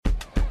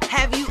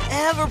Have you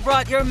ever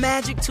brought your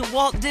magic to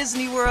Walt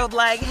Disney World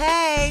like,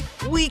 hey,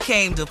 we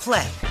came to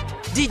play?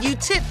 Did you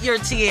tip your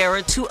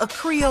tiara to a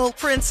Creole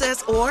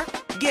princess or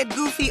get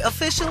goofy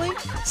officially?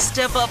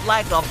 Step up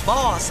like a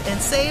boss and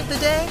save the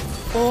day?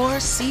 Or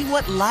see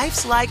what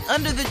life's like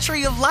under the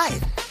tree of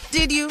life?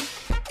 Did you?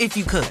 If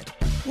you could.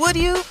 Would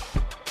you?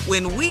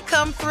 When we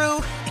come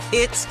through,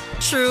 it's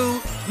true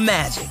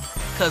magic.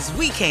 'Cause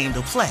we came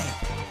to play.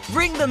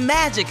 Bring the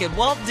magic at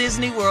Walt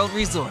Disney World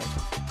Resort.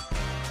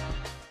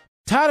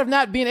 Tired of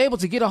not being able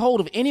to get a hold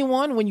of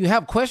anyone when you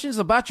have questions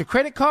about your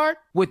credit card?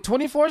 With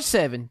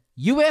 24/7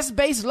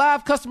 U.S.-based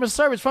live customer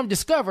service from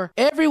Discover,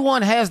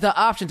 everyone has the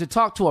option to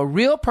talk to a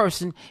real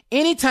person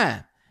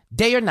anytime,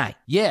 day or night.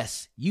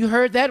 Yes, you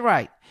heard that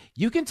right.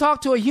 You can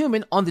talk to a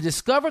human on the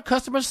Discover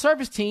customer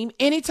service team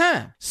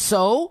anytime.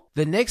 So,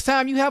 the next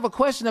time you have a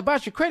question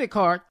about your credit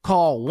card,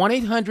 call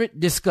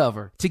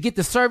 1-800-DISCOVER to get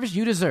the service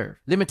you deserve.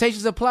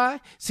 Limitations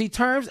apply. See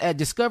terms at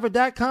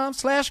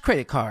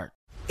discover.com/creditcard.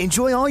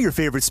 Enjoy all your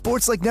favorite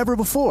sports like never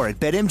before at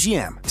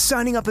BetMGM.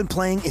 Signing up and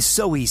playing is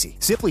so easy.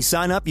 Simply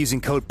sign up using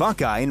code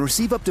Buckeye and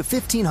receive up to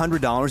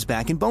 $1,500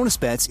 back in bonus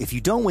bets if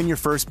you don't win your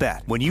first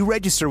bet. When you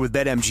register with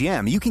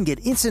BetMGM, you can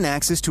get instant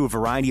access to a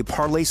variety of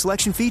parlay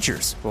selection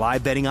features,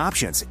 live betting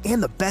options,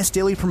 and the best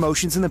daily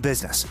promotions in the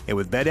business. And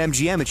with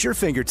BetMGM at your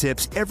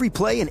fingertips, every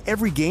play and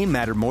every game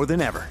matter more than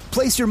ever.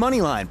 Place your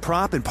moneyline,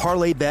 prop, and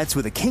parlay bets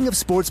with the king of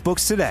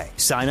sportsbooks today.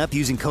 Sign up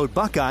using code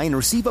Buckeye and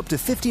receive up to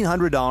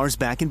 $1,500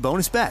 back in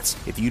bonus bets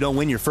if you don't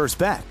win your first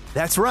bet.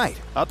 That's right,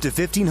 up to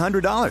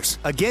 $1,500.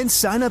 Again,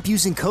 sign up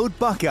using code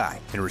Buckeye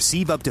and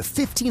receive up to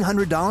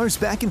 $1,500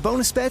 back in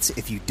bonus bets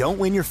if you don't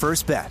win your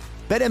first bet.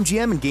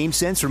 BetMGM and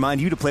GameSense remind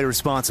you to play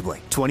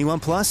responsibly. 21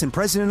 plus and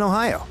present in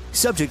Ohio.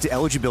 Subject to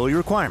eligibility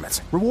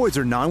requirements. Rewards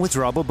are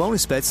non-withdrawable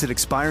bonus bets that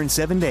expire in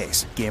 7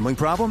 days. Gambling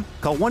problem?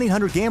 Call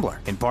 1-800-GAMBLER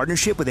in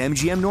partnership with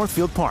MGM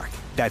Northfield Park.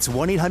 That's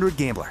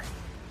 1-800-GAMBLER.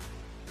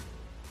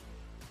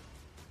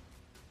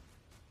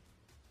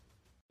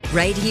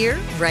 Right here,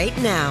 right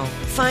now.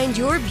 Find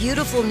your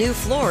beautiful new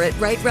floor at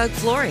Right Rug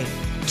Flooring.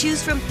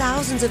 Choose from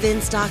thousands of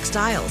in-stock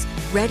styles,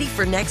 ready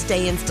for next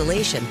day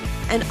installation,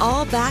 and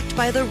all backed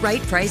by the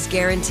right price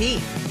guarantee.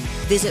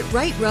 Visit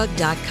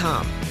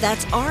rightrug.com.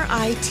 That's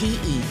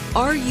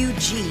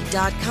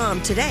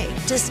RITERUG.com today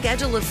to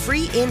schedule a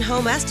free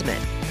in-home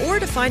estimate or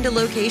to find a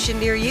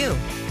location near you.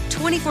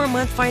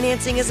 24-month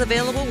financing is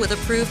available with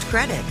approved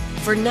credit.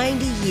 For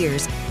 90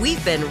 years,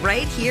 we've been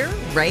right here,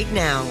 right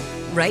now.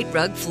 Right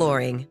Rug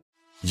Flooring.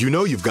 You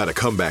know you've got a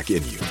comeback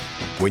in you.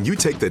 When you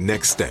take the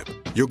next step,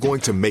 you're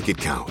going to make it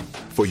count.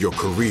 For your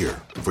career,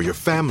 for your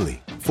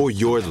family, for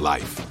your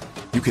life.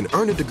 You can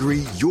earn a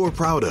degree you're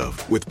proud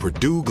of with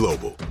Purdue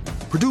Global.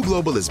 Purdue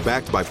Global is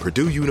backed by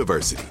Purdue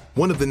University,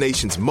 one of the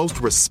nation's most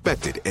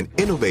respected and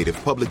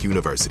innovative public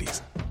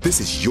universities.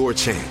 This is your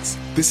chance.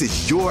 This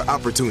is your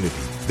opportunity.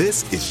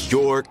 This is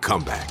your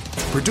comeback.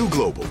 Purdue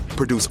Global,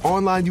 Purdue's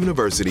online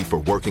university for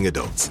working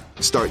adults.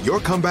 Start your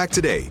comeback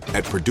today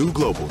at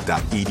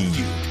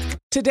purdueglobal.edu.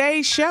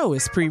 Today's show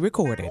is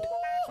pre-recorded.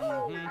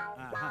 Y'all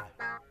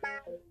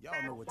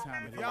know what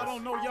time it is. Y'all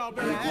don't know, y'all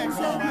better ask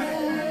somebody.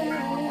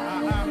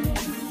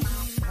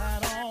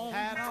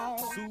 Hat on,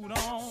 suit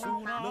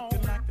on,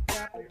 looking like a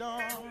dapper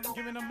dog,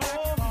 giving them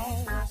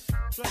all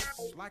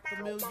dressed like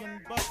 $1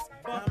 million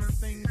bucks,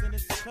 things in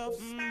its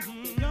cuffs.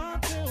 Y'all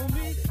tell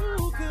me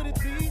who could it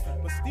be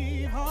but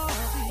Steve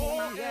Harvey?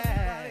 Oh,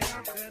 yeah. Everybody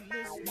out there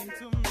listening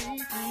to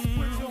me,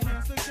 put your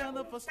hands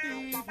together for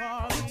Steve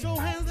Harvey. Put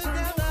your hands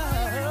together.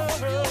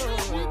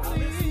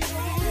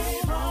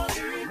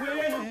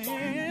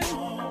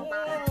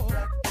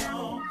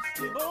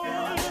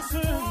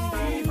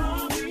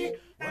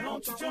 Why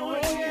don't you join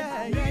in? Yeah.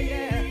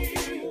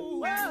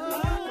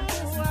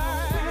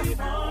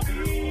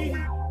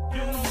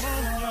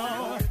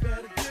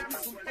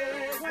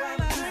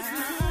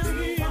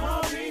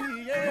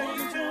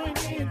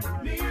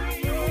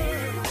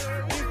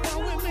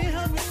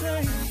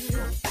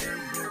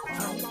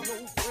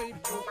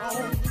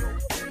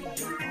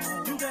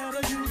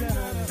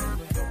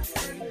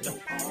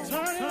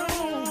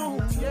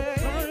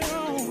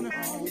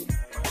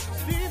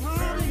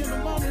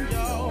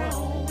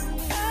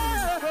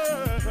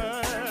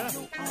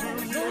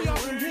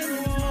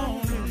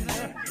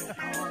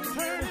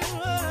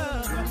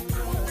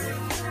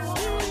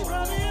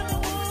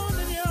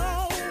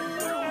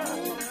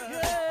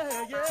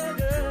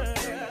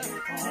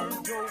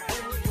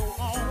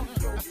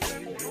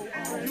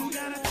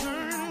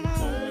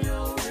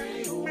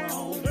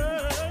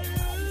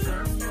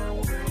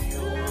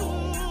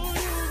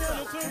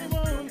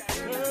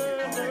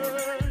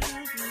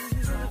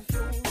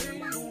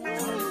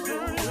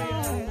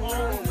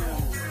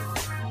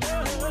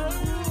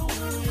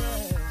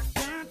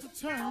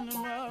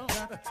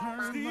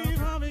 Steve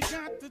Harvey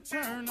got to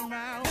turn them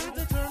out. Got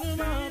to turn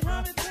them out.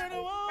 Harvey turn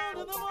them on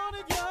to the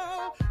morning,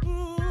 y'all.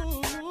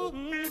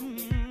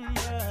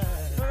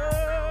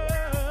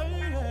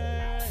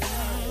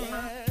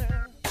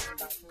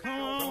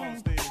 Come on,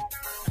 Steve.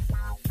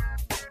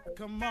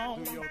 Come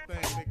on. Do your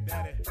thing, Big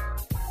Daddy.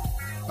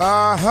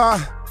 Uh-huh.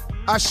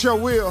 I sure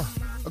will.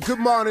 Good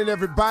morning,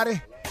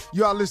 everybody.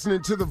 You are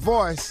listening to The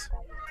Voice.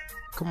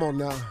 Come on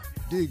now,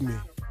 dig me.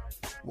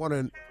 One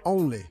and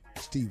only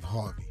Steve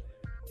Harvey.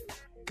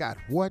 Got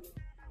what?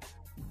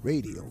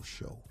 Radio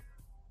show.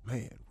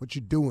 Man, what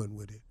you doing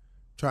with it?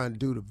 Trying to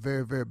do the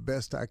very, very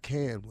best I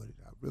can with it.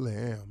 I really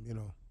am, you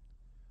know.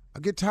 I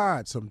get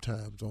tired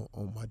sometimes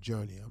on my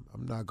journey.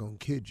 I'm not going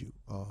to kid you.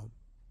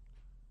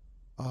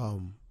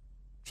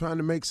 Trying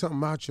to make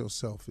something out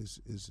yourself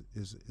is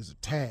a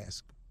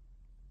task.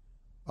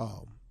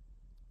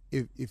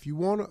 If you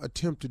want to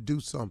attempt to do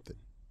something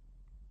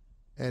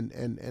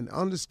and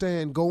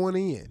understand going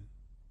in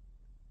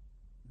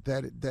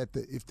that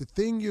if the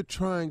thing you're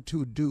trying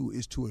to do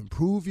is to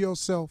improve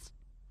yourself,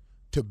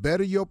 to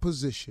better your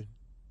position,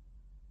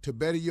 to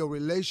better your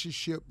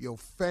relationship, your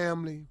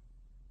family,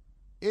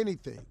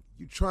 anything,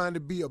 you're trying to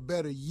be a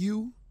better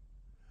you,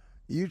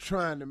 you're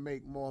trying to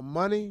make more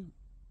money,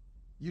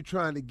 you're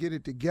trying to get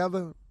it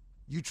together,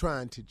 you're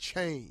trying to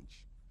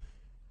change.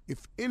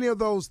 If any of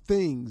those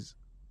things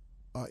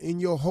are in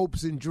your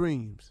hopes and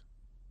dreams,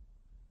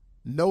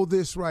 know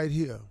this right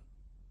here.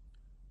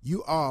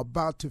 You are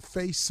about to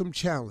face some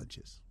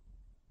challenges.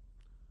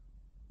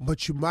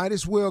 But you might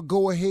as well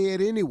go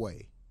ahead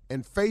anyway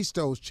and face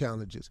those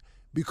challenges,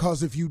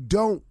 because if you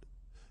don't,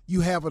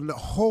 you have a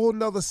whole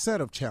nother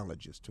set of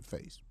challenges to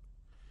face.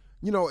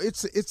 You know,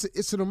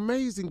 it's an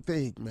amazing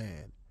thing,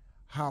 man,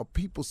 how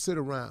people sit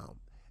around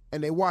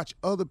and they watch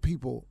other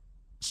people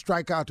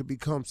strike out to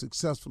become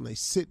successful, and they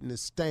sit in the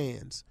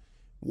stands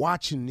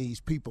watching these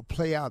people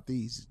play out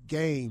these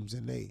games,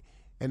 and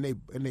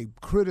they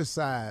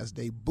criticize,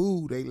 they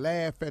boo, they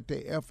laugh at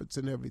their efforts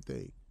and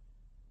everything.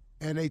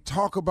 And they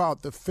talk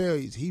about the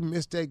failures. He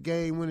missed that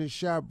game-winning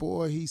shot,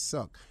 boy, he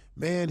sucked.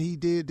 Man, he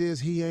did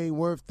this, he ain't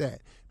worth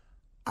that.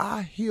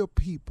 I hear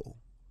people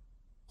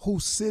who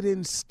sit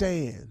in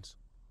stands,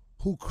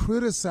 who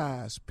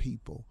criticize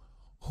people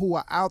who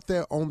are out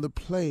there on the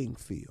playing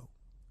field.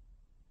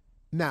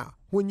 Now,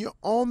 when you're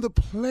on the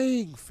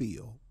playing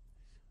field,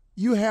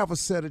 you have a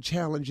set of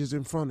challenges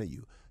in front of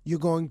you. You're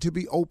going to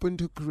be open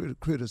to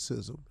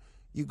criticism.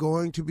 You're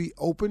going to be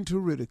open to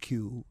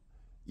ridicule.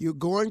 You're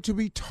going to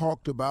be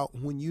talked about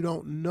when you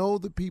don't know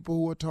the people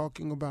who are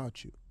talking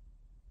about you.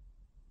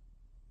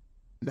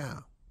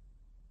 Now,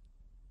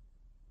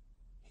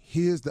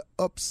 here's the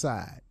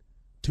upside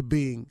to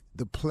being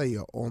the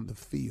player on the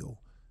field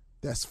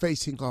that's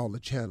facing all the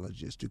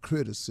challenges, the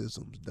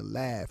criticisms, the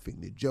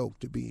laughing, the joke,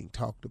 the being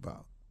talked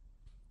about.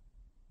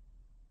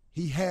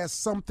 He has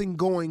something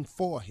going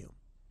for him.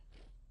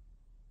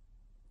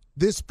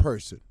 This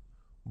person,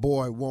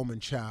 boy, woman,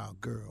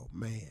 child, girl,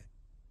 man,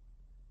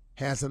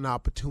 has an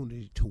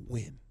opportunity to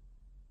win.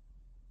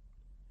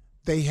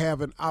 They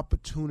have an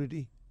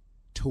opportunity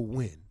to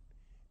win.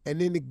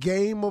 And in the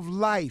game of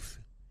life,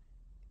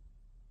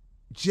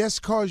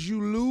 just because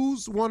you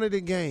lose one of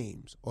the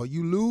games or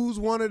you lose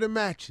one of the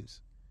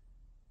matches,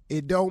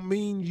 it don't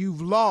mean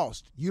you've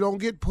lost. You don't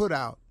get put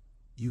out.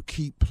 You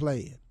keep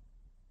playing.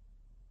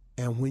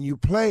 And when you're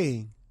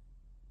playing,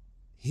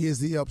 here's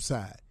the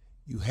upside.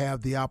 You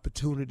have the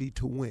opportunity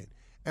to win.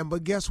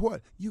 But guess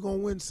what? You're going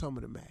to win some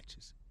of the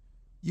matches.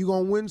 You're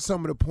going to win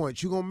some of the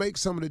points. You're going to make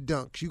some of the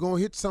dunks. You're going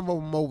to hit some of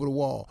them over the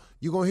wall.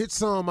 You're going to hit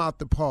some out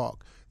the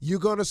park. You're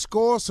going to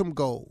score some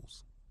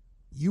goals.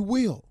 You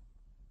will,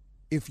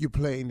 if you're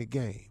playing the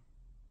game.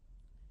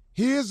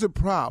 Here's the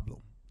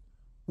problem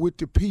with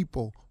the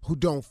people who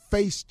don't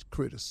face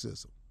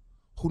criticism,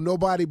 who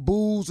nobody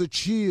boos or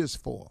cheers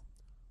for,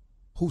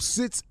 who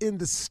sits in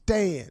the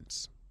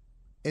stands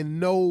and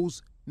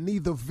knows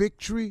neither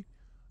victory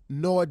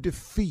nor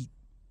defeat.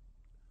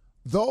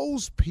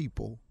 Those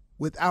people,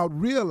 without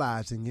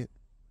realizing it,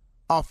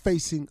 are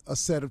facing a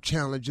set of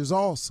challenges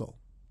also.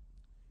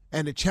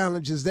 And the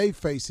challenges they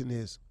facing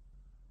is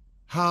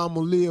how I'm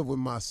going to live with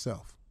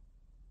myself,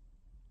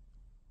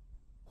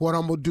 what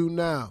I'm going to do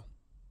now,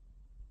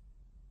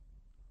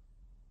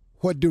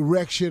 what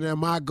direction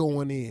am I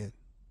going in,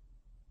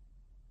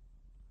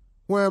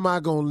 where am I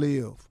going to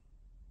live,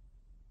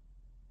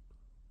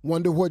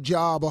 wonder what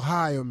job will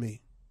hire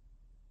me,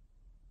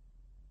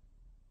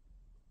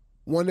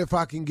 wonder if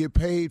I can get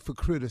paid for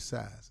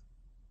criticizing.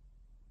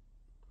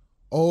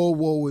 Oh,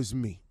 woe is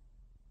me.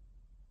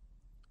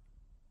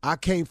 I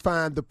can't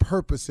find the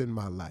purpose in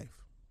my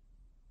life.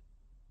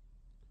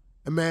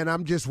 And man,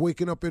 I'm just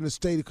waking up in a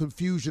state of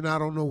confusion. I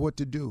don't know what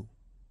to do.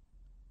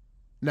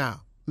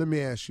 Now, let me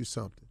ask you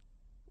something.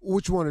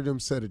 Which one of them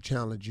set of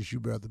challenges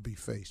you'd rather be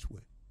faced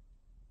with?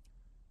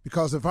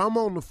 Because if I'm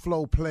on the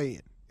floor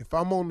playing, if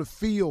I'm on the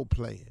field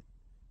playing,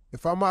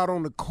 if I'm out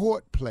on the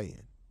court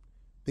playing,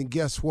 then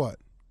guess what?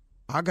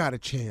 I got a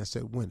chance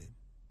at winning.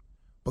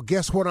 But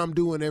guess what I'm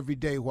doing every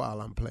day while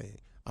I'm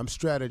playing? I'm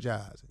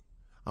strategizing.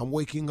 I'm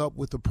waking up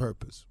with a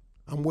purpose.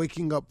 I'm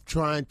waking up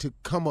trying to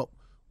come up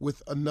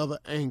with another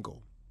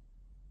angle.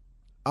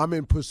 I'm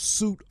in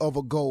pursuit of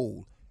a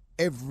goal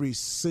every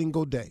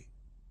single day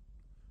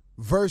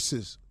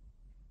versus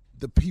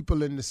the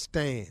people in the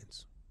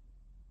stands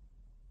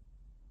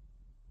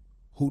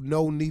who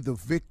know neither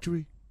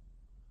victory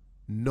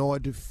nor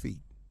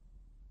defeat.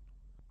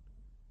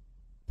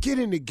 Get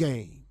in the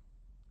game.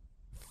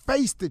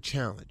 Face the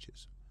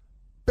challenges.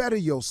 Better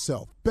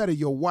yourself, better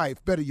your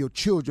wife, better your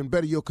children,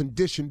 better your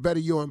condition, better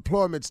your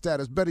employment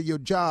status, better your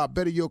job,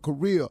 better your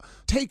career.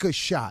 Take a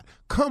shot.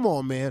 Come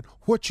on, man.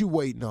 What you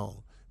waiting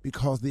on?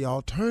 Because the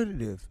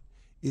alternative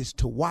is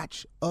to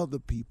watch other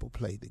people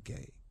play the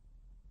game.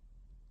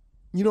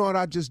 You know what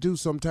I just do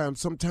sometimes?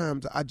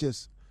 Sometimes I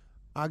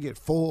get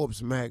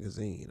Forbes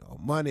magazine or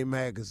Money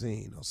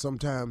magazine, or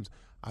sometimes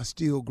I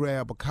still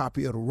grab a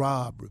copy of the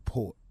Robb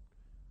Report.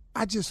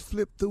 I just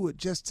flip through it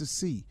just to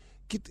see.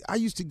 I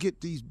used to get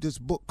this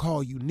book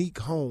called Unique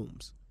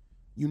Homes.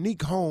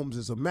 Unique Homes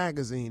is a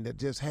magazine that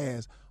just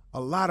has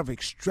a lot of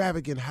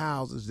extravagant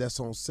houses that's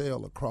on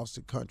sale across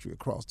the country,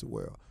 across the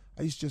world.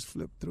 I used to just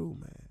flip through,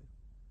 man.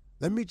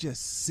 Let me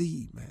just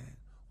see, man,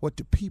 what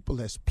the people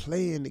that's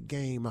playing the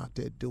game out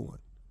there doing.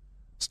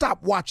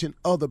 Stop watching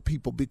other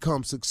people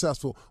become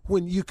successful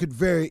when you could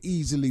very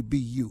easily be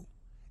you,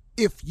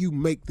 if you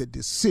make the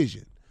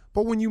decision.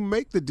 But when you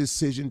make the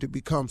decision to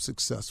become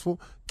successful,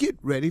 get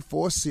ready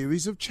for a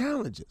series of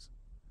challenges.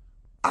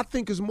 I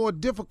think it's more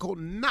difficult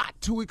not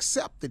to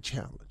accept the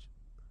challenge.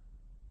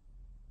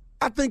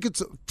 I think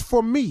it's,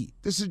 for me,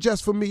 this is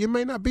just for me, it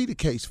may not be the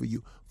case for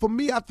you. For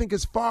me, I think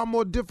it's far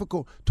more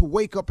difficult to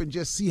wake up and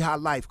just see how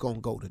life gonna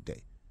go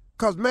today.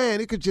 Because,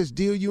 man, it could just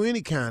deal you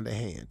any kind of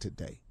hand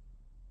today.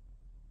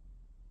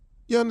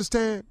 You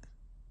understand?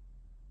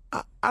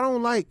 I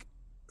don't like,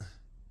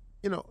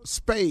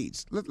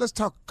 spades. Let's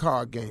talk a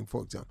card game,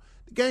 for example.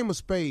 The game of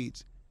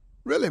spades,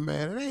 really,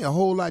 man, it ain't a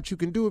whole lot you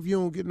can do if you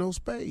don't get no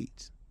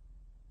spades.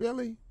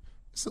 Really?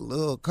 It's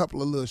a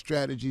couple of little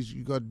strategies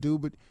you got to do,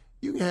 but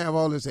you can have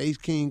all this ace,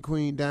 king,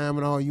 queen,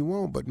 diamond, all you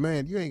want, but,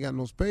 man, you ain't got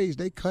no spades.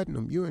 They cutting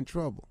them. You're in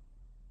trouble.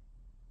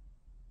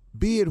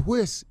 Be it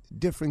whist,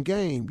 different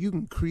game. You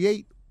can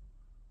create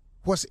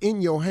what's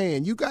in your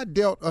hand. You got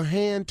dealt a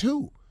hand,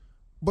 too,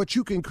 but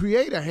you can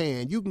create a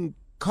hand. You can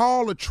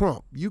call a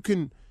trump. You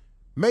can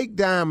make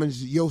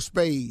diamonds your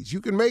spades.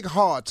 You can make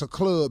hearts or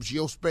clubs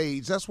your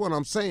spades. That's what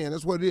I'm saying.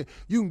 That's what it is.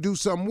 You can do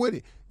something with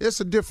it. It's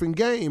a different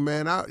game,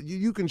 man.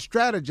 You can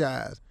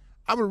strategize.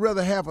 I would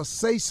rather have a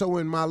say-so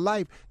in my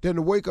life than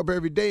to wake up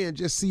every day and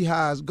just see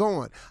how it's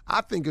going. I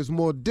think it's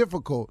more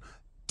difficult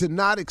to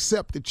not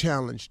accept the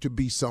challenge to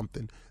be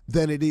something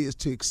than it is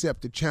to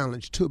accept the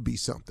challenge to be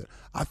something.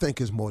 I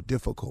think it's more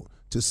difficult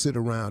to sit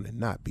around and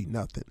not be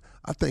nothing.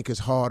 I think it's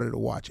harder to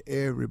watch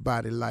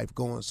everybody's life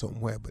going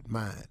somewhere but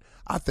mine.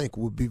 I think it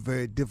would be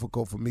very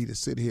difficult for me to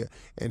sit here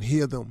and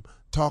hear them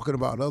talking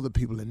about other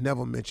people and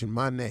never mention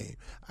my name.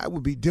 It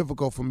would be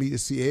difficult for me to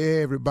see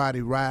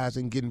everybody rise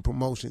and getting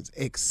promotions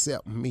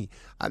except me.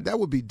 That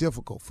would be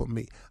difficult for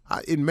me.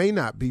 It may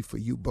not be for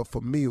you, but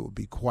for me it would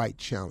be quite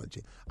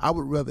challenging. I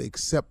would rather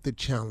accept the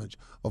challenge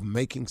of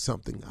making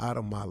something out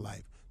of my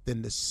life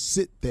than to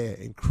sit there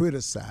and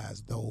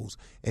criticize those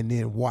and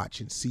then watch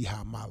and see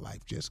how my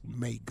life just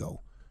may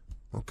go.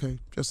 Okay?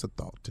 Just a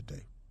thought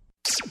today.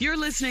 You're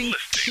listening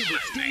to the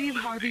Steve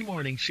Harvey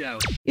Morning Show.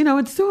 You know,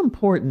 it's so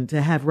important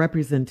to have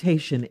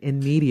representation in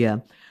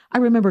media. I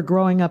remember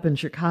growing up in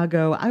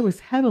Chicago, I was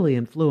heavily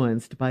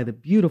influenced by the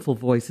beautiful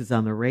voices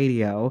on the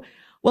radio.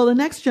 Well, the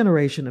next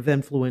generation of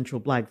influential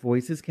Black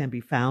voices can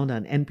be found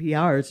on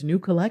NPR's new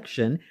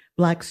collection,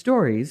 Black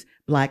Stories,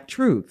 Black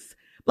Truths.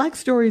 Black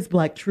Stories,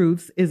 Black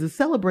Truths is a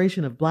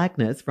celebration of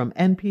Blackness from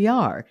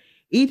NPR.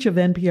 Each of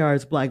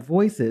NPR's Black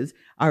voices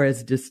are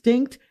as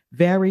distinct,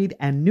 varied,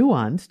 and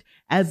nuanced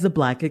as the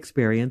Black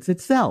experience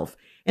itself.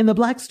 In the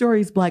Black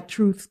Stories, Black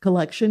Truths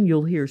collection,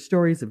 you'll hear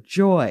stories of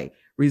joy,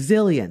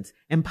 resilience,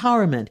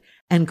 empowerment,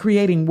 and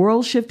creating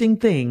world-shifting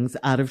things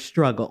out of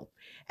struggle.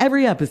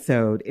 Every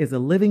episode is a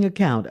living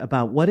account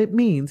about what it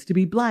means to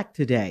be Black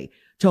today,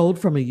 told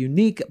from a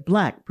unique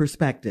Black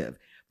perspective.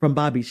 From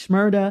Bobby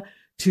Shmurda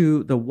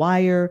to The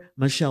Wire,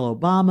 Michelle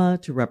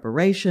Obama to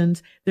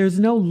reparations, there's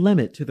no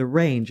limit to the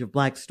range of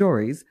Black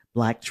stories,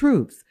 Black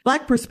truths.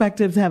 Black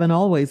perspectives haven't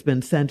always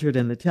been centered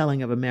in the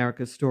telling of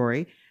America's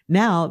story.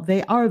 Now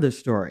they are the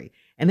story.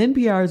 In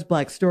NPR's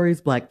Black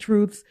Stories, Black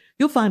Truths,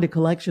 you'll find a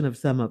collection of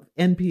some of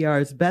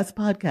NPR's best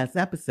podcast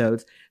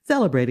episodes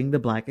celebrating the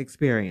Black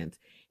experience.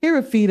 Hear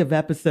a feed of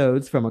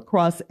episodes from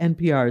across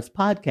NPR's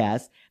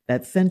podcasts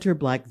that center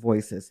Black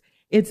voices.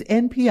 It's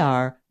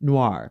NPR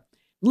Noir.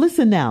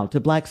 Listen now to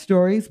Black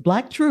Stories,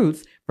 Black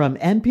Truths from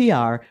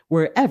NPR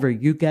wherever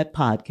you get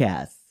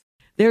podcasts.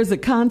 There's a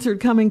concert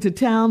coming to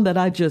town that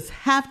I just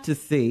have to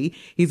see.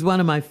 He's one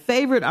of my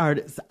favorite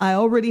artists. I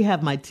already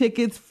have my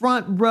tickets,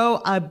 front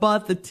row. I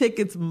bought the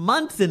tickets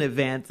months in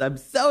advance. I'm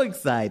so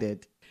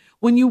excited.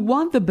 When you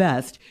want the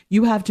best,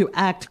 you have to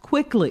act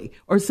quickly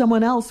or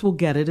someone else will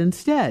get it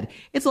instead.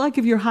 It's like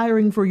if you're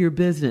hiring for your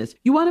business.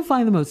 You want to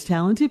find the most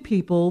talented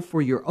people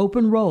for your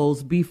open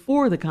roles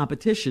before the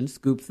competition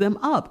scoops them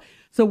up.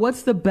 So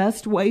what's the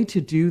best way to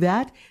do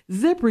that?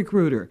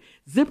 ZipRecruiter.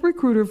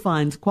 ZipRecruiter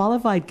finds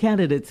qualified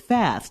candidates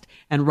fast.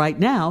 And right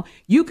now,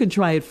 you can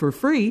try it for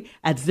free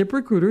at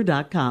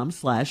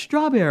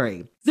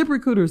ZipRecruiter.com/strawberry.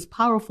 ZipRecruiter's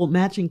powerful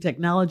matching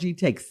technology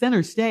takes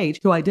center stage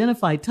to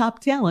identify top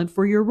talent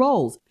for your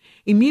roles.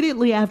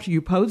 Immediately after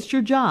you post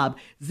your job,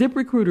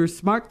 ZipRecruiter's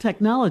smart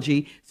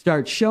technology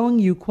starts showing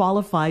you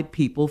qualified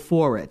people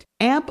for it.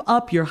 Amp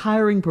up your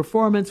hiring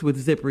performance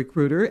with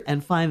ZipRecruiter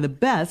and find the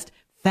best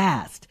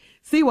fast.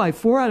 See why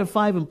 4 out of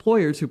 5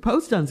 employers who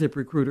post on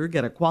ZipRecruiter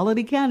get a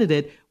quality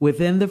candidate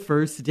within the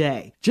first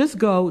day. Just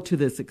go to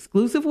this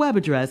exclusive web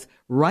address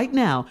right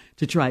now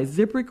to try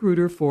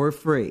ZipRecruiter for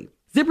free.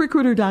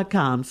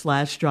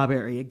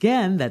 ZipRecruiter.com/strawberry.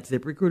 Again, that's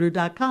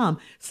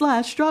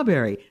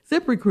ZipRecruiter.com/strawberry.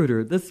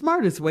 ZipRecruiter, the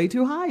smartest way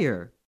to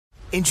hire.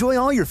 Enjoy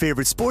all your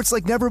favorite sports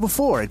like never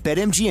before at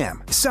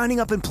BetMGM. Signing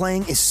up and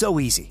playing is so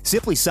easy.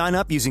 Simply sign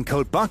up using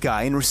code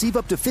Buckeye and receive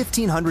up to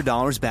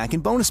 $1,500 back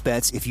in bonus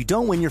bets if you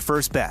don't win your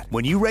first bet.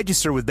 When you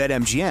register with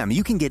BetMGM,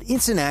 you can get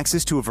instant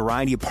access to a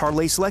variety of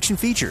parlay selection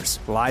features,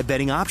 live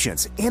betting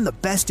options, and the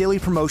best daily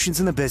promotions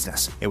in the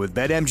business. And with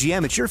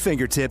BetMGM at your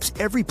fingertips,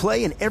 every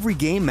play and every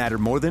game matter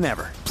more than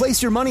ever.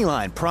 Place your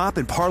moneyline, prop,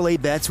 and parlay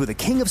bets with the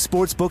king of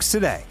sportsbooks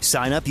today.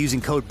 Sign up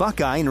using code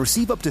Buckeye and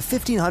receive up to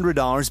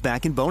 $1,500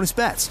 back in bonus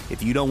bets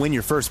if you don't win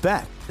your first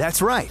bet.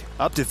 That's right,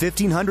 up to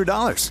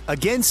 $1,500.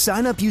 Again,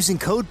 sign up using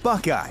code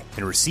Buckeye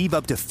and receive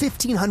up to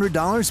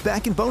 $1,500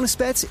 back in bonus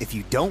bets if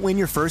you don't win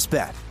your first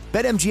bet.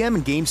 BetMGM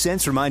and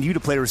GameSense remind you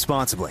to play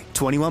responsibly.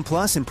 21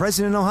 plus and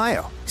present in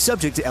Ohio.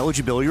 Subject to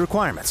eligibility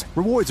requirements.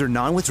 Rewards are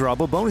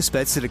non-withdrawable bonus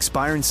bets that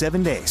expire in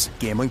 7 days.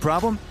 Gambling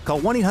problem?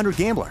 Call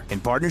 1-800-GAMBLER in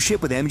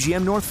partnership with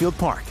MGM Northfield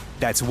Park.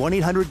 That's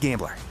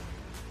 1-800-GAMBLER.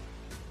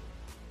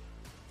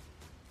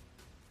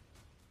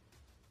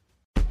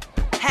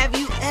 Have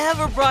you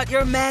ever brought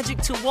your magic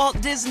to Walt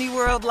Disney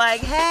World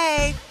like,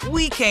 hey,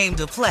 we came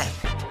to play?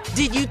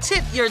 Did you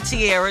tip your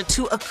tiara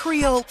to a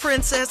Creole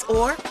princess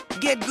or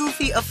get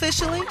goofy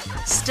officially?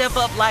 Step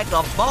up like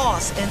a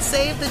boss and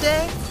save the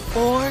day?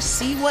 Or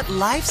see what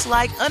life's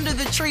like under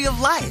the tree of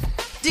life?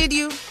 Did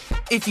you?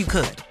 If you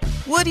could.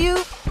 Would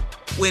you?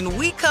 When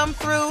we come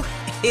through,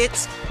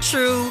 it's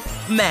true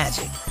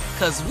magic.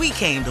 'Cause we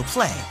came to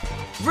play.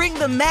 Bring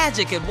the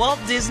magic at Walt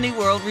Disney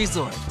World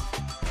Resort.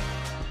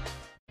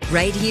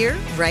 Right here,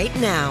 right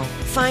now.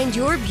 Find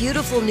your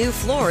beautiful new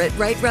floor at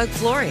Right Rug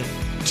Flooring.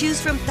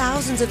 Choose from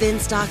thousands of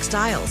in-stock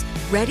styles,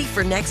 ready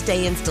for next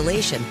day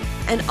installation,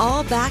 and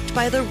all backed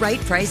by the right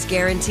price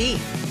guarantee.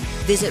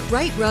 Visit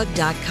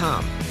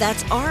rightrug.com.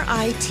 That's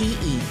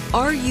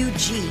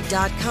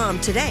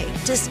RITERUG.com today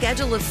to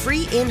schedule a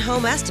free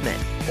in-home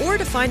estimate or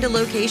to find a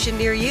location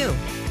near you.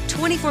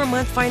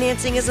 24-month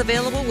financing is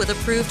available with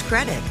approved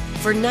credit.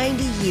 For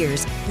 90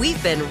 years,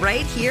 we've been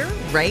right here,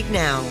 right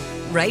now.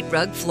 Right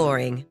Rug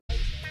Flooring.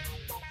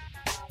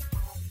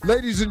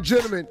 Ladies and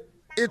gentlemen,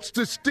 it's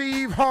the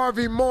Steve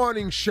Harvey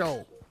Morning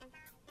Show.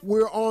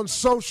 We're on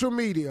social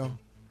media.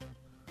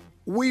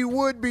 We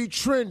would be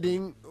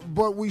trending,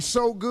 but we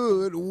so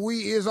good,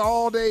 we is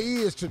all there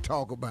is to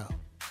talk about.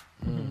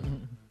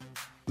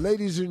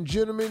 Ladies and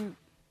gentlemen,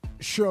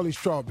 Shirley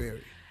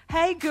Strawberry.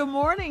 Hey, good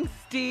morning,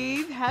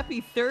 Steve. Happy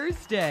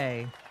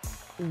Thursday.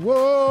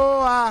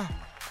 Whoa,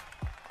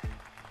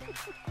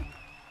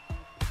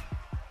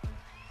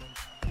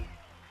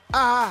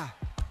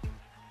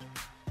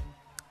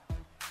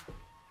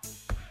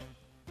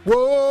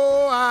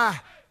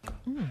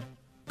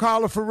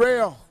 Carla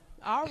Farrell.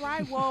 All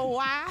right, whoa,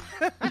 why?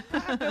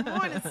 Good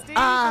morning, Steve. What's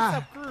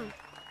up, crew?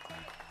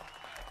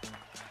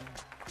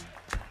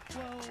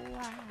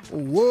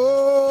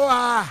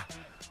 Whoa,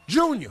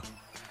 Junior.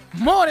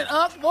 Morning,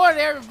 Unc. Morning,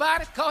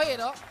 everybody. Go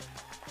ahead, Unc.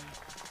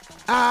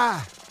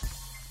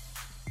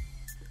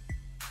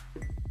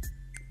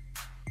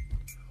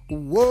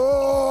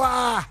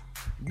 Whoa,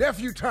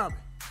 Nephew Tommy.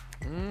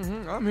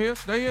 I'm here.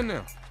 Stay in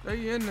there.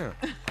 Stay in there.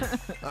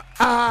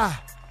 I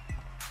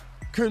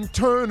can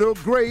turn a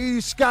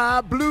gray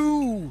sky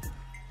blue.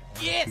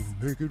 Yes. I can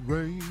make it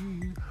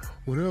rain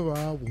whenever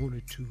I want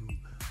it to.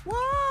 Whoa,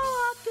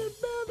 I can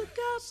build a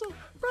castle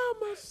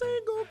from a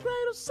single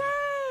grain of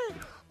sand.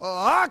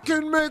 I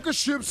can make a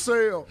ship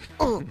sail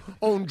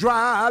on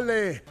dry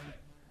land.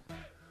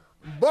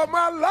 But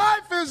my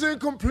life is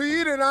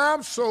incomplete and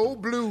I'm so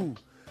blue.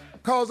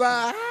 'Cause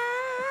I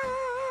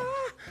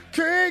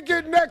can't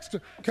get next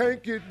to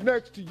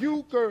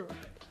you, girl.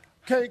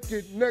 Can't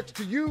get next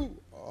to you.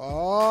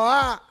 Oh,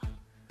 I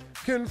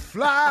can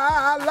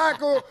fly like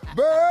a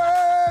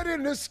bird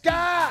in the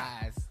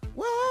sky.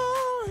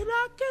 Whoa, and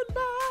I can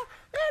buy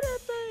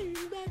anything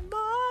that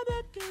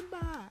money can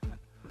buy.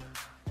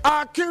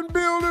 I can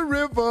build a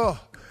river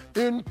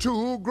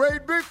into a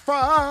great big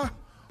fire.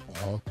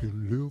 I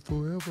can live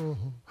forever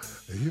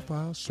if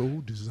I so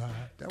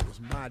desire. That was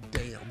my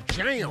damn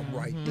jam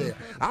right there.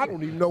 I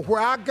don't even know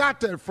where I got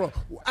that from.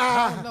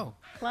 I don't know.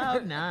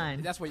 Cloud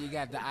 9. That's where you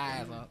got the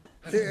eyes up.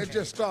 Yeah, it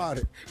just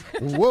started.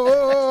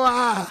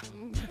 Whoa,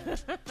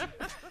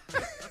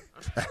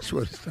 That's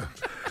what it's.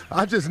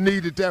 I just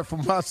needed that for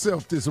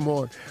myself this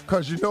morning.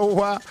 Because you know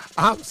why?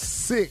 I'm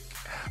sick.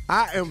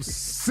 I am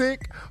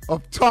sick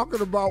of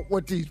talking about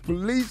what these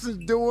police is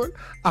doing.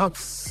 I'm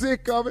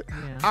sick of it.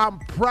 Yeah. I'm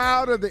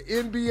proud of the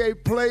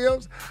NBA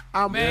players.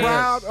 I'm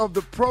proud of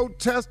the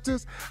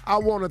protesters. I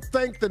want to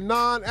thank the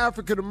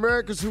non-African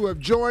Americans who have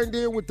joined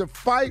in with the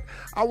fight.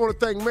 I want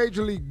to thank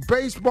Major League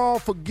Baseball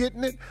for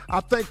getting it. I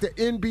thank the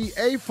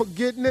NBA for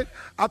getting it.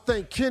 I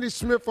thank Kenny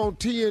Smith on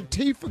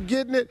TNT for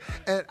getting it.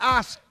 And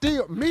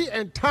me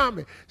and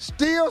Tommy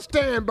still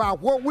stand by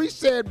what we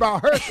said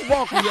about Herschel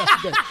Walker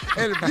yesterday.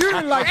 And if you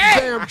didn't like the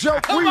damn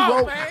joke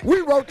we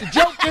wrote the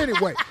joke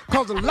anyway,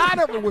 because a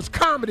lot of it was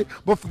comedy.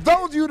 But for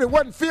those of you that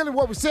wasn't feeling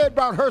what we said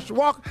about Herschel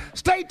Walker,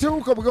 stay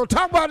tuned, because we're going to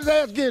talk about his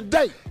ass getting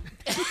dated.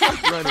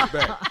 Let's run it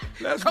back.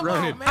 Let's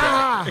run it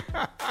back.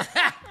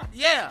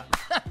 Yeah.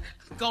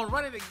 Gonna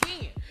run it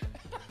again.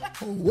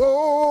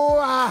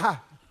 Whoa.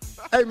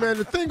 Hey, man,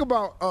 the thing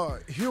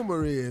about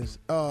humor is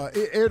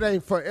it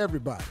ain't for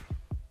everybody.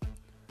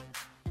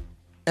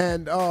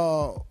 And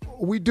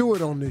we do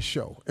it on this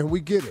show, and we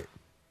get it.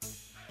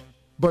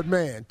 But,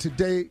 man,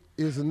 today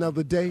is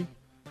another day.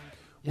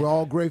 We're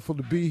all grateful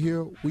to be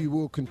here. We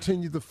will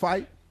continue the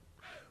fight.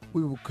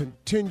 We will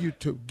continue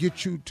to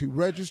get you to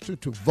register,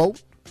 to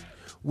vote.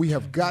 We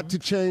have got to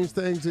change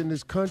things in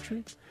this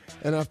country.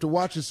 And after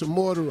watching some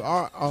more of the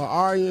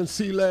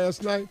RNC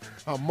last night,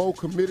 I'm more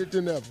committed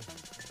than ever.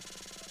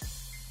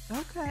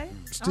 Okay.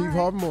 Steve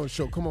Harvey Morning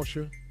Show. Come on,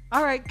 Sheryl.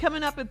 All right,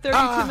 coming up at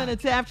 32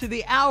 minutes after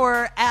the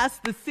hour,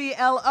 ask the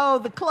CLO,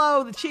 the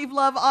CLO, the Chief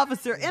Love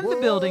Officer in the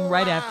building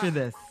right after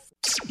this.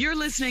 You're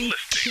listening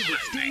to the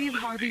Steve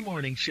Harvey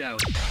Morning Show.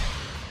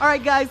 All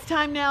right, guys,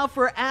 time now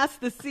for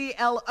Ask the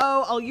CLO.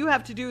 All you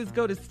have to do is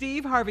go to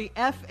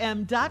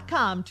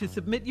steveharveyfm.com to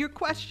submit your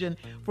question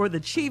for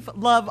the Chief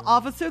Love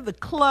Officer, the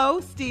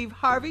CLO. Steve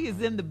Harvey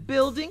is in the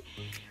building.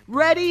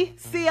 Ready,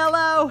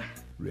 CLO?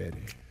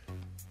 Ready.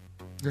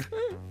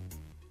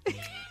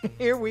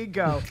 Here we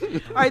go.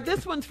 All right,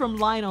 this one's from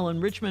Lionel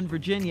in Richmond,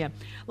 Virginia.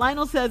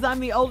 Lionel says,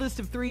 I'm the oldest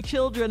of 3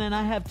 children, and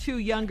I have 2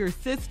 younger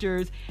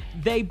sisters.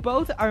 They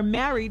both are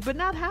married, but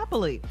not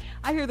happily.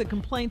 I hear the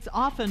complaints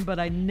often, but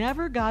I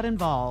never got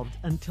involved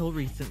until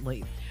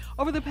recently.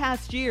 Over the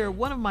past year,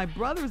 one of my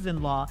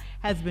brothers-in-law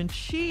has been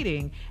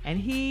cheating, and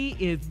he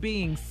is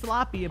being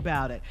sloppy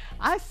about it.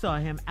 I saw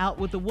him out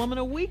with a woman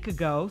a week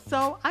ago,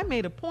 so I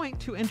made a point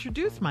to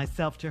introduce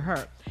myself to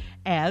her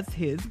as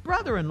his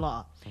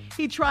brother-in-law.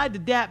 He tried to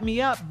dap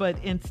me up, but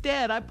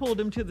instead I pulled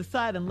him to the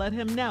side and let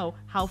him know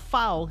how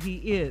foul he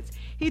is.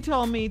 He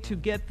told me to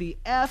get the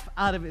F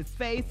out of his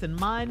face and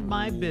mind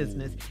my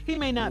business. He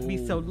may not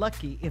be so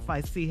lucky if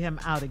I see him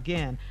out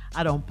again.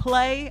 I don't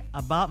play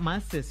about my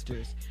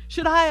sisters.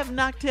 Should I have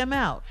knocked him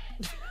out?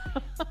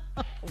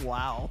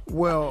 Wow.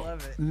 Well,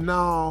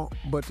 no,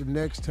 but the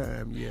next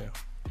time, yeah.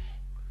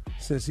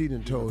 Since he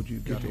done told you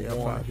get the F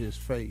out of his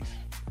face,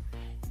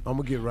 I'm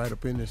going to get right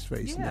up in his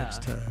face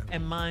next time.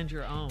 And mind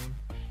your own.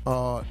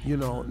 No.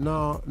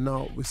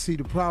 But see,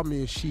 the problem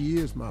is she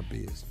is my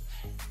business.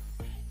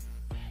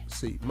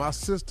 See, my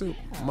sister,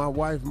 my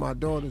wife, my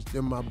daughters,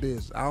 they're my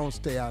business. I don't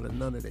stay out of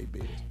none of their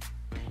business.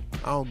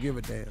 I don't give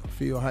a damn.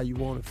 Feel how you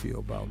want to feel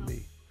about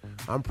me.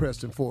 I'm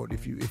pressing forward.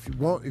 If you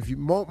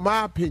want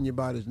my opinion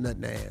about it, it's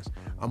nothing to ask.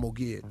 I'm going to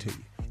give it to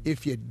you.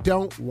 If you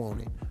don't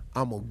want it,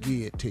 I'm going to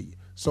give it to you.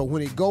 So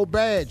when it go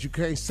bad, you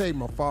can't say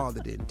my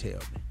father didn't tell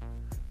me.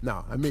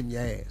 No, I'm in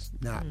your ass.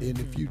 Now, and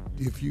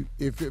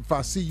if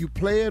I see you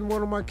playing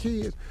one of my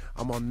kids,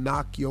 I'm gonna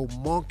knock your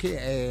monkey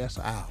ass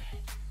out.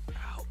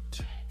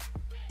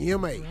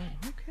 M.A.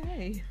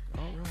 Okay.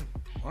 All right.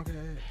 Monkey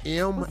ass.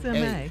 M.A. What's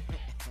M.A.?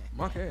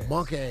 Monkey ass.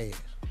 Monkey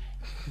ass.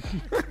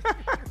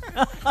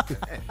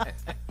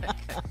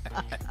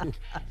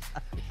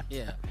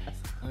 Yeah.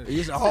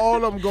 It's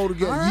all of them go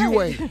together.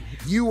 Right.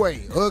 UA,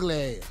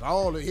 ugly ass,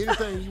 all of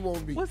anything you want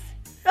to be.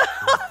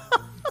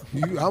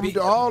 I'm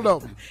all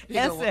of them.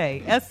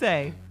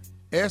 Essay.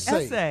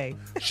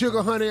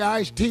 Sugar honey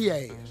iced tea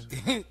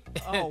ass.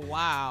 Oh,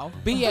 wow.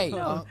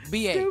 BA.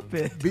 BA.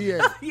 Stupid.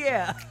 BA.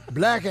 Yeah.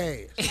 Black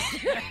ass.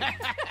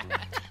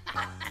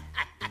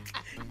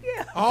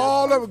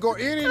 All of it go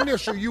any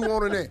initial you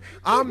want in there.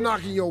 I'm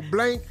knocking your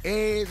blank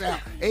ass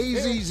out.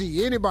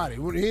 AZZ. Anybody.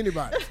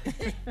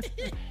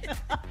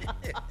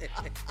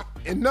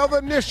 Another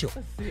initial.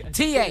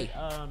 TA.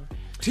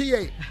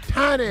 TA.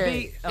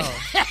 Tiny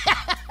ass.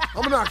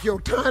 I'm gonna knock your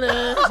tiny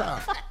ass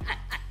out.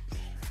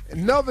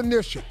 Another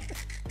initial.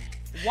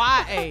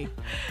 YA.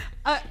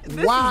 YA.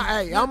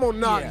 I'm gonna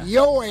knock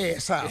your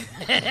ass out.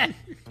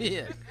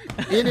 Yeah.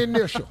 Any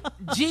initial.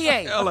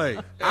 GA.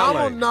 LA. I'm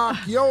gonna knock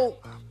your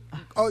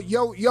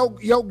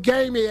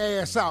gamey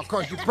ass out,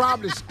 cause you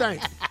probably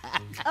stink.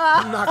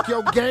 Knock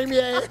your gamey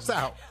ass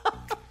out.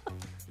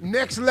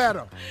 Next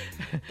letter.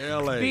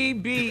 LA.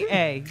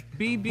 BBA.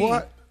 BB.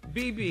 What?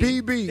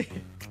 BB.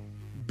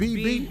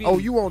 BB. Oh,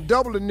 you want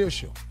double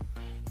initial?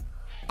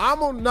 I'm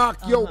gonna knock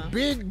your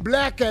big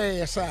black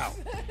ass out.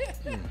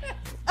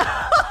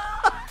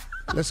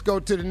 Let's go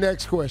to the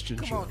next question,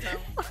 Sheryl.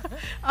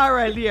 All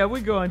right, yeah,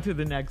 we're going to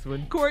the next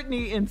one.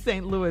 Courtney in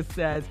St. Louis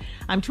says,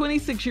 I'm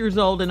 26 years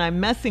old and I'm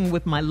messing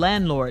with my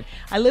landlord.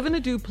 I live in a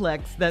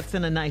duplex that's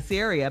in a nice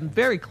area. I'm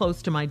very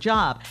close to my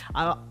job.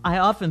 I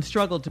often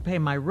struggle to pay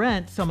my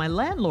rent, so my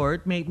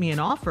landlord made me an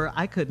offer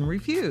I couldn't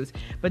refuse.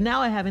 But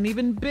now I have an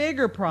even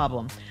bigger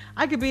problem.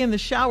 I could be in the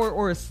shower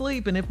or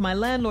asleep, and if my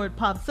landlord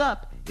pops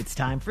up, it's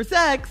time for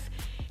sex.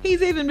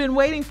 He's even been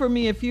waiting for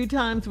me a few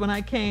times when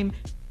I came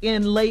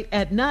in late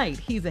at night.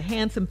 He's a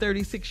handsome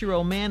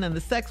 36-year-old man, and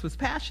the sex was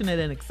passionate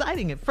and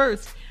exciting at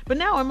first, but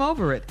now I'm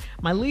over it.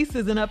 My lease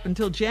isn't up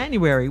until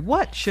January.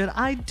 What should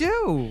I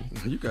do?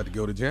 You got to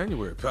go to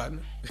January,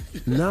 partner.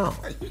 No.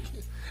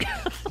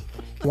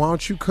 Why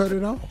don't you cut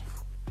it off?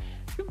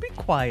 Be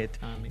quiet,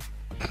 Tommy.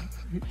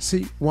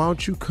 See, why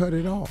don't you cut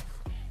it off?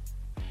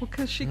 Well,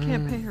 because she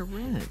can't pay her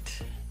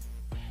rent.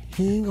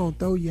 He ain't gonna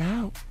throw you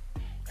out.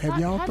 Have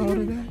y'all thought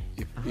of that?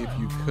 If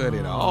you cut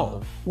it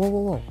off.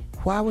 Whoa.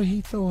 Why would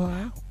he throw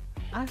her out?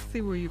 I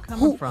see where you're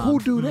coming from. Who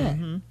do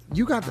that?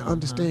 You got to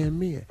understand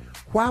men.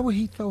 Why would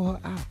he throw her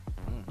out?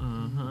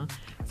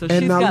 So And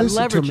she's now got listen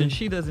to leverage me. and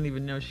she doesn't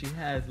even know she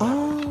has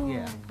leverage. Oh,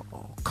 Yeah.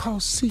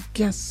 Cause see,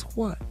 guess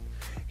what?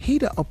 He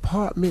the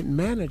apartment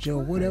manager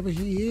or whatever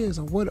he is,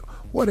 or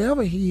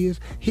whatever he is.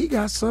 He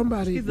got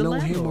somebody He's the know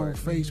him on landlord.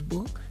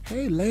 Facebook.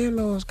 Hey,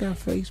 landlords got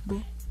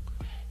Facebook.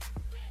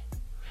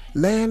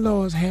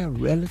 Landlords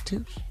have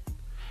relatives.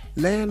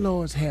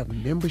 Landlords have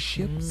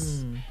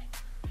memberships.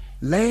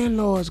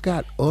 Landlords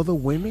got other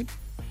women.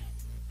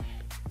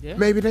 Yeah.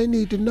 Maybe they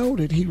need to know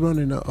that he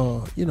running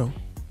a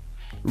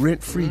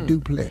rent-free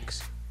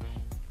duplex.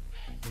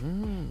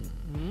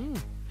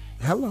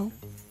 Hello.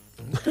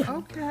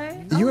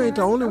 Okay. You all ain't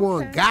the right, only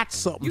one okay. got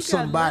something You got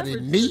somebody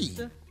leverage, need.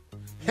 sister.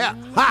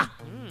 Ha!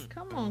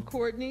 Come on,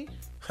 Courtney.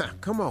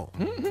 Come on.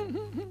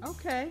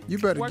 Okay. You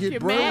better Work get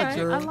your bread,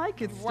 magic. girl. I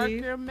like it, Work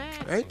Steve. your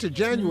magic. Ain't to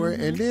January,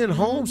 and then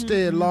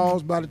homestead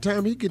laws. By the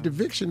time he get the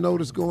eviction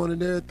notice going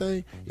and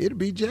everything, it'll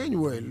be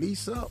January.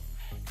 Lease up.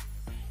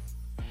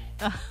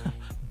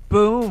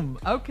 Boom.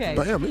 Okay.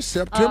 Bam! It's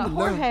September now.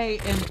 Jorge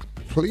and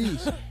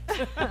Please.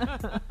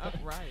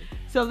 Right.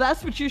 so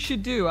that's what you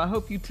should do. I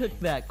hope you took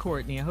that,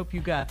 Courtney. I hope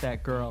you got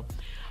that, girl.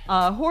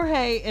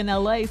 Jorge in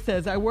LA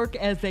says, I work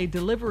as a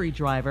delivery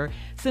driver.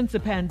 Since the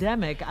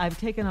pandemic, I've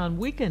taken on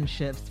weekend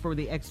shifts for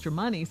the extra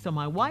money so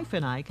my wife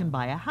and I can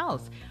buy a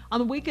house. On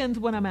the weekends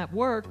when I'm at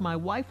work, my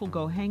wife will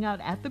go hang out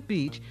at the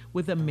beach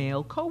with a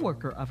male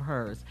coworker of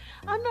hers.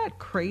 I'm not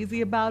crazy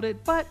about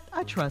it, but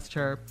I trust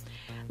her.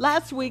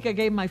 Last week, I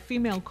gave my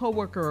female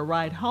coworker a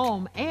ride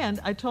home, and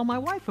I told my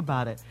wife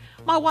about it.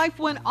 My wife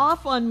went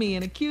off on me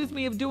and accused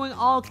me of doing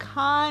all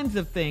kinds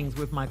of things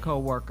with my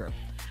coworker.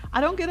 I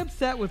don't get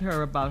upset with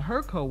her about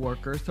her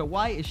coworker, so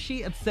why is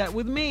she upset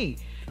with me?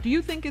 Do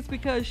you think it's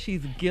because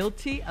she's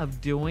guilty of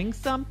doing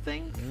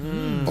something?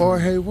 Or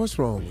hey, what's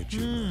wrong with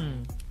you?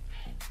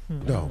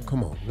 No,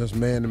 come on. That's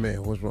man to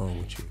man. What's wrong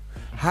with you?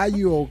 How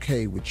you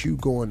okay with you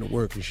going to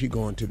work and she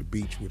going to the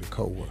beach with a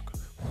coworker?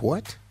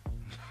 What?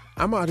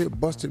 I'm out here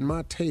busting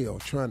my tail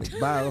trying to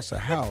buy us a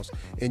house,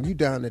 and you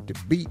down at the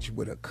beach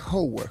with a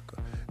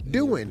coworker.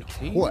 Doing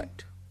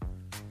what?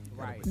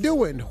 Right.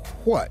 Doing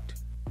what?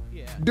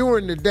 Yeah.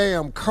 During the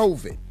damn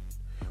COVID.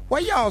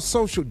 Where y'all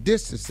social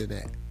distancing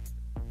at?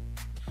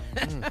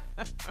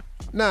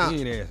 Now,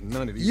 He ain't asked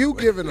none of these you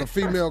questions. giving a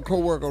female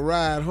coworker a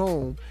ride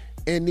home,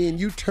 and then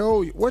you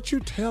tell what you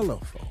tell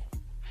her for.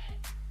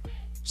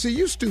 See,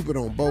 you stupid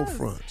on both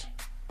fronts.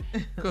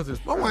 Because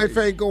it's My wife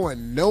ain't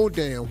going no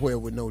damn where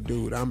with no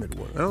dude. I'm at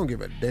work. I don't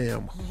give a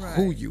damn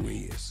who you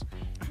is.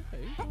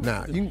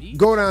 Now, you can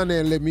go down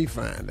there and let me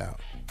find out.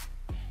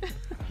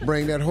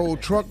 Bring that whole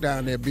truck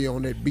down there, be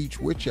on that beach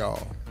with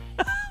y'all.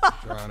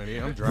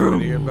 I'm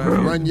drowning everybody.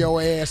 Run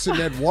your ass in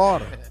that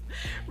water.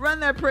 Run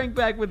that prank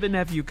back with the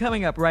nephew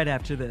coming up right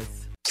after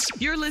this.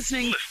 You're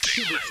listening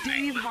to the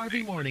Steve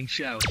Harvey Morning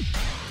Show.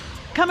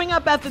 Coming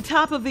up at the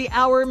top of the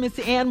hour, Miss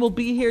Ann will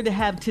be here to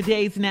have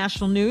today's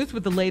national news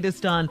with the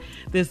latest on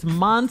this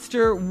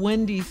monster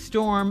windy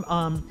storm,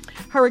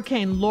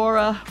 Hurricane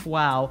Laura.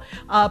 Wow.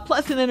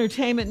 Plus in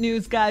entertainment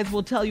news, guys,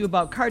 we'll tell you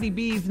about Cardi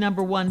B's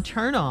 #1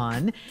 turn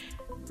on.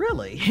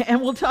 Really?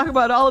 And we'll talk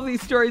about all of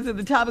these stories at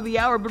the top of the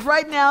hour. But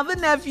right now, the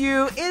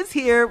nephew is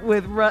here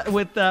with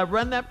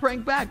Run That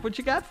Prank Back. What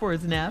you got for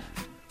us, Neff?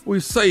 We're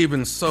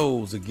saving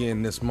souls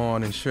again this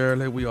morning,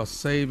 Shirley. We are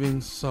saving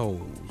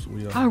souls.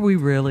 Are we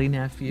really,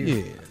 nephew?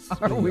 Yes.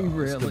 Are we It's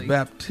really? the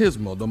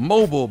baptismal, the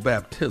mobile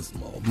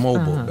baptismal.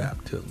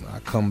 I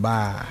come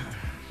by,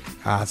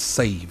 I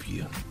save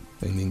you,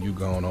 and then you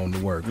going on to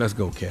work. Let's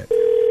go, Cat.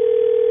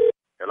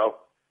 Hello?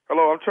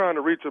 Hello, I'm trying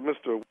to reach a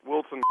Mr.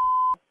 Wilson.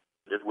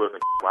 It's Wilson.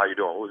 How you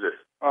doing? Who's this?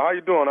 How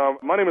you doing?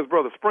 My name is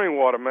Brother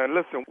Springwater, man.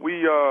 Listen,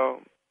 we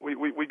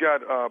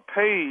got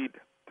paid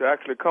to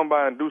actually come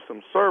by and do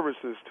some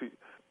services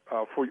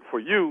for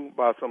you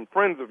by some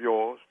friends of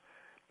yours,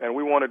 and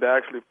we wanted to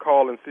actually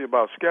call and see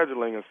about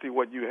scheduling and see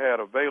what you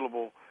had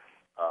available.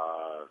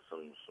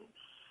 Some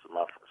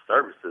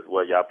services.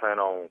 Well, y'all plan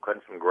on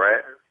cutting some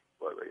grass?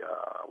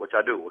 What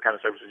y'all do? What kind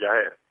of services y'all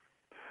have?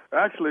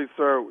 Actually,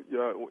 sir,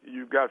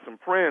 you've got some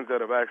friends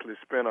that have actually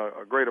spent a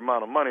great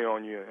amount of money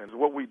on you. And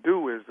what we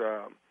do is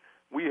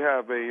we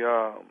have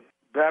a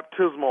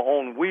baptismal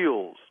on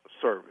wheels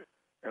service.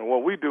 And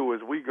what we do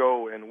is we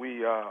go and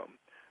we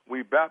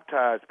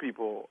baptize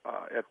people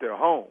at their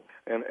home.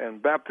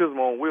 And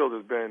Baptismal on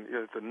Wheels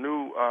it's a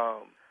new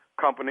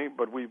company,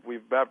 but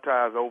we've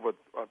baptized over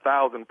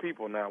 1,000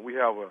 people now. We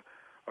have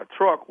a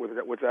truck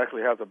which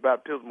actually has a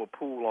baptismal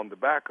pool on the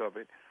back of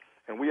it.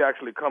 And we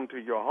actually come to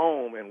your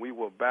home and we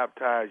will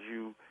baptize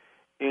you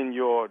in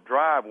your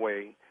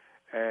driveway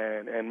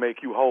and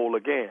make you whole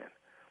again.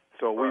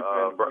 So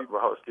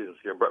excuse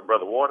me,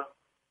 Brother Water,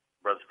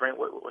 Brother Spring.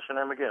 What's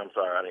your name again? I'm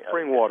sorry.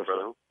 Springwater.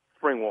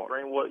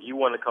 Springwater. You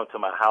want to come to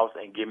my house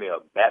and give me a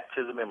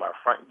baptism in my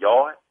front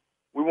yard?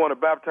 We want to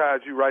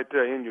baptize you right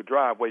there in your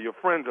driveway. Your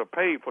friends are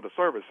paid for the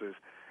services.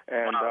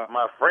 And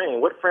my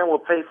friend, what friend will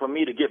pay for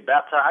me to get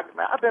baptized?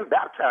 I've been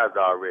baptized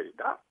already,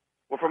 Doc.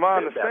 Well, from my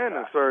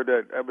understanding, sir,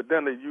 that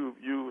evidently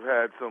you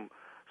had some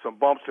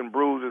bumps and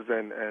bruises,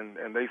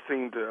 and they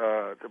seem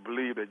to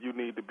believe that you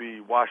need to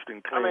be washed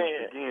and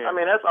cleansed again. I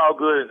mean, that's all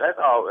good. That's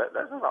all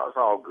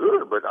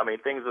good. But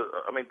things.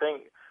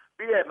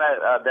 Be that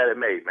it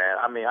may, man.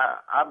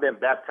 I've been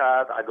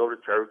baptized. I go to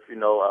church.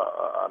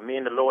 Me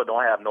and the Lord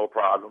don't have no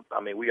problems.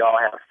 We all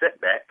have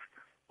setbacks.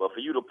 But for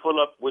you to pull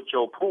up with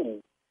your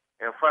pool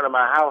in front of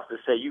my house to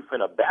say you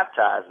finna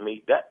baptize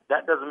me,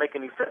 that doesn't make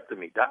any sense to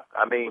me, Doc.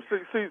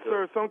 See,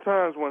 sir,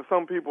 sometimes when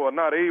some people are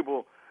not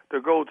able to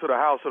go to the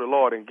house of the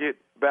Lord and get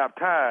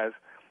baptized,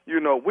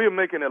 we're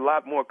making it a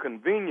lot more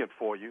convenient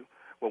for you.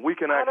 Well, we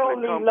can actually I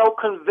don't need no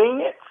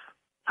convenience.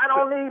 I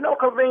don't need no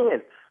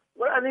convenience.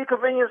 What I need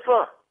convenience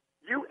for?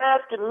 You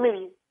asking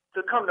me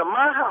to come to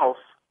my house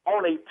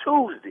on a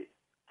Tuesday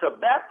to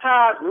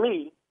baptize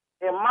me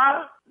in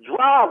my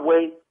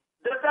driveway.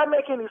 Does that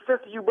make any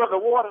sense to you, Brother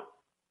Water?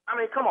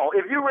 Come on.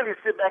 If you really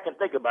sit back and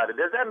think about it,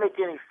 does that make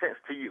any sense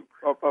to you?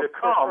 To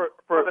come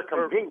for the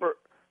convenience?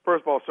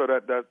 First of all, sir,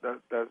 that's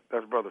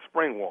Brother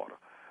Springwater.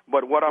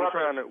 But what I'm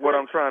trying to say is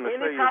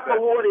any type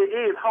of water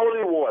is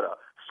holy water,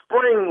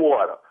 spring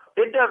water.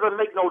 It doesn't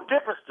make no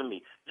difference to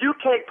me. You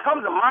can't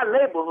come to my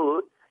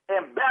neighborhood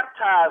and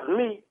baptize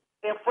me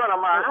in front of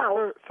my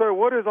house. Sir,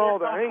 what is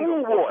all the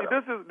anger? See,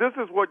 this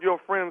is what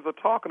your friends are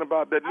talking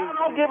about. I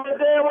don't give a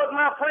damn what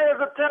my friends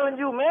are telling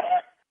you, man.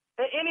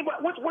 Anybody,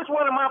 which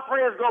one of my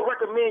friends gonna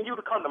recommend you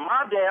to come to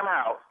my damn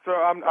house? Sir,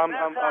 I'm not.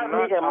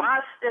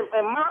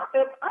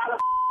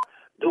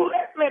 Do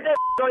that, man. That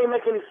don't even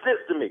make any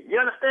sense to me.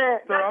 You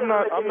understand? Sir, I'm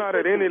not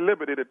at any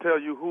liberty to tell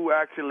you who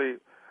actually.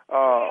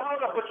 Hold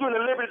up, but you're in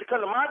the liberty to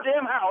come to my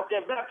damn house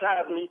and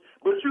baptize me,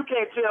 but you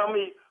can't tell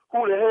me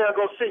who the hell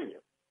go see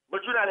you.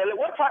 But you're not in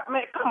what type,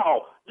 man? Come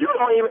on. You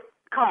don't even.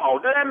 Come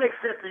on. Does that make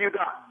sense to you,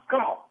 Doc?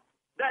 Come on.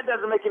 That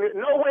doesn't make any.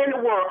 No way in the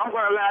world I'm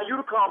going to allow you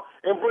to come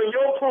and bring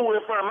your pool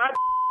in front of my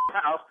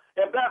house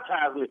and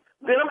baptize me.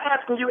 Then I'm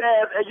asking you,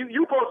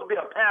 you supposed to be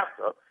a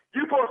pastor.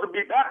 You supposed to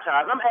be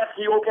baptized. I'm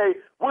asking you, okay,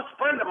 which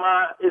friend of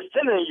mine is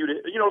sending you to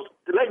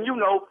letting you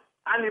know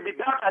I need to be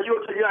baptized?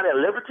 You'll tell you out at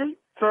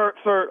liberty? Sir,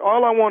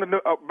 all I want to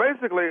know,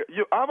 basically,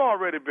 I've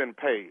already been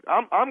paid.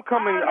 I'm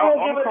coming.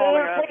 I'm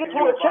calling asking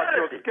you about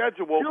your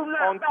schedule. You're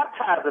not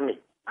baptizing me.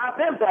 I've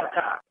been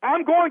baptized.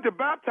 I'm going to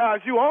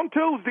baptize you on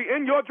Tuesday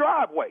in your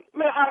driveway.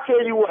 Man, I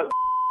tell you what,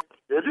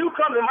 if you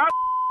come to my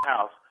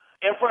house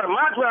in front of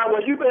my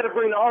driveway, you better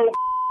bring the whole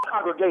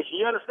congregation.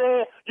 You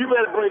understand? You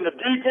better bring the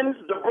deacons,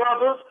 the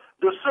brothers,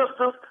 the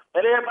sisters,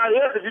 and everybody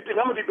else if you think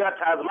I'm going to be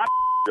baptized in my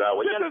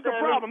driveway. This is the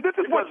problem. This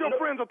is what your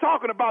friends are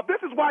talking about.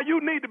 This is why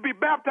you need to be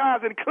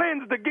baptized and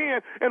cleansed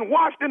again and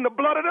washed in the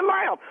blood of the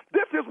Lamb.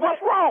 This is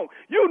what's wrong.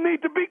 You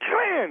need to be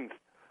cleansed.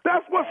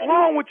 That's what's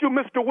wrong with you,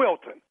 Mr.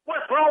 Wilton.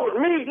 What's wrong with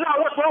me? No,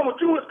 what's wrong with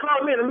you is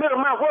calling me in the middle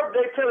of my work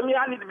day telling me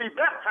I need to be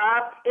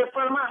baptized in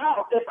front of my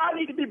house. If I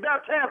need to be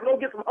baptized and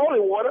go get some holy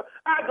water,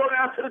 I go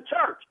down to the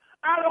church.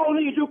 I don't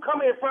need you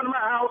coming in front of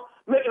my house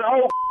making a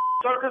whole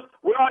circus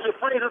with all your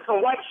friends in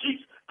some white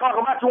sheets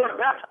talking about you want to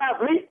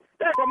baptize me.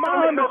 From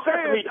my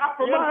understanding,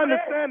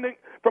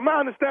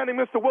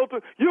 Mr.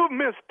 Wilton, you've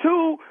missed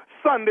 2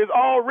 Sundays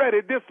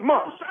already this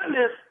month.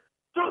 Sundays?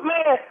 Dude,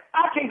 man,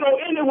 I can go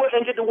anywhere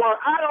and get to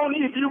work. I don't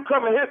need you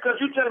coming here because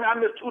you telling me I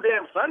missed 2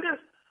 damn Sundays.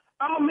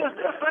 I'm going to miss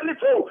this Sunday,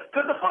 too,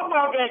 because the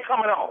football game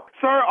coming on.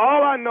 Sir,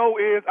 all I know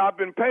is I've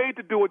been paid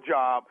to do a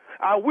job.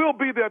 I will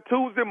be there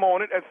Tuesday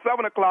morning at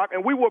 7 o'clock,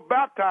 and we will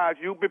baptize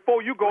you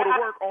before you go to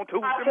work on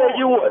Tuesday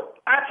morning.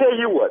 I tell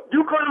you what.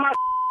 You come to my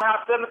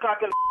house 7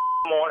 o'clock in the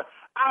morning,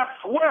 I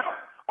swear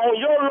on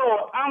your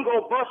Lord, I'm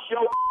going to bust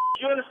your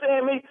You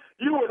understand me?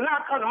 You will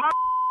not come to my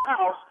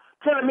house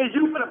telling me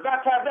you finna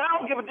baptize me. I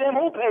don't give a damn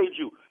who paid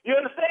you. You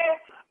understand?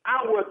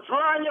 I will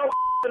drown your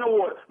in the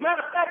water.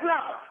 Matter of fact,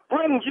 now,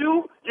 bring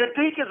you, your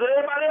deacons, and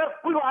everybody else.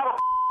 We're going to have a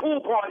pool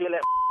party in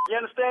that. You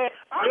understand?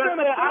 I'm going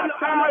to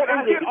baptize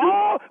and get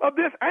all of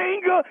this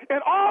anger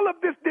and all of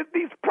these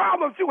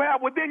problems you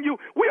have within you.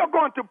 We are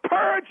going to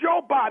purge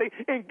your body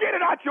and get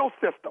it out your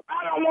system.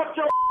 I don't want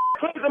your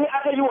cleansing me.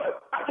 I tell you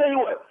what.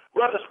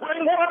 Brother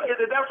Springwater, is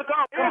it that's the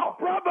call? It's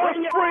Brother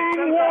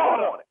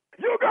Springwater.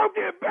 You got go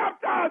get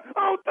baptized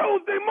on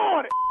Tuesday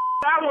morning.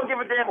 I don't give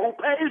a damn who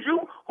pays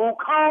you, who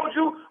called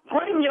you.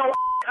 Bring your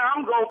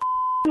I'm going to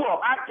you up.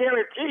 I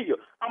guarantee you.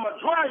 I'm going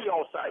to dry you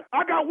on sight.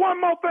 I got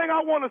one more thing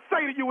I want to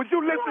say to you. Is you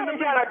listening to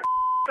me? Matter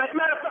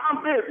of fact,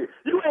 I'm busy.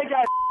 You ain't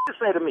got to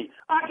say to me.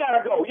 I got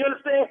to go. You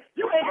understand?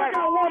 You ain't got to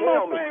I got one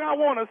more thing I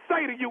want to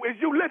say to you. Is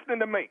you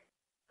listening to me?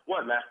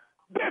 What, man?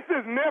 This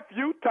is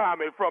Nephew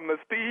Tommy from the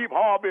Steve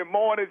Harvey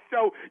Morning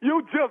Show.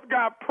 You just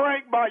got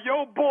pranked by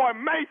your boy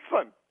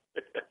Mason.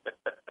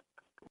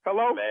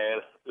 Hello?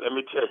 Man, let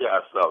me tell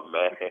y'all something,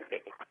 man.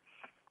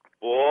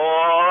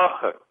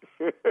 Boy,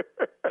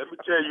 let me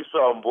tell you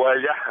something, boy.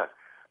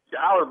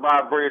 Y'all was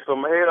about to bring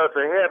some hell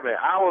to heaven.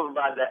 I was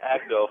about to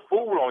act a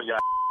fool on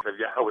y'all if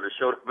y'all would have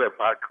showed up at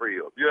my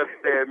crib. You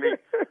understand me?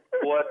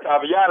 Boy,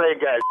 Tommy, y'all ain't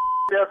got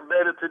else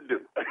better to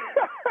do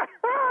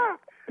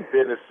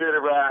than to sit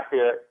around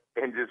here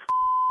and just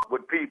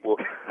with people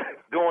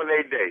doing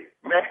their day.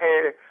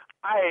 Man,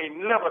 I ain't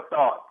never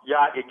thought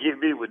y'all could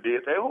get me with this.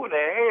 Hey, who the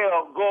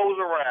hell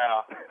goes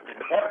around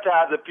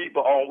baptizing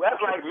people on? That's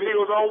like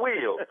Meals on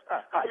Wheels.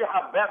 How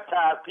y'all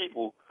baptize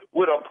people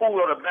with a pool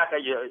on the back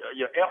of your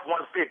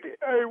F-150?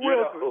 Hey,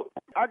 Wilson,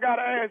 I got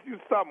to ask you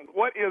something.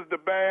 What is the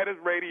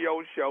baddest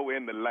radio show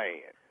in the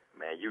land?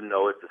 Man, you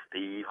know it's the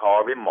Steve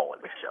Harvey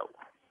Morning Show.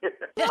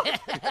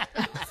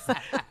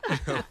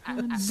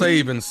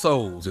 Saving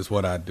souls is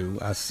what I do.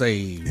 I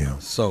save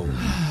souls.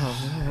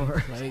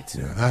 I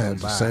had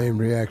the same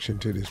reaction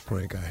to this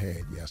prank I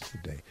had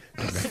yesterday.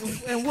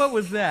 And what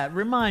was that?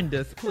 Remind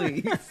us,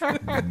 please.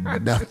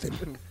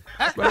 Nothing.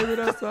 Baby,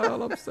 that's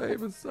all. I'm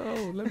saving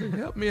souls.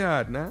 Help me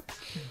out now.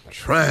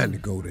 Trying to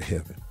go to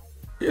heaven.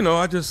 You know,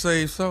 I just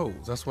save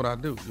souls. That's what I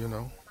do, you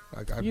know.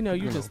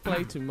 You just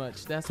play too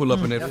much. That's pull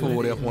up in that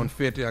Ford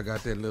F-150. I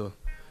got that little,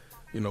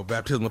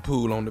 baptismal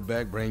pool on the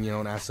back. Bring you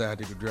on outside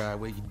to the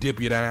driveway. You dip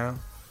you down.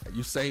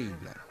 You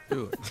saved now.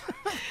 Good.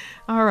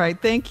 All right.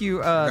 Thank you,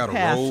 I got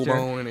Pastor. a robe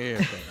on and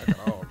everything. I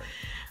got all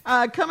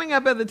that. Coming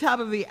up at the top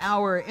of the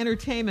hour,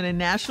 entertainment and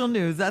national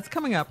news. That's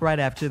coming up right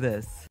after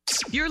this.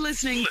 You're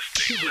listening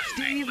to the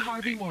Steve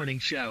Harvey Morning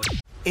Show.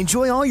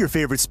 Enjoy all your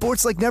favorite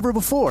sports like never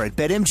before at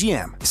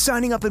BetMGM.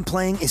 Signing up and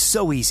playing is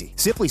so easy.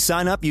 Simply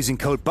sign up using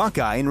code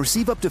Buckeye and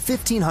receive up to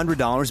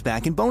 $1,500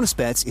 back in bonus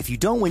bets if you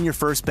don't win your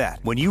first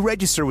bet. When you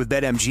register with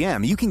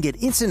BetMGM, you can get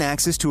instant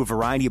access to a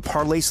variety of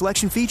parlay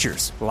selection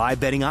features, live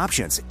betting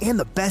options, and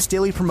the best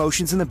daily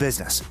promotions in the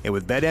business. And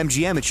with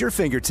BetMGM at your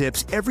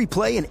fingertips, every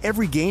play and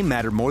every game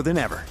matter more than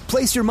ever.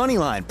 Place your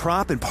moneyline,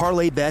 prop, and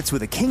parlay bets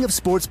with the king of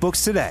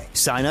sportsbooks today.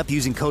 Sign up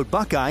using code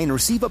Buckeye and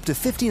receive up to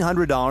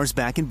 $1,500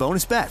 back in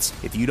bonus bets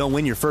if you don't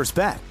win your first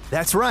bet.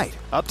 That's right,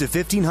 up to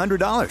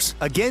 $1,500.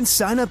 Again,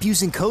 sign up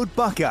using code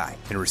Buckeye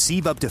and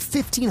receive up to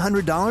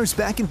 $1,500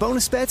 back in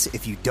bonus bets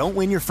if you don't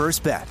win your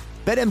first bet.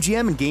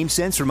 BetMGM and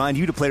GameSense remind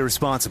you to play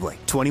responsibly.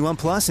 21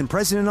 plus and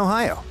present in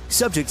Ohio.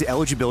 Subject to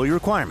eligibility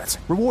requirements.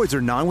 Rewards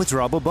are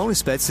non-withdrawable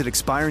bonus bets that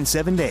expire in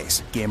 7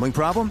 days. Gambling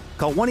problem?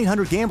 Call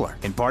 1-800-GAMBLER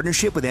in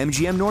partnership with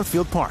MGM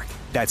Northfield Park.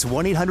 That's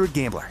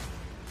 1-800-GAMBLER.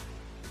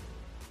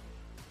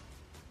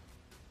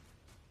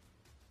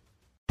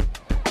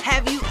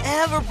 Have you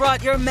ever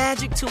brought your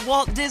magic to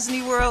Walt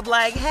Disney World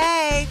like,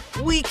 hey,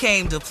 we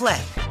came to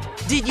play?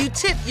 Did you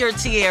tip your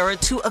tiara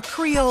to a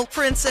Creole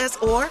princess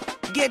or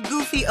get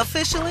goofy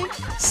officially?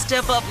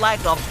 Step up like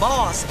a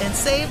boss and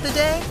save the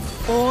day?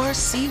 Or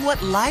see what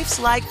life's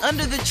like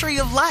under the tree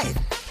of life?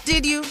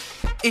 Did you?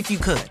 If you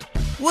could.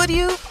 Would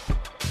you?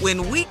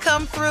 When we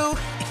come through,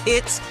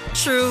 it's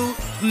true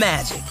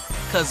magic.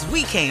 'Cause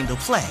we came to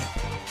play.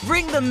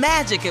 Bring the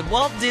magic at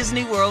Walt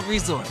Disney World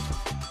Resort.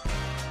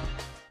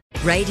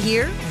 Right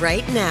here,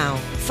 right now.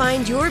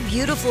 Find your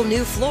beautiful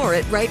new floor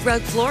at Right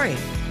Rug Flooring.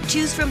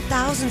 Choose from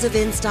thousands of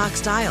in-stock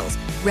styles,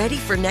 ready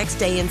for next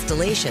day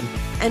installation,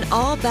 and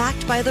all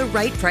backed by the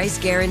right price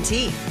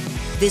guarantee.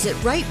 Visit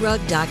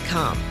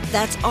rightrug.com.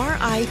 That's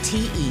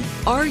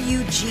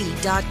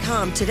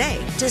RITERUG.com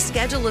today to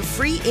schedule a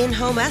free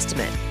in-home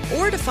estimate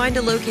or to find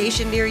a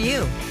location near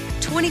you.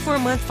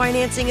 24-month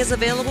financing is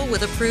available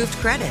with approved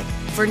credit.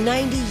 For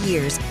 90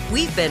 years,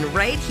 we've been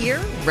right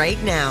here,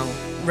 right now.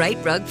 Right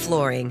Rug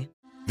Flooring.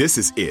 This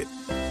is it.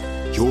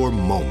 Your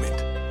moment.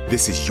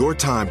 This is your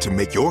time to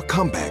make your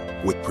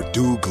comeback with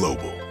Purdue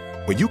Global.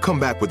 When you come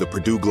back with a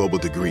Purdue Global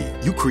degree,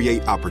 you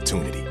create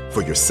opportunity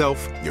for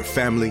yourself, your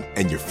family,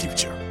 and your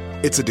future.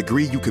 It's a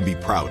degree you can be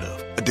proud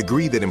of, a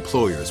degree that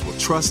employers will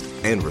trust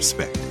and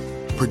respect.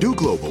 Purdue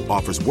Global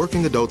offers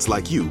working adults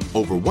like you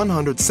over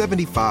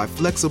 175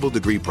 flexible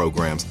degree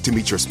programs to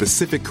meet your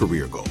specific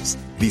career goals.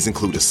 These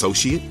include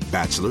associate,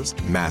 bachelor's,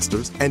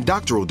 master's, and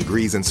doctoral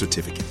degrees and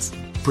certificates.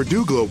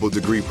 Purdue Global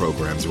degree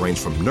programs range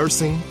from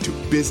nursing to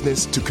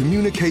business to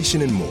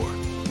communication and more.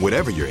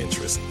 Whatever your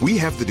interest, we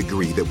have the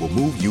degree that will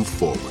move you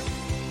forward.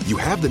 You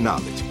have the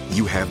knowledge,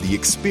 you have the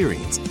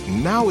experience.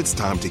 Now it's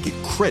time to get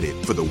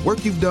credit for the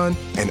work you've done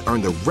and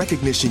earn the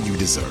recognition you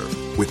deserve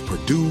with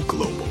Purdue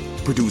Global,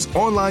 Purdue's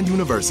online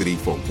university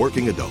for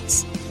working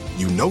adults.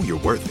 You know you're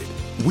worth it.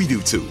 We do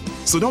too.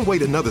 So don't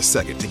wait another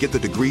second to get the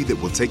degree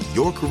that will take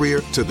your career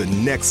to the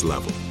next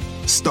level.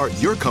 Start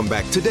your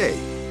comeback today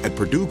at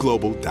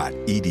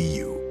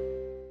purdueglobal.edu.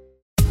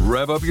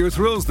 Rev up your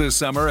thrills this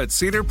summer at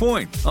Cedar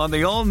Point on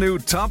the all-new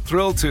Top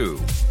Thrill 2.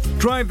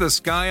 Drive the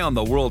sky on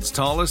the world's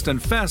tallest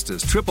and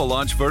fastest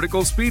triple-launch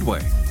vertical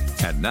speedway.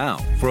 And now,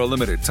 for a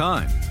limited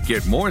time,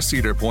 get more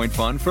Cedar Point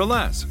fun for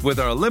less with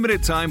our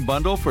limited-time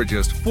bundle for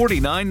just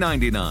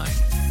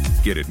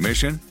 $49.99. Get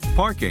admission,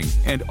 parking,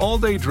 and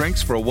all-day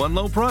drinks for one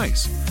low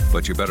price.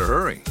 But you better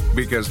hurry,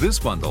 because this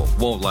bundle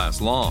won't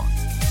last long.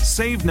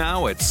 Save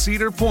now at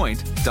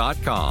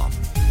cedarpoint.com.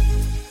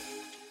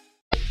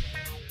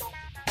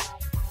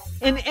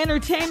 In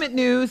entertainment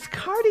news,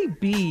 Cardi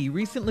B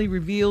recently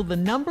revealed the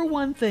number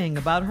one thing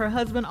about her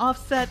husband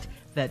Offset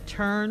that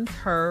turns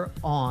her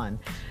on.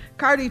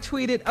 Cardi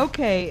tweeted,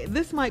 "Okay,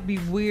 this might be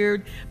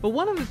weird, but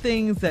one of the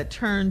things that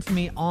turns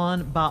me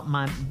on about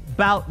my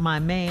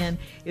man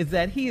is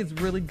that he is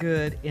really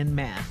good in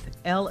math.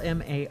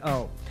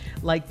 LMAO.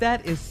 Like,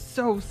 that is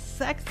so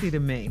sexy to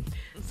me."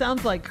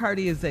 Sounds like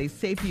Cardi is a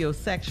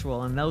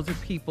sapiosexual, and those are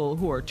people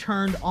who are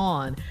turned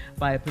on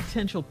by a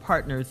potential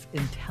partner's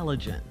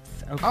intelligence.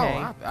 Okay.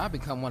 Oh, I've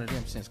become one of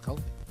them since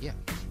COVID. Yeah.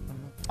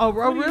 Oh,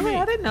 really?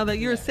 I didn't know that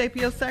you're a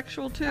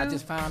sapiosexual too. I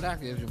just found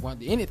out there's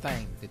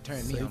anything that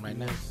turned me on right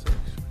now.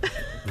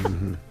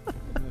 Mm-hmm.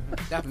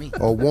 That's me.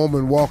 A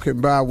woman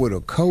walking by with a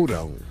coat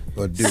on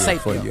will do it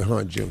for Sapio. you,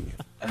 huh, Junior?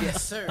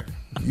 Yes, sir.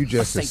 You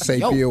just as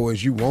Sapio. sapio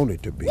as you want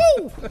it to be.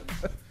 Woo!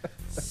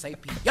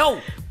 Sapio.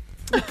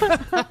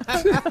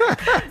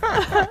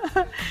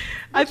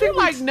 I think you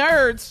like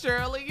nerds,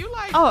 Shirley. You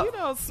like,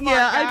 smart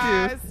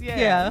guys. I do.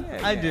 Yeah,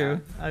 I do.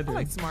 I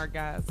like smart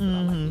guys. But Mm-hmm.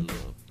 I like the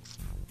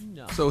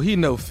little, So he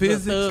know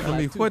physics. I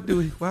mean, too. what do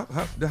he?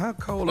 How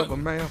cold of a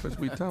math is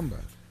we talking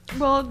about?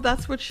 Well,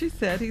 that's what she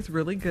said. He's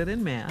really good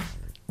in math.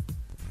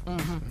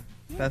 Mm-hmm.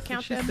 That's count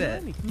what she that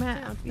said. money.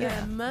 Math. Count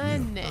Yeah. that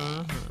money.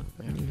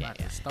 You got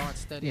to start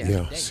studying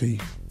Yeah, today. see,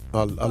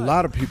 a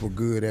lot of people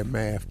good at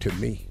math to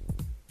me.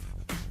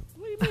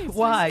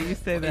 Why you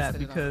say that?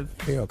 Because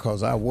Yeah,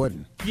 because I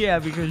wasn't.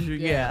 because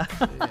you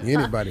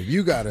Anybody,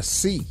 you got to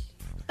see.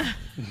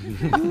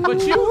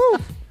 But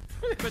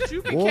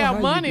you can Boy, how count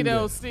you money do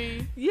though, that?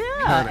 Steve.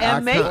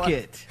 and make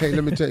it. Hey,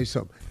 let me tell you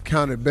something.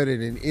 Counted better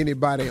than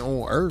anybody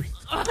on earth.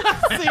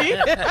 See,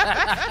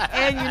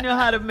 and you know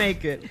how to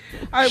make it.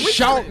 All right,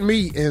 Shout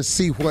me and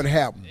see what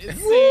happens.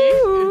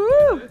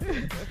 Woo!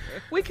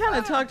 We kind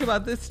of talked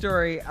about this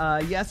story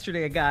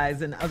yesterday,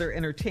 guys, and other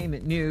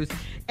entertainment news.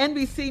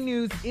 NBC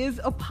News is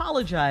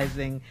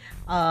apologizing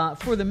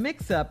for the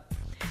mix-up,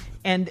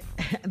 and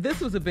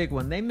this was a big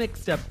one. They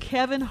mixed up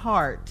Kevin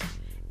Hart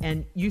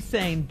and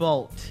Usain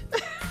Bolt.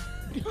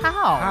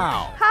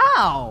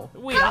 How?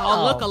 We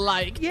all look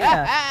alike.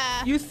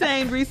 Yeah.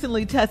 Usain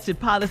recently tested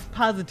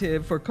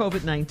positive for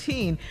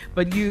COVID-19,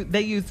 but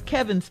they used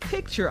Kevin's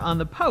picture on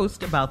the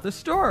post about the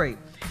story.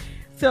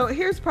 So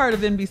here's part of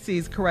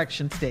NBC's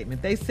correction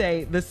statement. They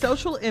say the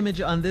social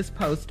image on this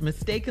post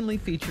mistakenly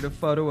featured a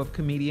photo of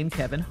comedian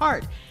Kevin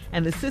Hart,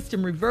 and the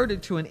system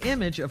reverted to an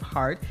image of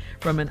Hart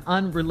from an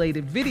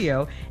unrelated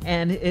video,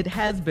 and it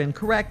has been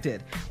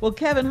corrected. Well,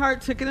 Kevin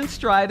Hart took it in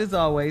stride as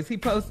always. He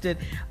posted,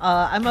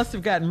 "I must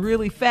have gotten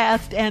really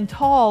fast and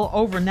tall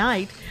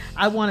overnight.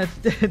 I want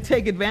to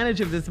take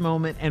advantage of this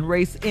moment and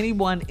race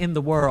anyone in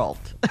the world."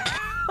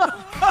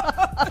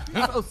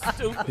 So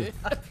stupid.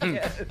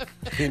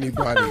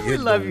 Anybody We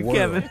in love the you, world.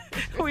 Kevin.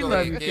 We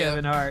love you,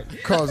 Kevin Hart.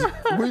 Because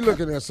we're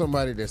looking at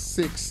somebody that's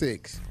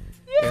 6'6",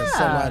 and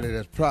somebody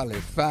that's probably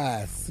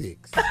 5'6".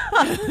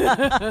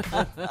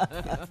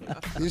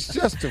 It's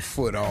just a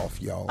foot off,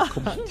 y'all.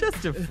 Come on.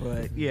 Just a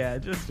foot. Yeah,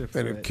 just a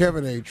foot. And if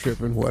Kevin ain't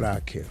tripping, what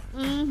I care.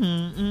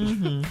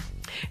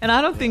 And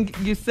I don't think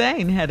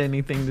Usain had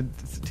anything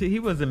to he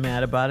wasn't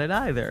mad about it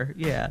either.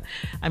 Yeah.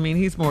 I mean,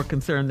 he's more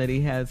concerned that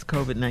he has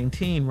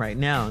COVID-19 right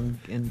now and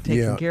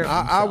taking care of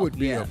himself. I would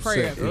be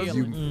upset if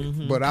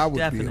you, but I would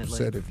Definitely. be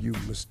upset if you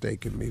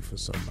mistaken me for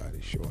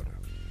somebody shorter.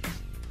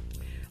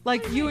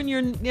 Like you and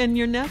your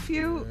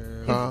nephew?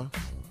 Huh?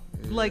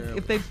 Like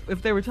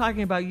if they were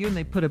talking about you and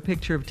they put a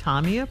picture of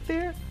Tommy up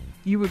there,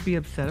 you would be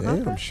upset about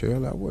Damn, that?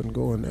 Sheryl, I wasn't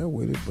going there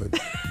with it, but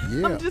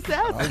yeah. I'm just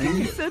asking.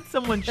 You said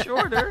someone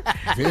shorter.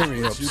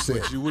 Very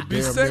upset. But you would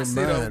be Damn, sexy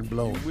their though. mind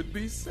blown. You would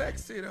be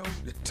sexy though.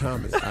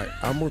 Tommy,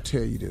 I'm gonna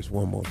tell you this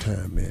one more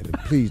time, man. And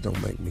please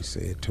don't make me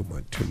say it too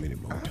many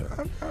more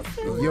times.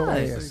 Your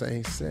ass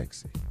ain't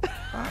sexy.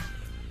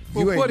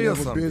 Well, You ain't what is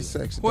never something? been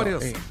sexy. What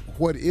dog. is?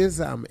 What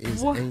is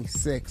ain't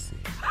sexy.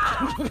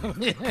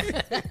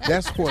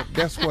 That's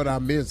what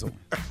I'm ism.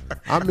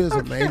 I'm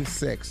ism ain't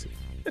sexy.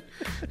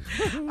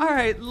 All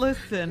right,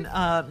 listen.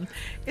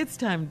 It's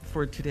time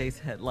for today's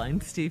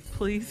headline. Steve,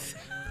 please.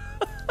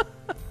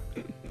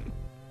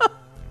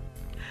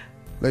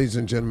 Ladies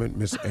and gentlemen,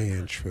 Miss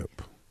Ann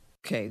Tripp.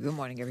 Okay, good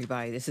morning,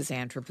 everybody. This is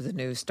Andrew for the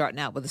news. Starting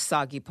out with the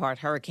soggy part,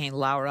 Hurricane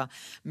Laura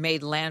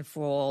made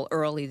landfall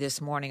early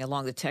this morning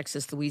along the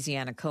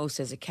Texas-Louisiana coast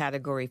as a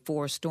Category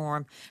 4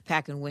 storm,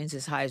 packing winds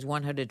as high as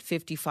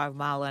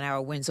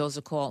 155-mile-an-hour winds. Those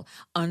are called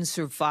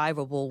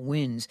unsurvivable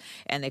winds,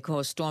 and they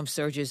cause storm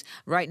surges.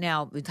 Right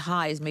now, the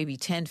high is maybe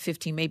 10,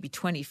 15, maybe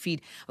 20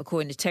 feet,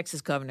 according to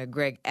Texas Governor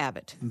Greg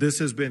Abbott. This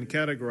has been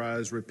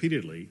categorized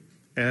repeatedly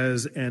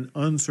as an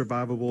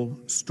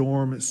unsurvivable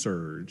storm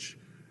surge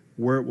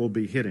where it will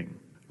be hitting.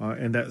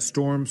 And that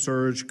storm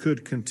surge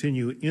could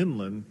continue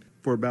inland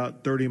for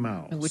about 30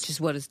 miles. Which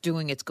is what it's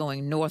doing. It's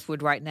going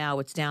northward right now.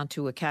 It's down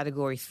to a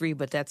Category 3,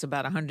 but that's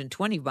about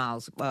 120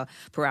 miles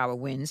per hour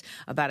winds.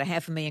 About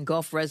 500,000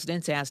 Gulf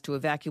residents asked to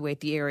evacuate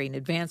the area in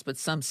advance, but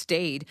some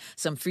stayed.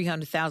 Some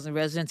 300,000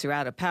 residents are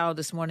out of power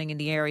this morning in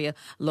the area.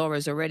 Laura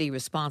is already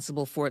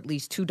responsible for at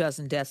least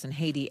 24 deaths in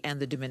Haiti and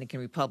the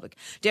Dominican Republic.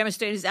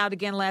 Demonstrators out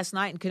again last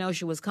night in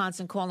Kenosha,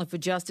 Wisconsin, calling for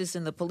justice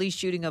in the police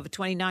shooting of a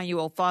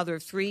 29-year-old father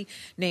of 3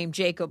 named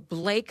Jacob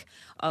Blake.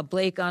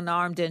 Blake,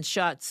 unarmed and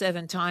shot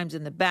 7 times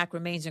in the back,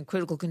 remains in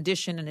critical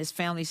condition, and his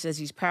family says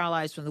he's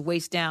paralyzed from the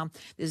waist down.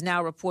 There's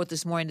now a report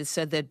this morning that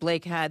said that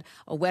Blake had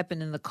a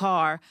weapon in the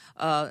car,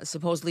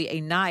 supposedly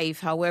a knife.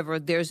 However,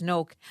 there's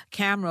no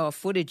camera or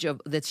footage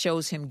that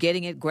shows him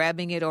getting it,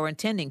 grabbing it, or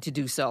intending to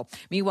do so.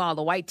 Meanwhile,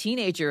 the white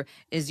teenager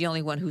is the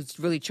only one who's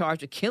really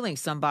charged with killing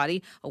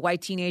somebody. A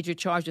white teenager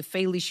charged with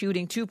fatally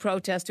shooting 2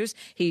 protesters.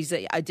 He's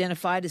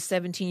identified as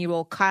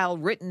 17-year-old Kyle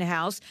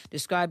Rittenhouse,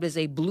 described as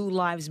a Blue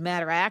Lives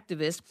Matter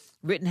activist.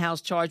 Rittenhouse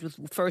charged with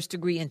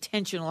first-degree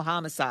intentional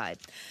homicide.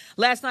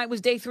 Last night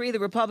was day 3 of the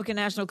Republican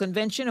National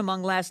Convention.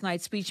 Among last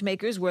night's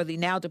speechmakers were the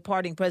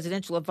now-departing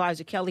presidential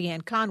advisor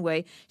Kellyanne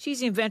Conway. She's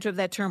the inventor of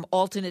that term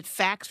alternate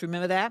facts,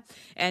 remember that?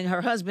 And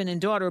her husband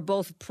and daughter are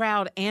both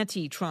proud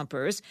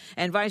anti-Trumpers.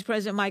 And Vice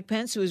President Mike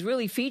Pence, who is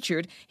really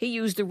featured, he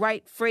used the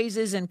right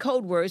phrases and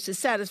code words to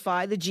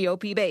satisfy the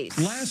GOP base.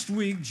 Last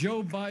week,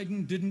 Joe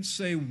Biden didn't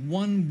say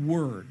one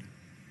word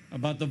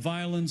about the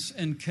violence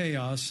and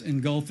chaos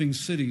engulfing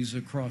cities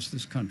across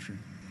this country.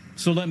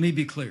 So let me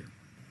be clear.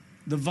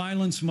 The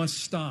violence must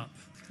stop,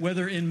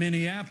 whether in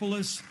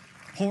Minneapolis,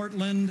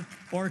 Portland,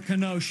 or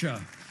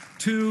Kenosha.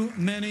 Too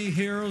many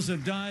heroes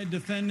have died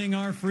defending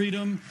our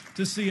freedom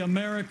to see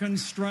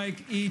Americans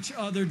strike each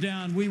other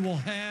down. We will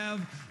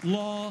have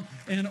law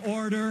and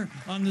order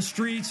on the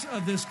streets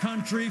of this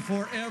country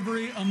for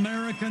every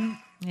American.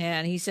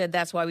 And he said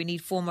that's why we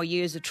need 4 more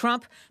years of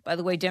Trump. By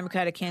the way,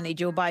 Democratic candidate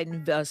Joe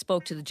Biden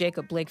spoke to the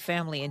Jacob Blake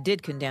family and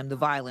did condemn the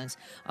violence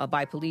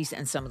by police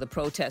and some of the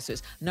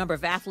protesters. A number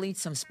of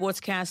athletes, some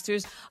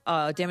sportscasters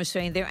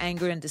demonstrating their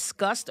anger and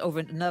disgust over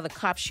another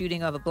cop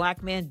shooting of a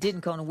black man.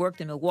 Didn't go to work.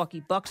 The Milwaukee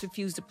Bucks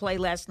refused to play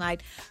last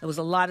night. There was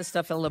a lot of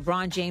stuff.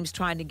 LeBron James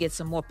trying to get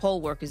some more poll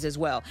workers as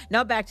well.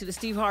 Now back to the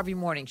Steve Harvey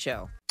Morning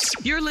Show.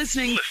 You're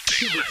listening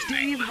to the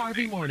Steve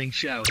Harvey Morning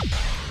Show.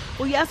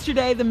 Well,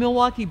 yesterday, the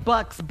Milwaukee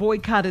Bucks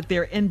boycotted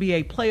their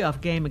NBA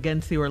playoff game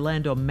against the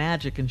Orlando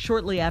Magic, and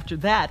shortly after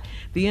that,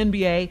 the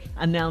NBA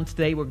announced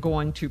they were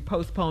going to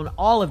postpone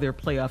all of their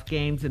playoff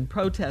games in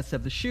protest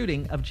of the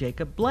shooting of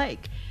Jacob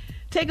Blake.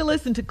 Take a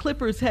listen to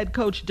Clippers head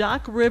coach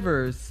Doc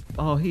Rivers.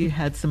 Oh, he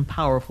had some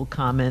powerful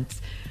comments.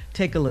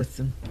 Take a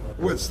listen.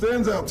 What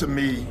stands out to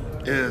me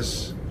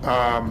is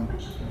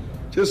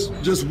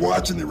just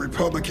watching the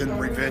Republican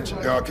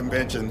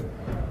convention,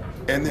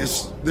 and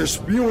they're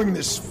spewing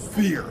this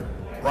fear,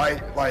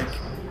 right? Like,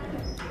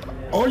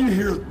 all you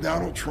hear is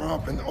Donald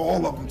Trump and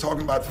all of them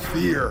talking about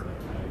fear.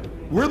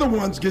 We're the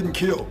ones getting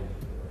killed.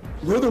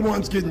 We're the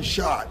ones getting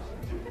shot.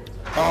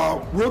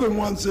 We're the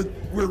ones that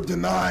we're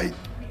denied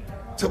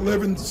to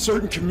live in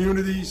certain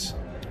communities.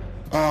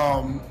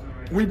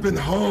 We've been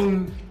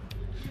hung,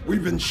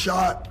 we've been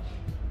shot,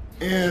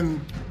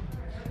 and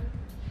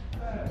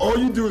all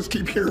you do is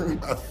keep hearing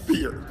about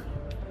fear.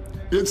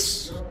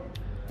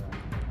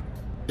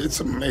 It's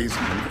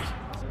amazing to me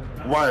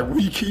why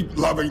we keep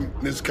loving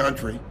this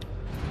country,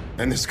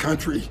 and this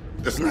country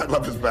does not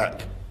love us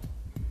back.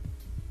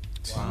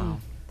 Wow.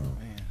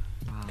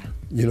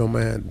 You know,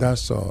 man,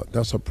 that's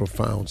a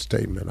profound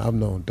statement. I've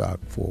known Doc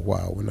for a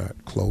while. We're not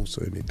close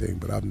or anything,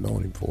 but I've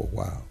known him for a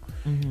while,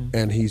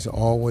 and he's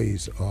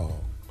always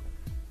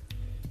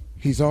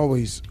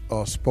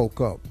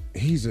spoke up.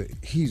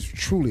 He's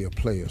truly a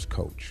player's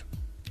coach.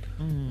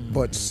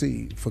 But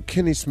see, for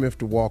Kenny Smith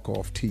to walk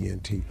off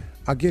TNT,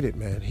 I get it,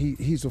 man.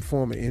 He's a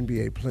former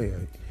NBA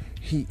player.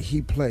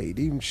 He played,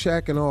 even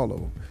Shaq and all of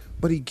them.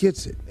 But he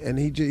gets it, and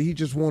he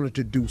just wanted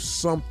to do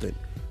something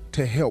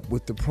to help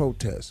with the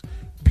protests.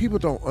 People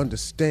don't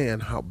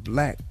understand how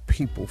black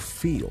people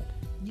feel.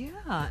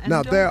 Yeah.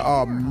 Now, there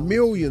are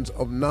millions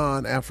of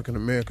non-African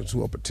Americans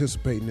who are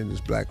participating in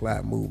this Black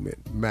Lives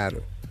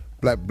Matter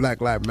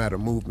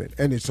movement,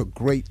 and it's a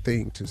great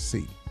thing to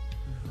see.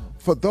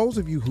 For those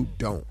of you who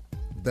don't,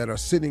 that are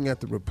sitting at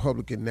the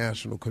Republican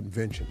National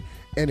Convention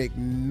and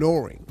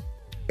ignoring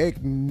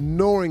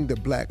the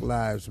Black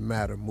Lives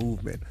Matter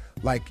movement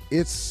like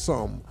it's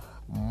some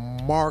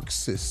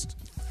Marxist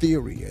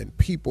theory and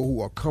people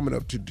who are coming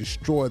up to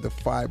destroy the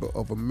fiber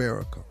of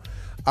America.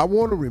 I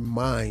want to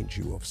remind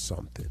you of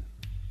something.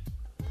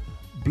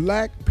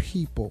 Black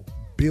people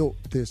built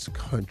this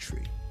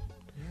country.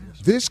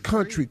 This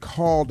country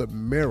called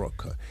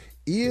America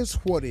is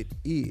what it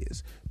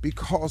is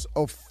because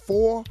of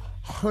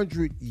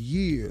 400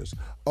 years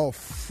of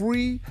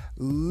free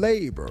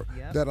labor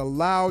that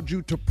allowed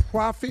you to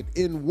profit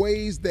in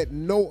ways that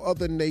no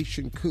other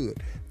nation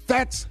could.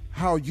 That's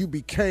how you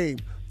became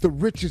the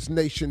richest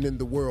nation in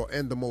the world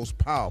and the most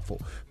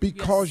powerful,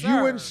 because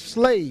you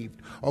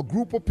enslaved a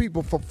group of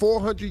people for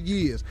 400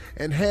 years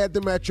and had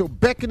them at your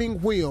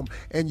beckoning whim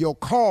and your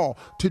call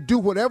to do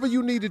whatever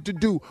you needed to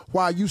do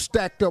while you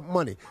stacked up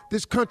money.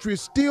 This country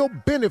is still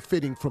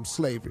benefiting from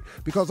slavery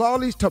because all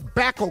these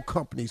tobacco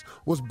companies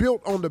was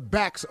built on the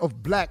backs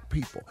of black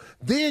people.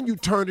 Then you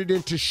turned it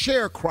into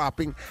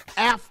sharecropping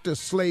after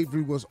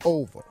slavery was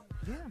over.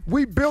 Yeah.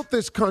 We built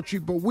this country,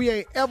 but we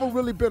ain't ever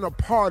really been a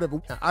part of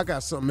it. I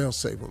got something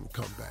else to say when we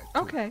come back.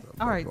 Okay.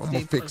 All right, I'm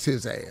going to fix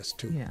his ass,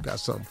 too. Yeah. Got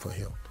something for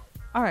him.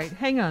 All right,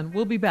 hang on.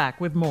 We'll be back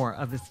with more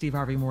of the Steve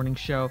Harvey Morning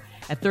Show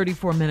at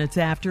 34 minutes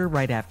after,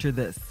 right after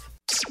this.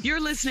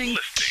 You're listening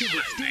to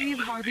the Steve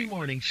Harvey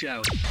Morning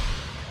Show.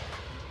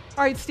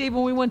 All right, Steve,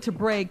 when we went to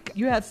break,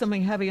 you had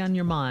something heavy on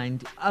your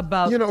mind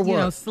about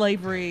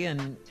slavery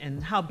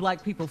and how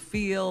black people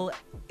feel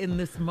in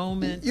this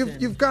moment.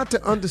 You've got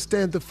to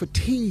understand the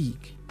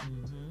fatigue.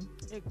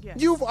 Mm-hmm.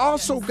 You've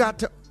also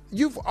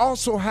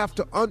have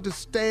to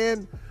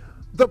understand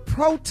the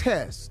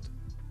protest.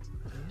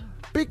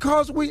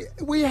 Because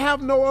we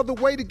have no other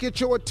way to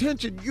get your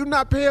attention. You're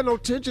not paying no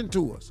attention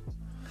to us.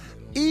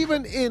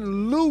 Even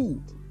in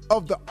lieu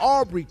of the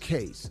Arbery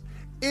case,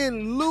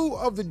 in lieu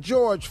of the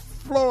George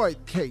Floyd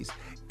case,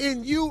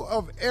 in lieu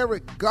of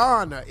Eric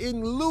Garner,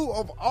 in lieu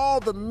of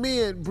all the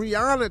men,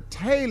 Breonna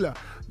Taylor,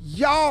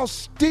 y'all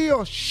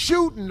still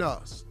shooting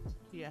us.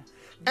 Yeah.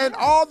 And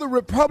all the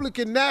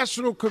Republican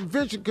National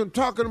Convention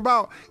talking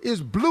about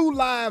is Blue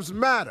Lives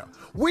Matter.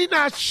 We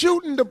not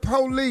shooting the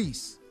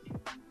police.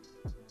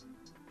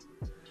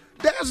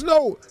 There's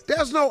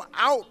no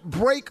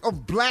outbreak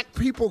of black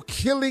people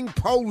killing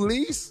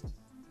police.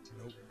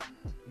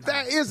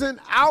 There is an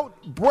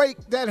outbreak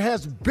that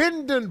has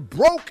been and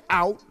broke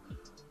out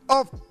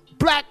of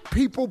black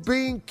people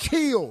being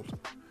killed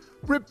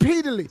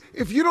repeatedly.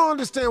 If you don't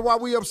understand why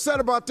we're upset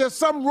about that,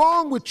 something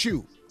wrong with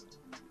you.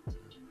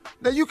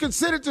 Now, you can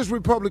sit at this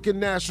Republican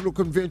National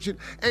Convention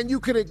and you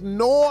can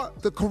ignore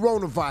the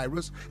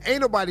coronavirus.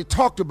 Ain't nobody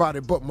talked about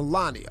it but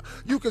Melania.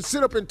 You can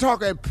sit up and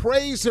talk and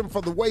praise him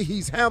for the way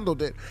he's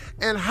handled it.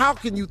 And how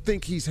can you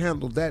think he's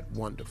handled that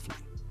wonderfully?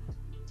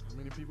 How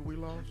many people we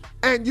lost?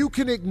 And you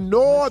can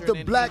ignore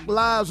the Black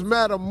Lives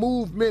Matter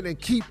movement and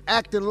keep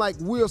acting like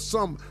we're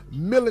some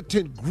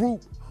militant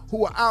group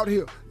who are out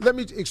here. Let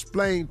me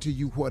explain to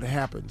you what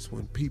happens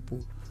when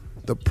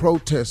the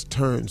protest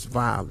turns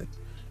violent.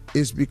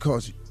 It's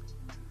because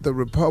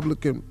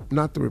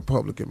not the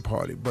Republican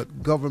Party,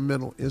 but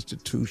governmental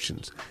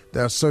institutions.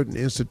 There are certain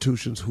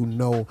institutions who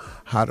know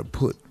how to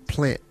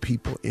plant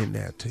people in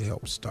there to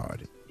help start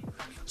it.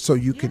 So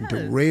you can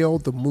derail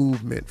the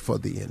movement for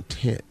the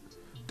intent,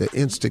 the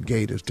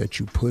instigators that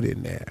you put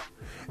in there.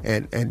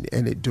 And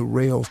it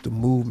derails the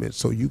movement,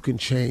 so you can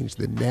change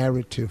the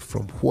narrative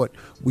from what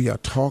we are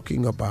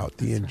talking about,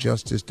 the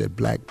injustice that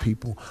black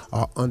people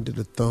are under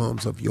the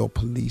thumbs of your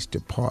police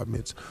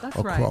departments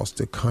across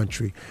the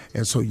country.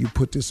 And so you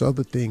put this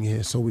other thing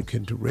in so we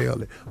can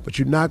derail it. But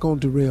you're not going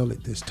to derail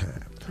it this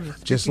time.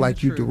 Just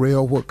like you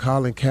derail what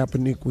Colin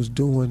Kaepernick was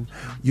doing,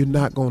 you're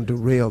not going to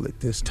derail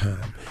it this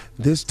time.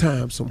 This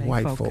time some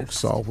white folks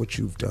saw what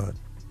you've done.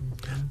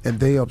 And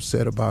they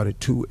upset about it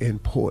too in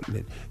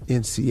Portland,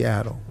 in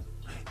Seattle,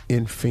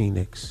 in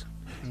Phoenix,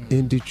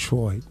 in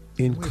Detroit,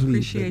 in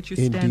Cleveland,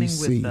 in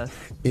D.C.,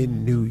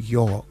 in New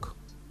York.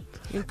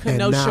 In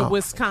Kenosha,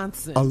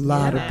 Wisconsin. A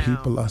lot of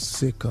people are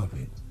sick of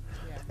it.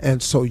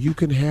 And so you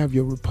can have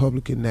your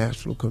Republican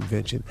National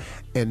Convention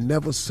and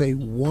never say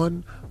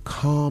one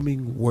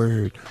calming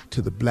word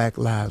to the Black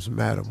Lives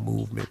Matter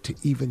movement, to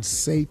even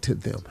say to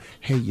them,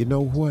 hey, you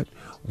know what?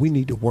 We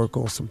need to work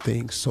on some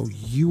things so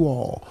you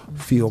all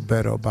feel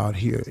better about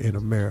here in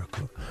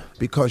America.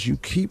 Because you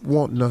keep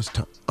wanting us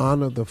to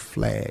honor the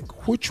flag,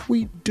 which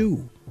we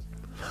do.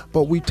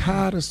 But we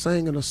tired of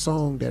singing a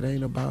song that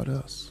ain't about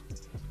us.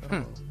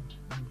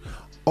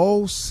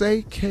 Oh,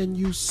 say, can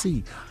you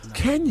see?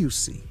 Can you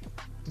see?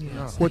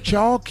 What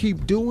y'all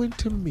keep doing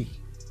to me,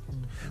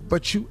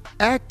 but you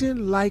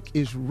acting like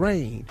it's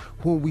rain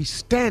when we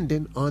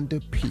standing under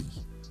P.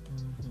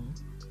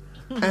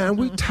 And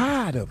we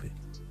tired of it.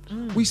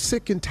 We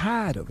sick and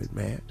tired of it,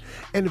 man.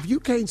 And if you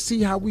can't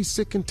see how we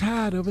sick and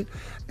tired of it,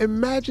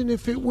 imagine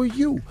if it were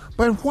you.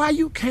 But why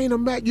you can't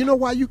imagine? You know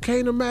why you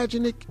can't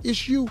imagine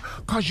it's you?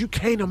 Because you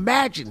can't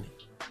imagine it.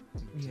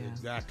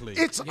 Exactly.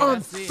 It's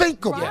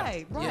unthinkable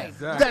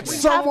that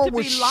someone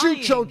would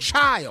shoot your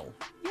child.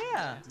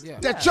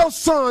 That your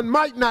son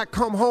might not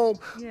come home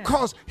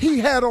because he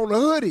had on a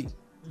hoodie.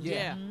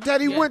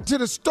 That he went to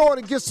the store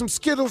to get some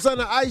Skittles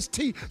and an iced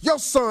tea. Your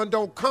son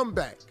don't come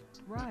back.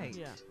 Right.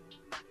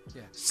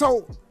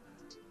 So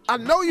I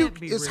know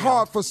it's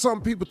hard for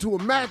some people to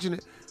imagine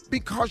it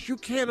because you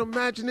can't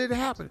imagine it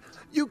happening.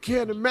 You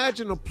can't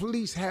imagine a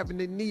police having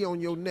their knee on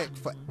your neck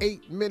for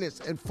 8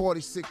 minutes and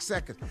 46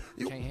 seconds.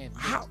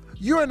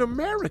 You're an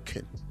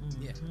American.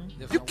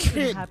 You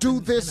can't do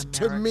this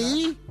to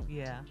me.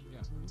 Yeah.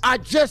 I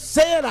just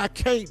said I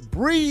can't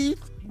breathe.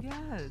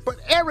 Yes. But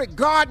Eric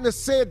Gardner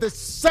said the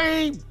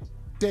same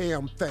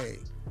damn thing.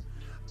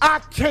 I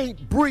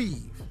can't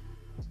breathe.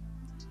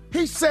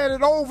 He said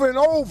it over and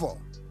over.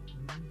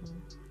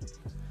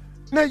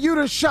 Now, you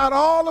done shot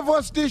all of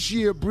us this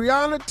year,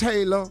 Breonna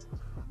Taylor,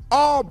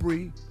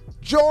 Aubrey,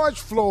 George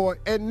Floyd,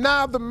 and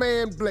now the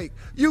man Blake.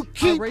 You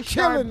keep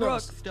killing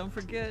Brooks, us. Don't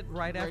forget,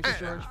 right after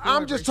George Floyd.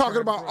 I'm just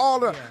talking about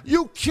all of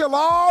you kill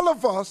all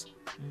of us,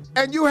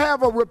 and you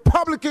have a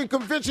Republican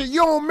convention, you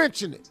don't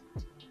mention it.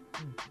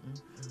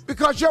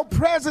 Because your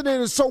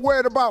president is so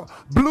worried about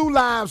Blue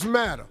Lives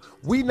Matter.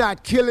 We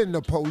not killing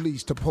the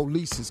police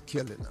is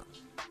killing us.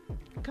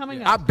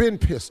 Coming up. I've been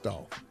pissed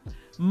off.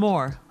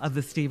 More of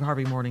the Steve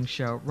Harvey Morning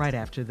Show right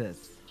after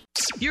this.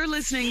 You're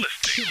listening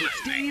to the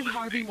Steve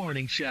Harvey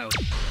Morning Show.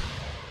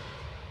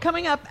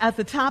 Coming up at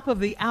the top of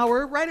the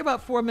hour, right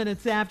about 4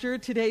 minutes after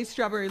today's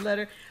Strawberry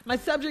Letter. My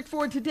subject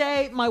for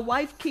today, my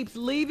wife keeps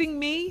leaving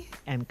me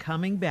and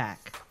coming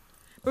back.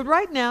 But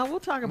right now, we'll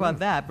talk about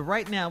that. But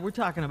right now, we're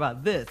talking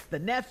about this. The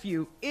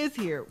nephew is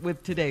here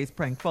with today's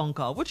prank phone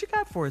call. What you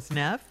got for us,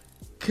 Neff?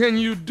 Can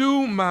you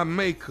do my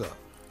makeup?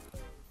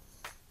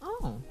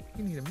 Oh,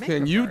 you need a makeup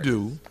Can you artist.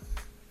 do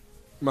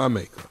my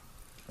makeup?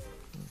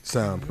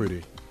 Sound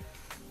pretty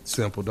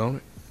simple, don't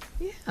it?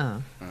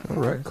 Yeah. All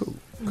right, cool.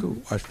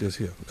 Watch this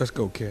here. Let's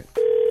go, Kat.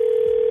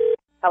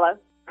 Hello?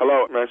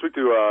 Hello, may I speak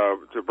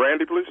to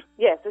Brandy, please?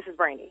 Yes, this is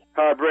Brandy.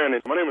 Hi, Brandy.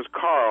 My name is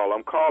Carl.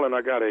 I'm calling.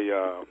 I got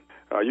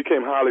you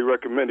came highly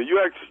recommended. You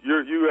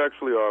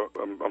actually are,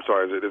 I'm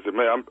sorry, is it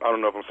I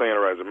don't know if I'm saying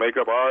it right. Is it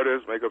makeup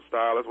artist, makeup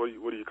stylist? What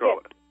do you call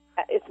it?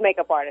 It's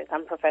makeup artist.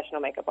 I'm a professional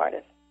makeup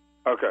artist.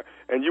 Okay.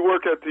 And you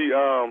work at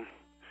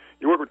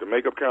you work with the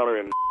makeup counter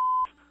in...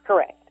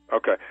 Correct.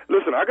 Okay.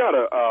 Listen, I got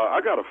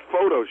a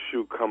photo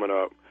shoot coming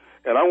up,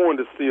 and I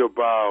wanted to see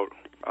about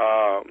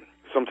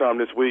sometime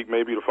this week,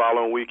 maybe the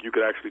following week, you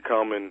could actually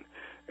come and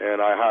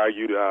I hire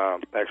you to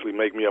actually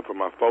make me up for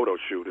my photo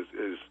shoot.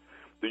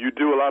 Do you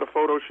do a lot of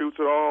photo shoots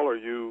at all, or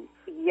you?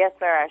 Yes,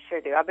 sir, I sure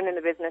do. I've been in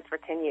the business for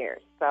 10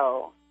 years,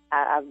 so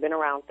I've been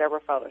around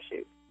several photo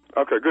shoots.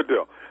 Okay, good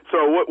deal. So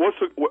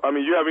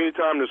you have any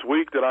time this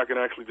week that I can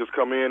actually just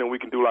come in and we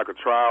can do like a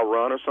trial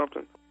run or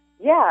something?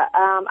 Yeah,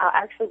 I'll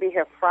actually be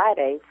here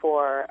Friday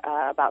for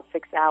about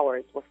 6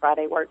 hours. Will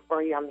Friday work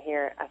for you? I'm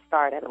here. I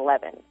start at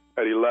 11.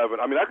 At 11.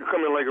 I mean, I could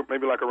come in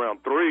maybe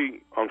around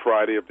 3 on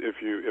Friday if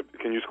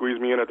can you squeeze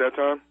me in at that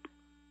time?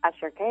 I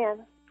sure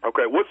can.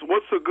 Okay. What's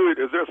so good?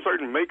 Is there a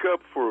certain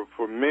makeup for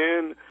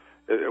men?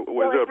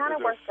 Well, it kind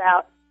of works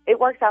out. It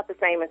works out the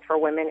same as for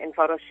women in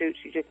photo shoots.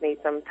 You just need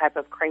some type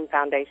of cream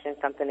foundation,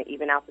 something to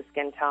even out the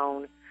skin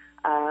tone,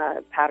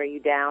 powder you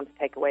down to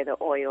take away the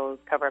oils,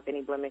 cover up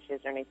any blemishes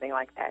or anything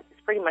like that.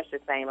 It's pretty much the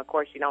same. Of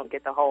course, you don't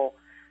get the whole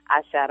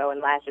eyeshadow and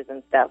lashes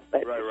and stuff.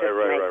 But right.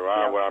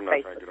 Well, I'm not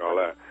trying to get all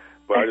that.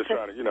 But I'm just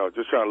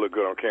trying to look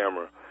good on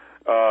camera.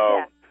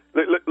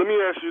 Let me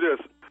ask you this.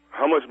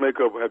 How much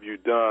makeup have you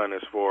done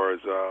as far as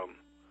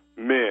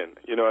men?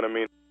 You know what I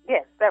mean?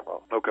 Yes,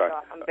 several. Okay.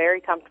 So I'm very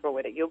comfortable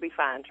with it. You'll be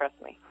fine, trust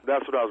me.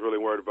 That's what I was really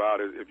worried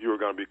about, is if you were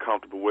going to be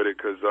comfortable with it.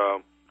 Because,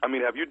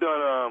 have you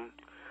done,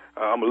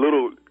 I'm a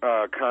little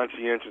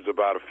conscientious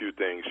about a few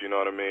things, you know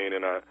what I mean?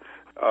 And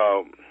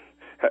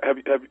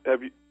have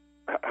you,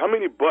 how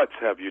many butts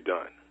have you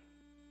done?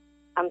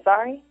 I'm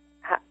sorry?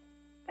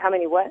 How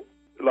many what?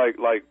 Like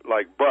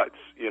butts,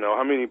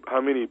 how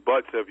many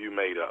butts have you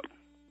made up?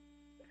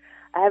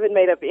 I haven't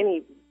made up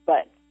any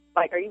butts.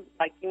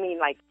 You mean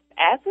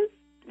asses?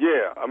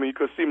 Yeah,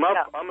 because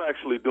I'm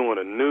actually doing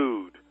a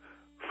nude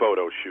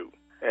photo shoot,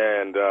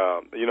 and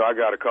I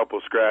got a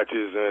couple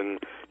scratches and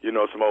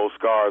some old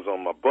scars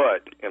on my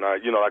butt, and I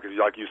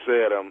like you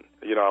said, I'm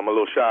a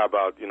little shy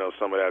about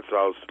some of that, so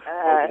I was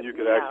hoping you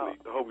could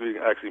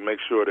actually make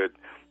sure that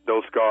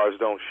those scars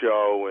don't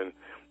show, and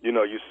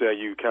you said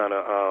you kind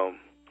of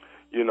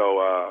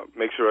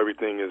make sure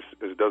everything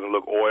doesn't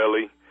look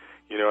oily.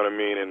 You know what I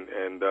mean?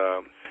 And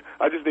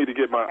I just need to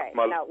get my.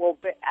 No, well,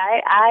 but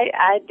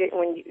I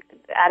didn't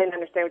I didn't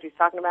understand what you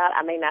were talking about.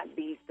 I may not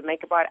be the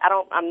makeup artist.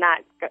 I'm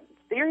not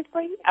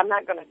seriously. I'm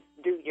not going to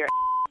do your.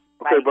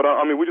 Okay, but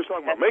we're just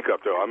talking about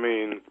makeup, though.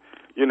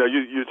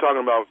 You're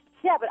talking about.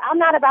 Yeah, but I'm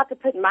not about to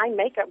put my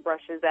makeup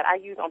brushes that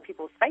I use on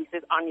people's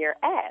faces on your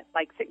ass.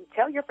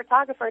 Tell your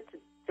photographer to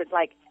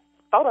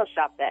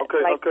Photoshop that. Okay.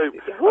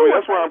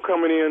 That's why I'm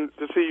coming in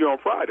to see you on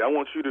Friday. I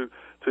want you to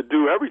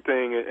do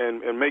everything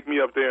and make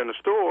me up there in the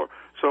store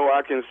so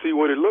I can see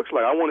what it looks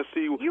like. I want to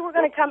see. You were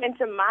going to come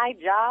into my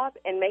job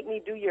and make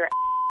me do your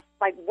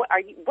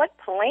what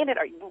planet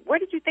are you? Where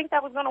did you think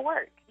that was going to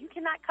work? You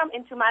cannot come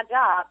into my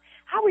job.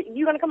 How are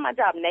you going to come to my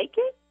job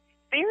naked?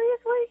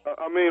 Seriously?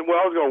 I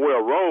was going to wear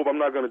a robe. I'm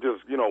not going to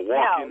just,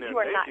 walk in there naked. No, you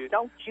are not.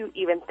 Don't you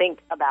even think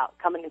about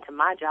coming into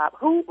my job.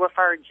 Who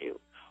referred you?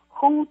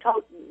 Who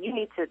told you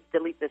need to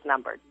delete this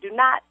number? Do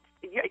not.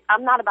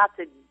 I'm not about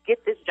to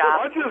get this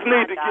job. I just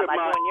need to get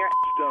my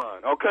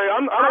done. Okay, I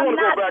don't want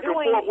to go back and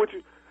forth with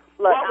you.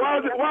 Look, why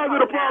is it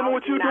a problem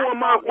with you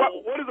doing my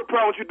what is the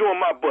problem with you doing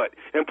my butt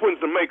and putting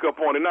some makeup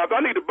on it? Now, if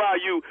I need to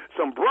buy you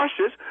some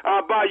brushes,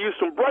 I'll buy you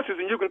some brushes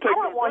and you can take I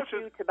don't want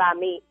you to buy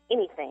me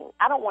anything.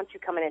 I don't want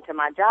you coming into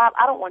my job.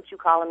 I don't want you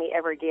calling me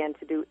ever again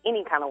to do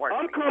any kind of work.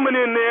 I'm coming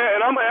in there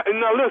and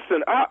now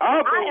listen,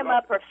 I am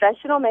a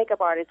professional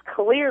makeup artist.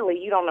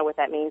 Clearly, you don't know what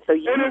that means. So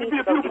you need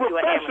to go get you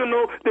an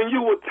professional, then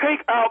you will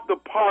take out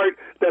the part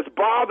that's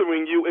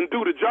bothering you and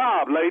do the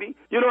job, lady.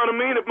 You know what I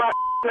mean? If my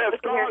has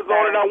scars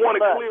on it, I want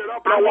to clear it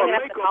up. I'm hanging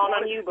up the phone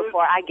on you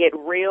before I get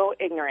real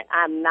ignorant.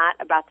 I'm not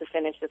about to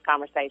finish this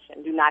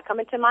conversation. Do not come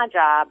into my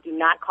job. Do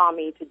not call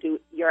me to do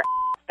your.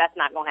 That's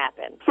not going to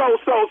happen. So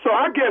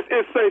I guess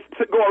it's safe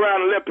to go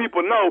around and let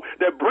people know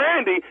that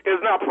Brandy is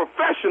not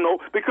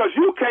professional because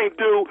you can't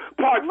do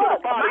parts of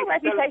the body.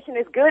 My reputation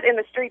is good in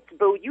the streets,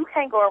 boo. You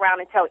can't go around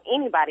and tell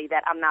anybody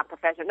that I'm not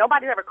professional.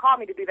 Nobody's ever called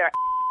me to do their.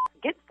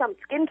 Get some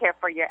skincare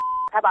for your.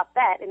 How about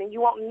that? And then you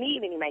won't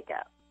need any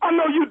makeup. I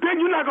know you did.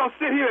 You're not going to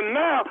sit here and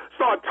now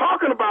start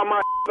talking about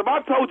my if I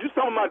told you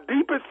some of my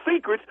deepest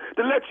secrets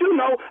to let you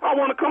know I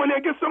want to come in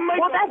there and get some makeup.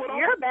 Well, that's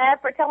your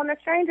bad for telling a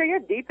stranger your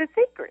deepest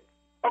secrets.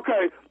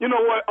 Okay, you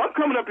know what? I'm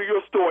coming up to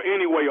your store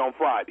anyway on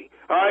Friday,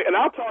 all right? And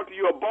I'll talk to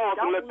your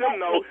boss and let them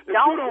know.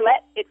 Don't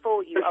let it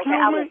fool you,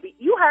 okay?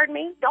 You heard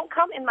me. Don't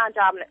come in my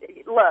job.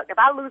 Look, if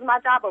I lose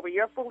my job over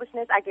your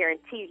foolishness, I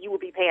guarantee you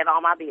will be paying all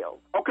my bills.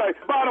 Okay,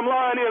 bottom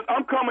line is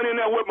I'm coming in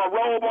there with my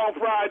robe on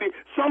Friday.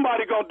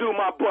 Somebody going to do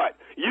my butt.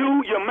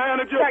 You, your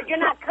manager. Sir,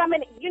 you're not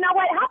coming. You know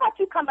what? How about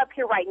you come up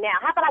here right now?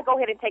 How about I go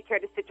ahead and take care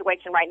of this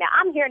situation right now?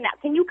 I'm here now.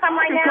 Can you come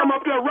right now? I can come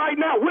up there right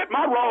now with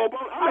my robe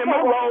on. I'm in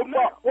my robe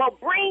now. Well,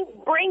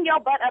 bring your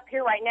butt up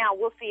here right now.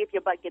 We'll see if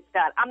your butt gets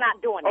done. I'm not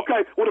doing it.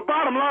 Okay, well, the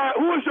bottom line,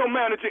 who is your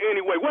manager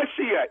anyway? Where's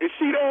she at? Is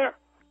she there?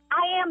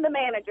 I am the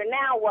manager.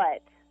 Now what?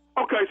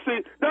 Okay,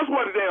 see, that's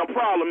what the damn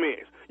problem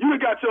is. You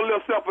got your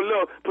little self a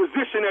little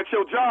position at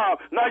your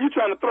job. Now you're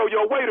trying to throw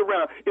your weight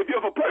around. If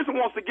a person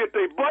wants to get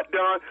their butt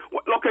done,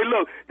 okay,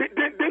 look,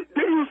 didn't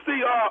you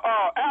see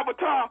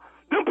Avatar?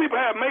 Them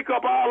people have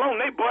makeup all on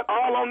their butt,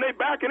 all on their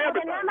back and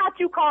everything. How about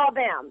you call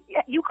them?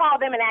 You call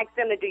them and ask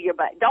them to do your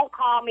butt. Don't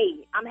call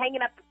me. I'm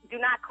hanging up. Do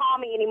not call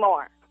me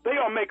anymore. They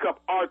are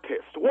makeup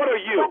artists. What are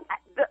you?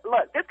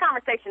 Look, this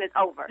conversation is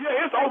over.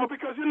 Yeah, it's over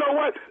because you know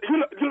what?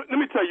 Let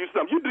me tell you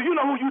something. Do you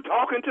know who you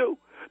talking to?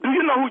 Do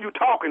you know who you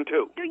talking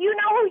to? Do you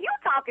know who you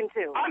talking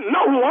to? I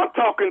know who I'm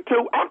talking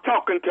to. I'm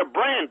talking to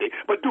Brandy.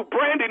 But do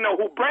Brandy know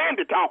who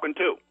Brandy talking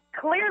to?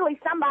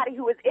 Clearly somebody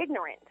who is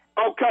ignorant.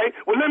 Okay,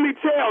 well, let me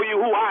tell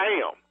you who I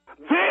am.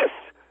 This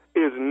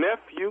is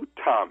Nephew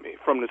Tommy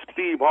from the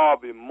Steve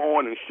Harvey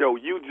Morning Show.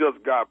 You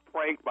just got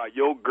pranked by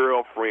your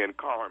girlfriend,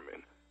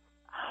 Carmen.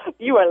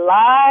 You are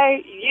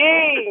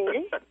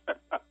lying.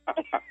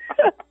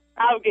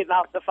 I'm getting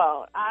off the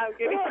phone. Why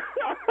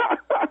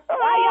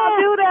y'all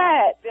do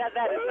that?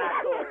 That is not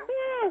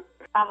cool.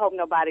 I hope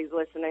nobody's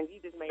listening. You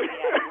just made me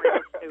act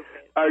real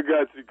stupid. I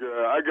got you,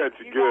 girl. I got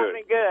you good. You got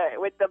me good.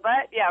 With the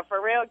butt, yeah,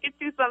 for real. Get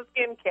you some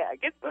skincare.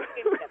 Get some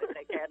skincare to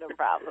take care of them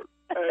problems.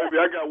 Hey,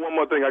 I got one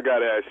more thing I got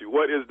to ask you.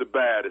 What is the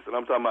baddest, and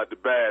I'm talking about the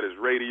baddest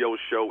radio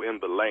show in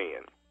the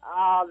land?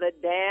 Oh, the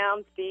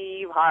damn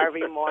Steve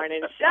Harvey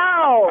Morning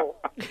Show.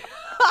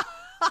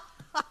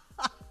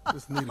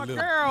 Just need My a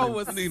little, girl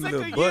was need a sick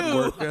little of butt you.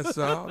 work. That's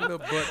all. A little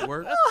butt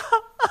work.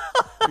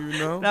 You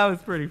know? That was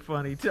pretty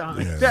funny,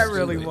 Tommy. Yeah, that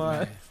really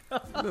was.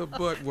 A little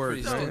butt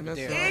work, man. That's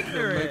all.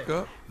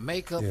 Ignorant.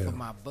 Makeup for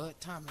my butt,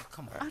 Tommy.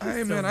 Come on.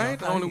 Hey, man, I ain't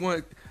the only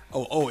one.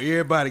 Oh,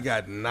 everybody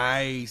got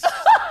nice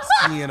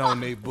skin on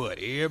their butt.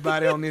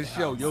 Everybody on this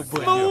show, your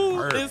butt is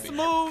perfect. It's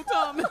smooth,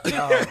 Tommy.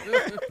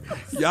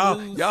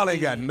 Y'all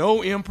ain't got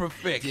no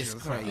imperfections.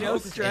 Just crazy. No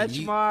stretch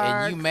marks.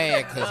 And you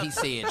mad because he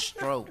said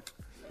stroke.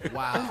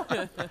 Wow.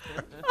 That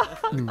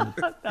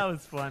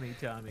was funny,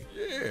 Tommy.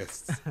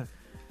 Yes.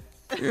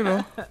 You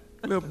know,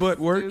 little butt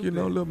work, you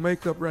know, little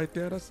makeup right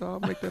there. That's all.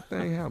 Make that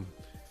thing happen.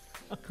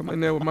 Come in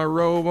there with my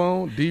robe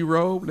on,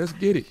 D-robe. Let's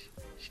get it.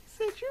 She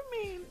said, you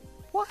mean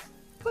what?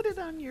 Put it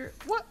on your,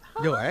 what?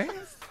 Huh? Your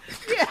ass?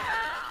 Yeah.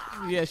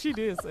 Yeah, she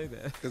did say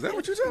that. Is that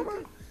what you're talking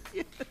about?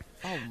 Yeah.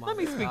 Oh, my Let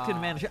me God. speak to the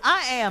manager.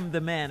 I am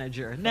the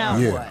manager. Now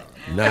what?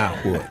 Now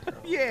what?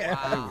 Yeah.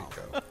 Here we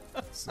go.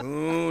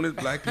 Soon as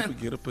black people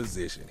get a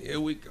position. Here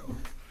we go.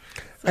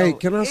 Hey,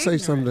 can I say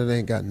something that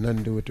ain't got nothing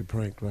to do with the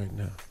prank right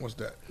now? What's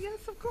that?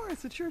 Yes, of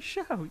course. It's your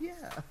show.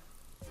 Yeah.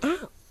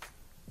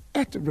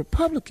 At the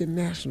Republican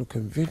National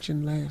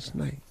Convention last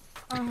night,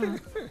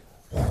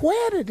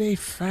 where did they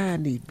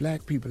find these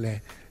black people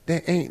at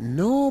that ain't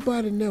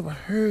nobody never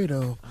heard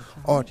of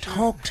or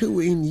talked to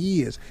in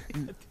years?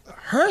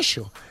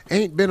 Herschel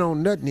ain't been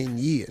on nothing in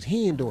years.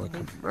 He ain't doing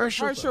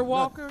commercials. Herschel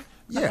Walker?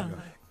 Yeah.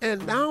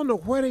 And I don't know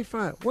where they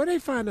find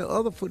the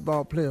other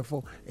football player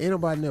for ain't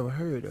nobody never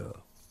heard of.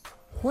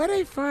 Where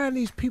they find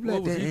these people What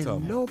at was that he ain't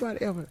talking about?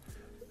 nobody ever.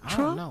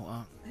 Trump?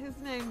 No. His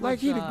name was, Like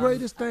he the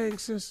greatest thing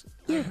since.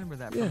 I remember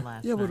that from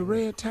last with a night.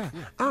 red tie.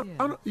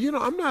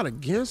 I'm not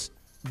against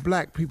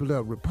black people that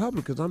are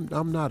Republicans.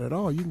 I'm not at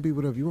all. You can be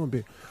whatever you want to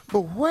be.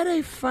 But where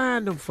they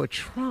find them for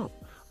Trump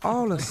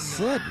all of a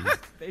sudden?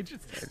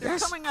 They're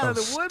coming out of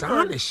the woodwork,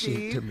 astonishing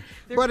Steve. to me.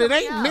 They're But it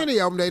coming ain't out. many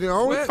of them. They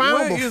only found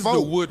Where before. is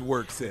the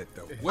woodwork set,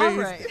 though? All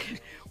right.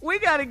 We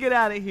got to get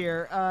out of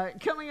here.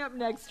 Coming up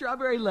next,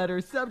 Strawberry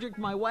Letter. Subject,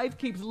 my wife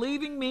keeps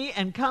leaving me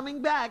and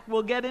coming back.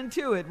 We'll get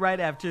into it right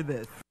after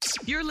this.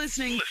 You're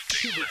listening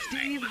to the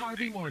Steve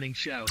Harvey Morning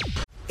Show.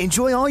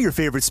 Enjoy all your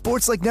favorite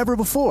sports like never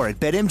before at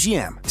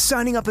BetMGM.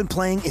 Signing up and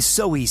playing is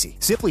so easy.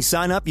 Simply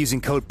sign up using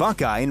code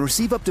Buckeye and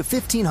receive up to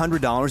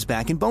 $1,500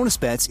 back in bonus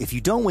bets if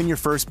you don't win your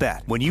first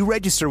bet. When you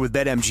register with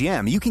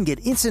BetMGM, you can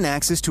get instant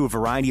access to a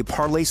variety of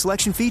parlay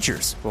selection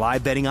features,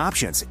 live betting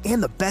options,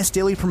 and the best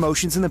daily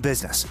promotions in the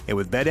business. And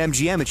with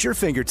BetMGM at your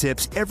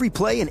fingertips, every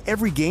play and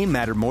every game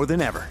matter more than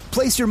ever.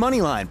 Place your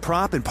moneyline,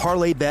 prop, and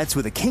parlay bets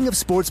with the king of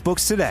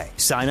sportsbooks today.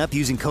 Sign up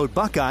using code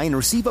Buckeye and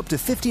receive up to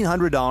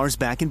 $1,500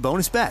 back in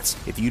bonus bets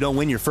if you don't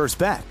win your first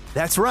bet.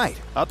 That's right,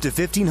 up to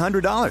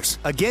 $1,500.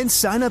 Again,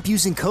 sign up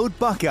using code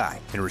Buckeye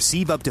and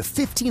receive up to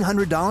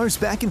 $1,500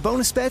 back in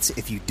bonus bets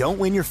if you don't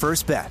win your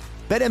first bet.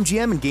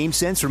 BetMGM and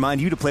GameSense remind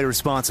you to play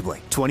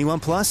responsibly. 21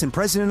 plus and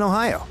present in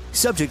Ohio.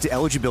 Subject to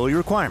eligibility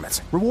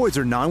requirements. Rewards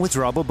are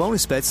non-withdrawable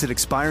bonus bets that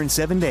expire in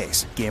 7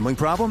 days. Gambling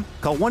problem?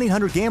 Call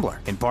 1-800-GAMBLER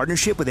in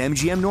partnership with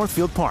MGM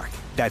Northfield Park.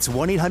 That's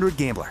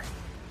 1-800-GAMBLER.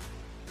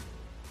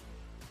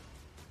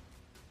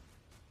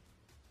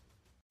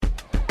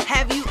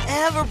 Have you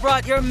ever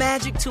brought your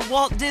magic to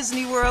Walt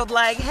Disney World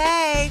like,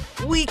 hey,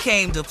 we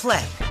came to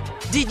play?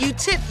 Did you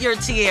tip your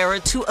tiara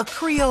to a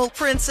Creole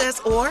princess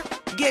or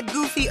get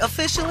goofy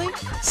officially?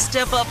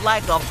 Step up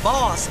like a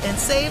boss and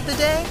save the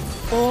day?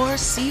 Or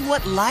see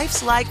what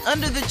life's like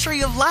under the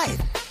tree of life?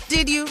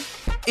 Did you?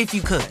 If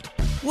you could.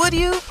 Would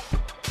you?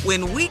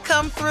 When we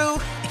come through,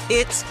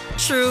 it's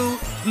true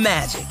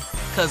magic.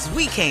 'Cause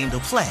we came to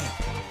play.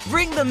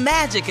 Bring the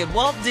magic at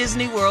Walt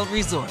Disney World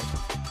Resort.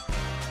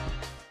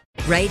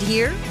 Right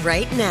here,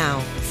 right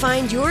now.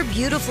 Find your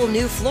beautiful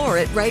new floor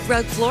at Right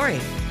Rug Flooring.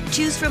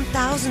 Choose from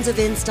thousands of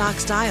in-stock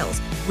styles,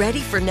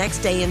 ready for next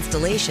day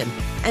installation,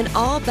 and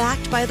all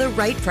backed by the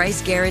right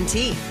price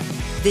guarantee.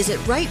 Visit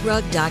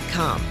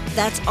rightrug.com.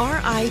 That's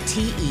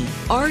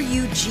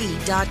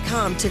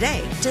RITERUG.com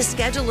today to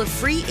schedule a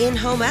free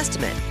in-home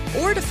estimate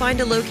or to find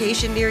a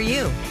location near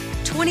you.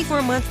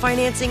 24-month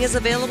financing is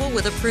available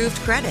with approved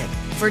credit.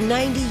 For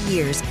 90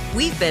 years,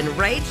 we've been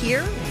right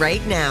here,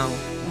 right now.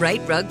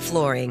 Right Rug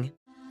Flooring.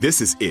 This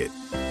is it.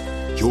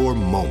 Your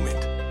moment.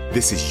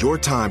 This is your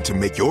time to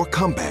make your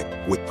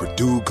comeback with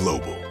Purdue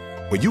Global.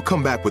 When you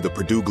come back with a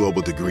Purdue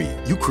Global degree,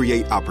 you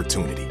create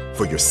opportunity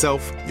for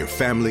yourself, your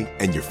family,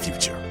 and your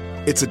future.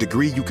 It's a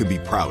degree you can be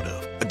proud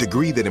of, a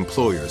degree that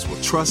employers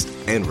will trust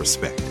and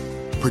respect.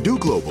 Purdue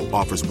Global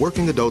offers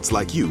working adults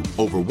like you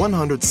over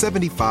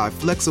 175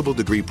 flexible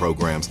degree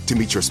programs to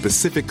meet your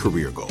specific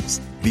career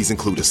goals. These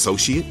include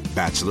associate,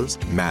 bachelor's,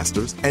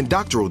 master's, and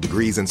doctoral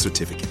degrees and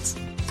certificates.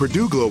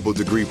 Purdue Global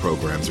degree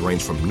programs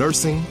range from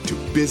nursing to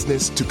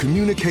business to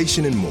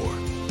communication and more.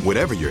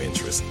 Whatever your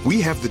interest, we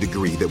have the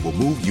degree that will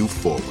move you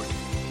forward.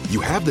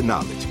 You have the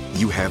knowledge,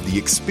 you have the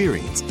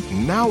experience.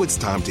 Now it's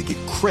time to get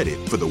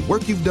credit for the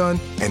work you've done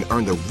and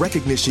earn the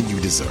recognition you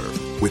deserve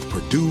with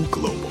Purdue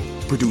Global,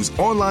 Purdue's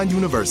online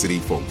university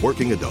for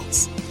working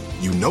adults.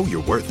 You know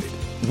you're worth it.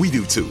 We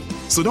do too.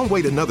 So don't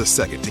wait another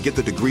second to get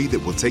the degree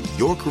that will take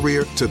your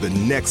career to the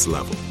next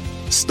level.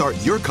 Start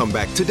your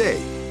comeback today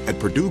at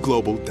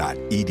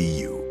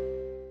purdueglobal.edu.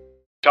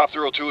 Top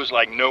Thrill 2 is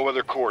like no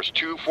other course.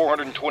 2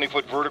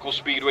 420-foot vertical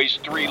speedways,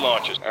 3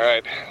 launches. All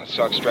right, let's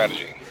talk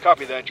strategy.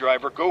 Copy that,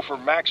 driver. Go for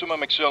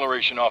maximum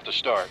acceleration off the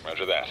start.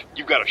 Roger that.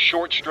 You've got a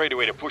short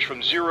straightaway to push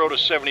from 0 to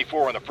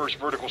 74 on the first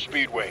vertical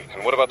speedway.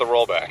 And what about the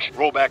rollback?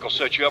 Rollback will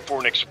set you up for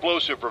an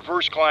explosive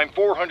reverse climb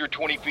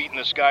 420 feet in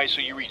the sky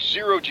so you reach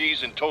 0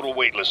 G's in total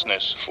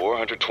weightlessness.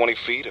 420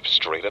 feet of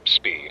straight-up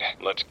speed.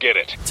 Let's get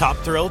it. Top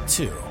Thrill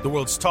 2, the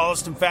world's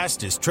tallest and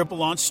fastest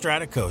triple-launch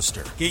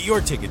stratocoaster. Get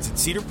your tickets at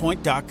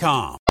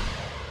cedarpoint.com.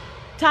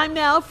 Time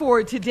now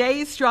for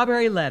today's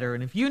Strawberry Letter.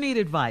 And if you need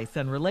advice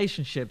on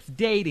relationships,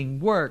 dating,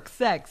 work,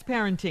 sex,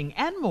 parenting,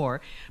 and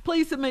more,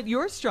 please submit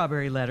your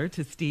Strawberry Letter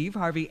to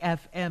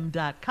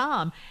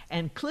steveharveyfm.com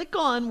and click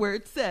on where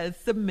it says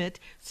Submit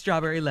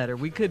Strawberry Letter.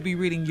 We could be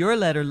reading your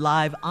letter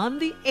live on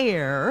the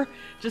air,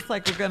 just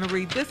like we're going to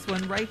read this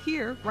one right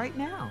here, right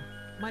now.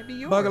 Might be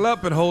yours. Buckle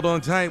up and hold on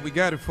tight. We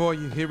got it for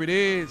you. Here it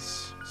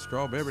is.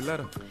 Strawberry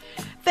Letter.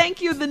 Thank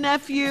you, the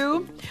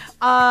nephew.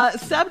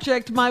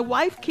 Subject, my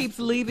wife keeps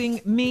leaving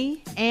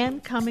me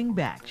and coming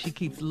back. She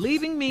keeps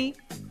leaving me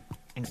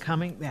and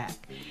coming back.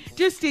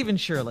 Dear Steve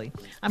and Shirley,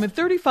 I'm a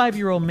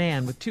 35-year-old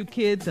man with 2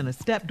 kids and a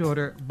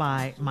stepdaughter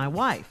by my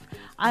wife.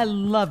 I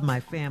love my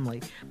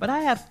family, but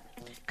I have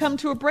come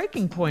to a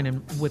breaking point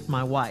with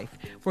my wife.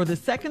 For the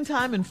second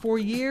time in 4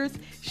 years,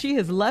 she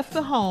has left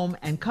the home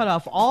and cut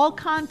off all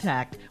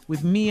contact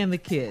with me and the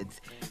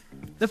kids.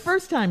 The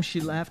first time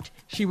she left,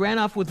 she ran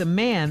off with a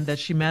man that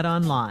she met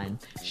online.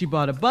 She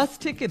bought a bus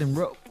ticket and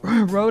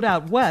rode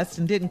out west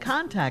and didn't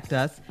contact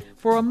us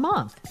for a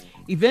month.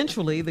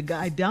 Eventually, the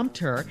guy dumped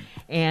her,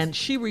 and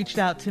she reached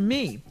out to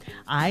me.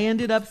 I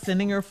ended up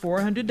sending her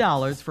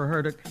 $400 for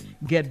her to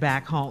get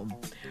back home.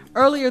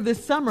 Earlier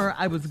this summer,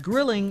 I was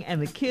grilling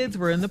and the kids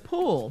were in the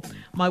pool.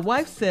 My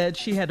wife said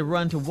she had to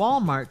run to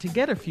Walmart to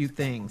get a few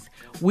things.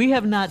 We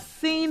have not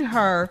seen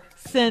her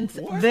since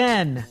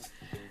then.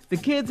 The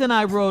kids and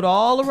I rode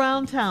all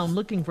around town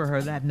looking for her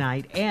that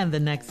night and the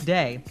next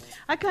day.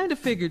 I kind of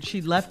figured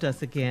she'd left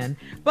us again,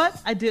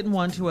 but I didn't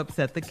want to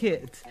upset the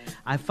kids.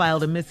 I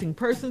filed a missing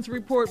persons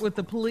report with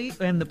the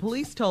police, and the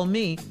police told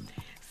me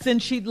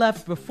since she'd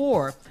left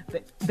before,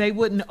 they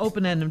wouldn't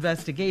open an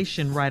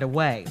investigation right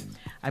away.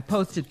 I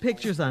posted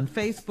pictures on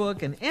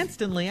Facebook, and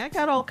instantly I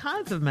got all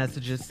kinds of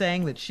messages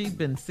saying that she'd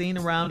been seen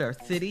around our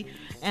city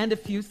and a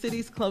few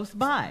cities close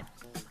by.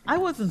 I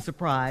wasn't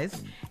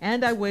surprised,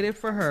 and I waited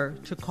for her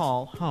to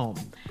call home.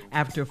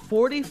 After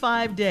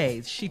 45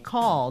 days, she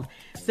called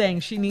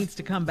saying she needs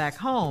to come back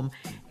home,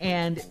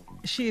 and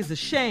she is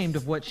ashamed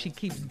of what she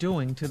keeps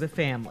doing to the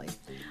family.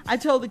 I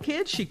told the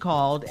kids she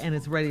called and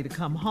is ready to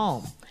come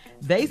home.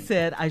 They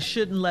said I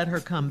shouldn't let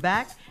her come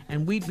back,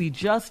 and we'd be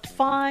just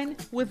fine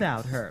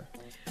without her.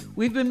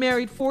 We've been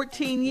married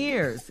 14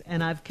 years,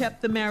 and I've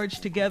kept the marriage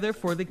together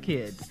for the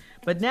kids.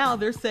 But now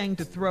they're saying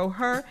to throw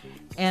her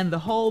and the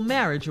whole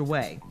marriage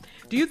away.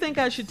 Do you think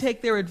I should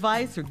take their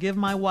advice or give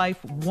my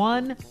wife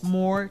one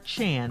more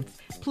chance?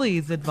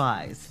 Please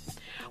advise.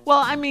 Well,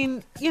 I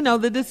mean,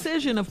 the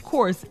decision, of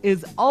course,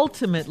 is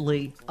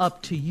ultimately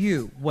up to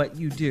you, what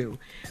you do.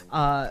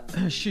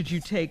 Should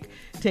you take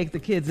the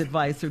kids'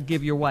 advice or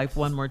give your wife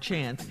one more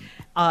chance?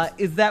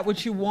 Is that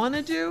what you want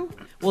to do?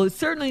 Well, it's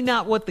certainly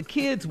not what the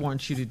kids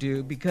want you to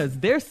do, because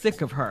they're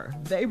sick of her.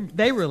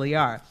 They really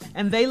are.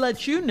 And they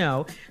let you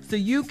know so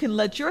you can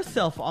let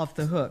yourself off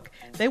the hook.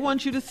 They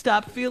want you to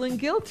stop feeling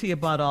guilty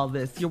about all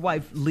this. Your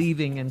wife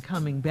leaving and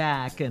coming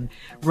back and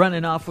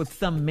running off with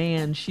some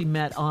man she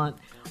met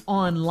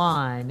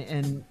online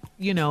and,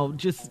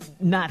 just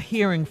not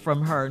hearing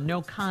from her,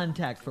 no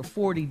contact for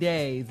 40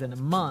 days and a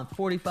month,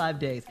 45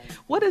 days.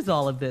 What is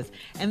all of this?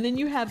 And then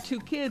you have 2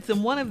 kids,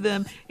 and one of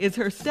them is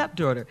her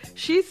stepdaughter.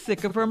 She's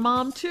sick of her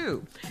mom,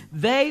 too.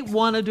 They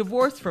want a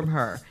divorce from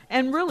her,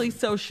 and really,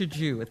 so should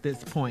you at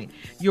this point.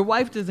 Your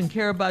wife doesn't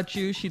care about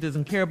you. She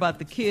doesn't care about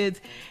the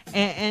kids.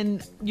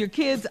 And your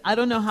kids, I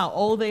don't know how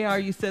old they are.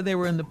 You said they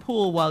were in the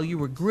pool while you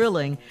were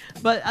grilling,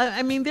 but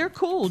I mean, they're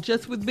cool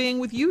just with being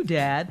with you,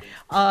 Dad.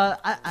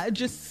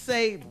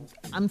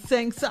 I'm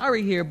saying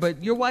sorry here,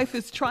 but your wife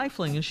is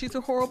trifling and she's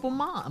a horrible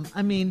mom.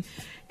 I mean,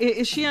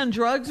 is she on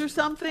drugs or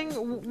something?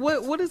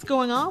 What is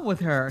going on with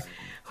her?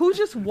 Who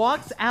just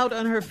walks out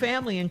on her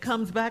family and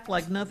comes back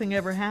like nothing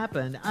ever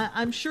happened?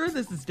 I'm sure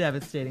this is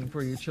devastating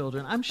for your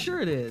children. I'm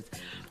sure it is.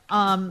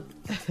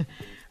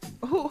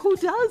 Who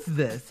does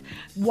this?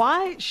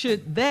 Why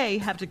should they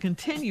have to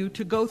continue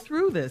to go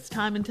through this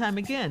time and time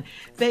again?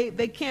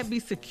 They can't be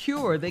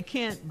secure. They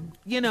can't,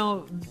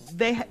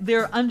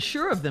 they're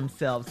unsure of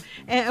themselves.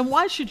 And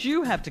why should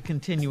you have to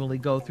continually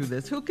go through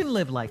this? Who can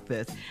live like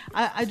this?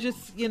 I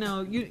just,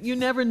 you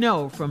never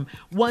know from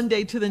one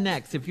day to the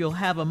next if you'll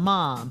have a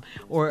mom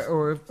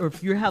or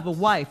if you have a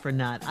wife or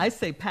not. I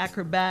say pack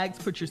her bags,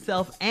 put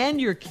yourself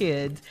and your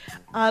kids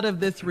out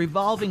of this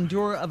revolving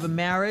door of a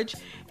marriage,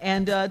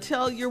 and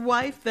tell your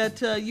wife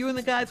that you and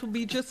the guys will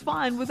be just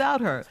fine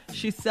without her.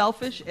 She's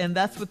selfish, and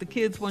that's what the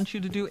kids want you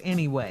to do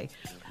anyway.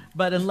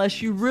 But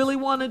unless you really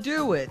want to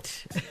do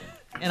it,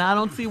 and I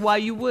don't see why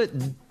you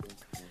wouldn't,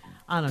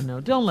 I don't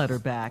know. Don't let her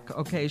back,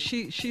 okay?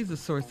 She's a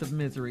source of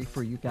misery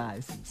for you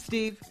guys.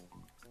 Steve?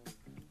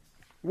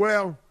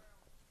 Well,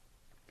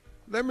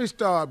 let me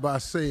start by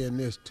saying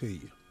this to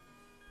you.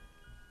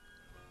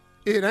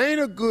 It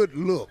ain't a good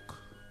look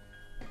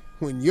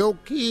when your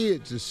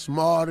kids are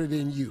smarter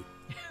than you.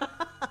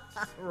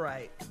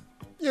 Right.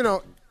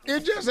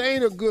 It just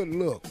ain't a good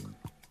look.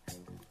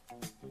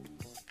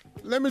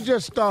 Let me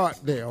just start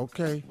there,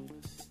 okay?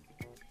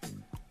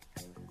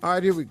 All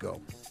right, here we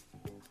go.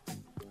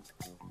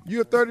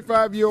 You're a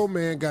 35-year-old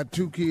man, got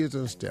 2 kids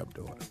and a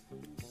stepdaughter.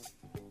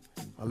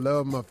 I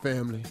love my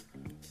family,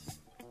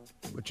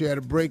 but you're at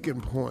a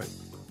breaking point.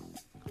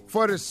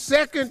 For the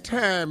second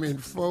time in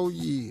 4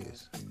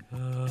 years,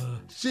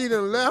 she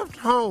done left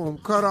home,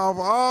 cut off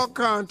all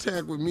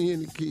contact with me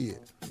and the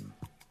kids.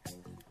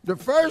 The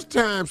first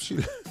time she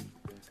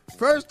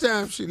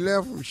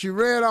left, she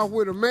ran off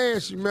with a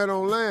man she met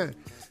online.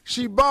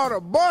 She bought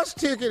a bus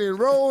ticket and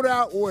rode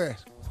out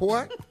west.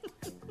 What?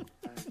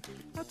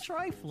 That's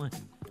trifling.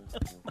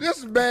 This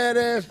is a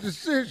badass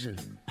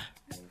decision.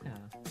 Yeah.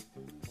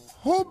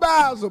 Who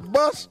buys a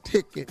bus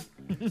ticket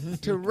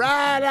to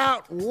ride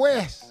out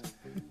west?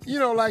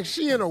 Like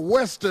she in a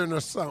Western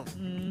or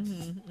something.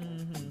 Mm-hmm,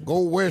 mm-hmm.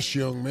 Go west,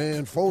 young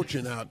man.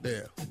 Fortune out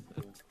there.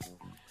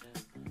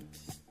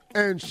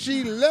 And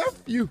she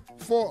left you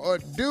for a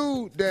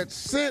dude that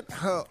sent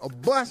her a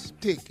bus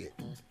ticket.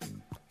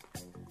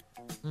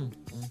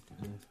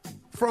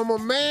 From a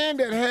man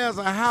that has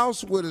a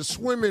house with a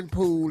swimming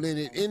pool in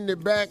it in the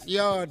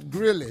backyard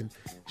grilling,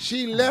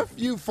 she left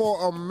you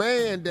for a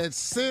man that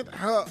sent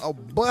her a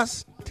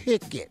bus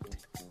ticket.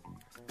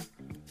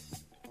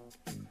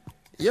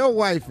 Your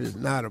wife is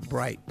not a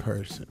bright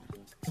person.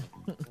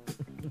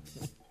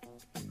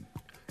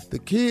 The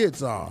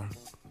kids are.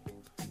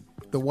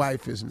 The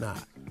wife is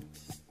not.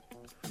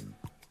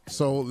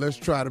 So let's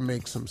try to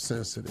make some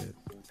sense of it.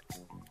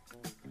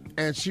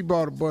 And she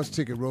bought a bus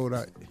ticket, rode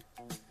out.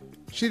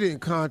 She didn't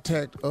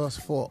contact us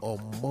for a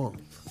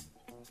month.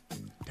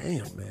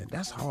 Damn, man,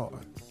 that's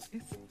hard.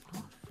 It's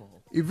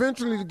awful.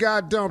 Eventually, the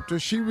guy dumped her.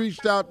 She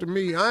reached out to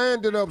me. I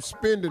ended up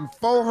spending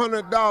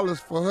 $400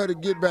 for her to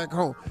get back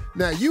home.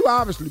 Now, you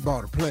obviously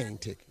bought a plane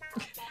ticket.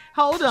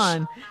 Hold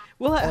on.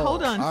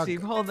 Hold on,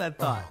 Steve. Hold that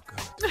thought.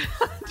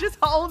 Just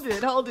hold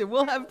it.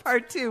 We'll have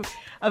part 2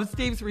 of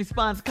Steve's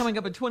response coming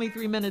up at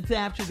 23 minutes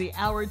after the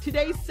hour.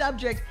 Today's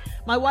subject,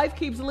 my wife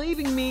keeps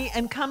leaving me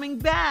and coming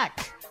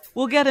back.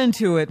 We'll get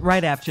into it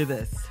right after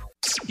this.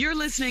 You're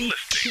listening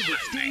to the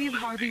Steve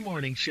Harvey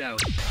Morning Show.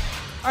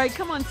 All right,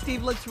 come on,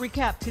 Steve. Let's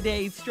recap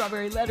today's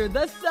Strawberry Letter.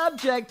 The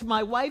subject,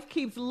 my wife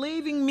keeps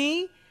leaving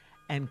me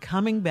and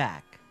coming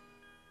back.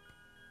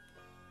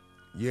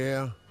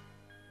 Yeah,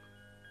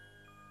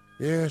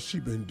 she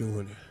been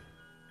doing it.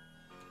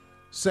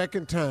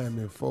 Second time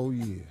in 4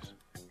 years.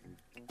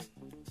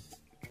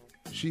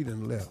 She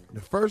done left.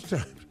 The first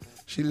time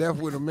she left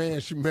with a man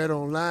she met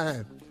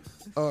online.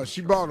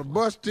 She bought a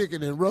bus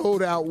ticket and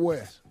rode out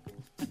west.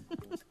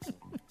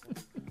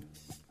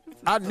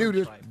 I knew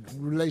this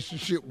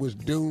relationship was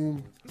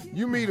doomed.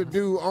 You meet a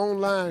dude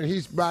online,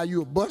 he's buy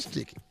you a bus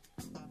ticket.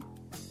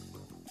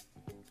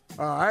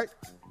 All right?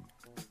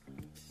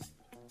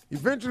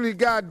 Eventually,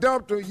 guy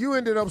dumped her. You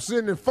ended up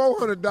sending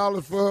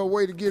 $400 for her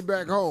way to get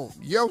back home.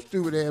 Your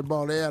stupid ass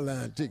bought an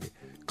airline ticket.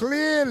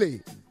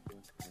 Clearly,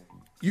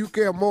 you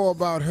care more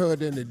about her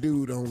than the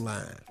dude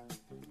online.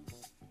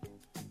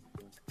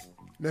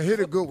 Now,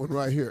 hit a good one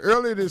right here.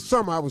 Earlier this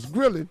summer, I was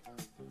grilling.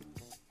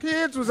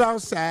 Kids was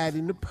outside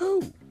in the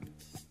pool.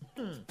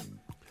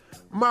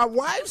 My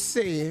wife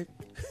said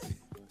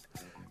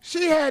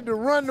she had to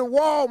run to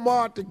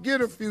Walmart to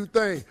get a few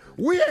things.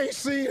 We ain't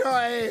seen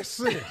her ass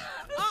since.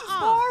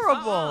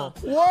 Horrible.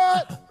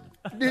 What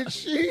did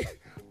she...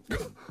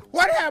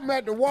 What happened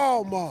at the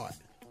Walmart?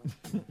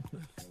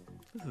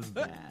 This is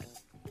bad.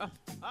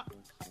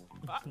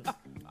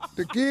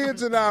 The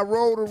kids and I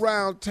rode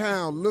around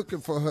town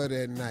looking for her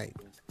that night.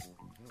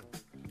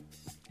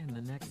 And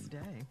the next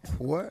day.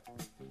 What?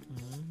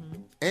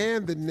 Mm-hmm.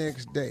 And the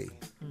next day.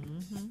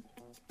 Mm-hmm.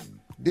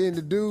 Then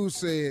the dude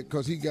said,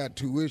 because he got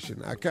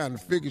tuition, I kind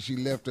of figured she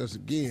left us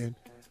again.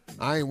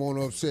 I ain't want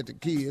to upset the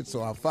kids,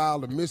 so I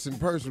filed a missing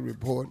person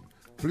report.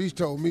 Police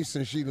told me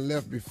since she done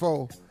left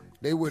before,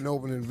 they wouldn't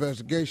open an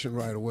investigation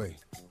right away.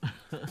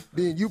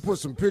 Then you put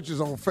some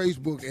pictures on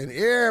Facebook, and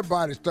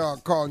everybody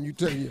started calling you,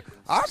 telling you,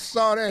 I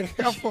saw that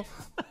heifer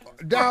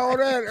down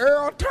there at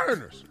Earl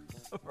Turner's.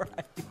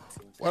 Right.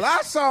 Well,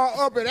 I saw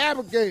her up at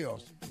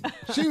Abigail's.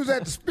 She was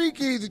at the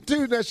Speakeasy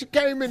Tuesday. She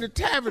came in the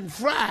tavern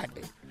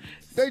Friday.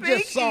 They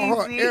just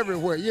saw her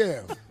everywhere,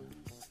 yeah.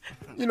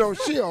 You know,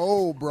 she an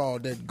old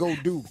broad that go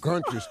do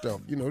country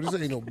stuff. You know, this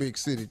ain't no big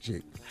city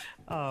chick.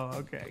 Oh,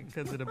 okay,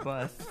 because of the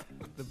bus.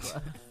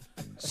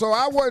 So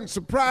I wasn't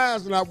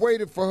surprised, and I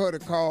waited for her to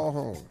call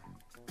home.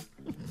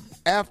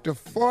 After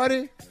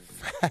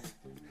 45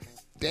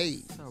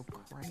 days. So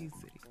crazy.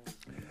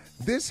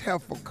 This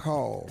heifer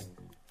called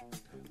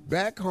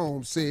back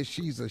home, says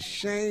she's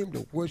ashamed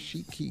of what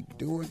she keep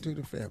doing to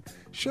the family.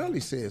 Shirley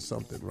said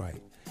something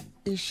right.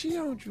 Is she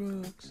on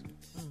drugs?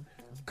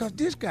 Because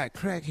this got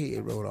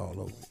crackhead wrote all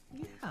over.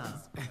 Yeah.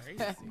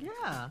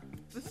 Yeah.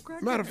 This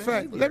crackhead Matter of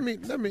fact, behavior.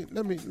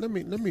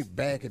 let me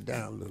back it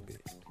down a little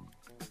bit.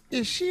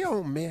 Is she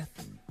on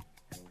meth?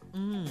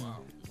 Wow.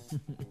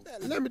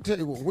 Let me tell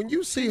you what, when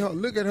you see her,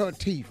 look at her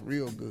teeth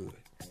real good.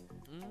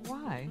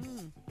 Why?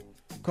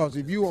 Because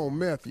if you on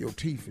meth, your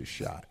teeth is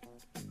shot.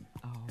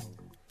 Oh.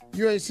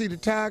 You ain't see the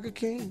Tiger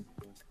King?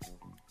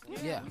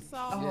 Yeah.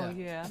 Oh,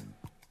 yeah.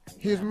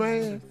 His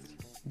man?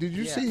 Did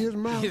you see his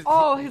mouth? Yeah.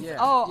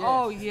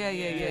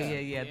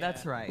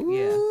 That's right.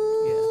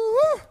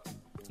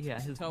 Yeah.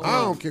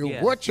 I don't care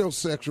what your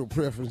sexual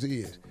preference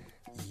is.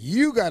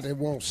 You got to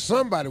want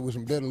somebody with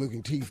some better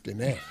looking teeth than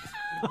that.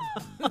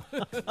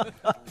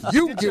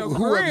 You can get with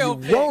whoever you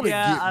want to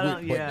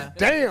get with, but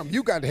damn,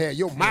 you got to have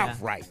your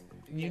mouth right.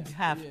 You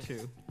have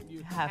to.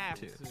 You have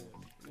to.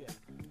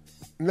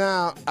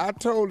 Now, I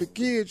told the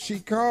kids she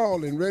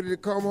called and ready to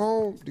come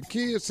home. The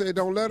kids said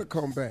don't let her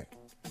come back.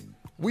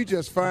 We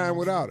just fine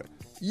without her.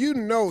 You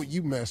know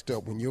you messed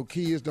up when your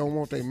kids don't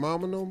want their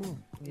mama no more.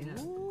 Yeah.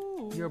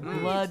 Your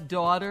blood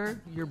daughter.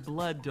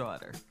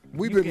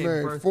 We've been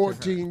married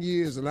 14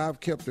 years, and I've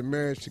kept the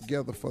marriage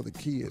together for the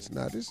kids.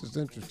 Now, this is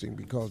interesting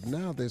because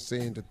now they're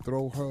saying to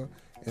throw her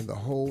and the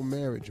whole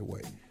marriage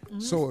away.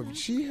 Mm-hmm. So if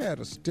she had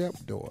a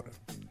stepdaughter,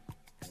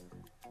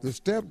 the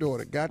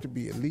stepdaughter got to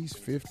be at least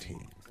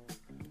 15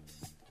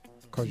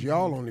 because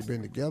y'all only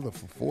been together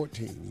for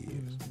 14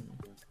 years.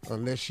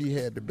 unless she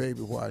had the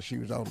baby while she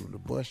was out on the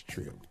bus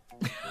trip.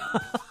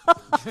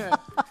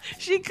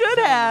 She could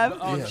have.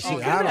 Yeah,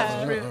 see, I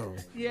don't know.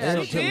 Yeah, They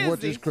don't tell me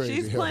what this crazy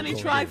she's heifer plenty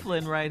gonna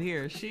trifling right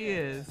here. She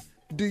is.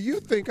 Do you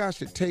think I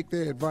should take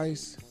their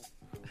advice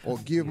or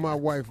give my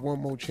wife one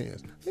more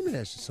chance? Let me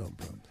ask you something,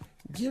 bro.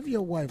 Give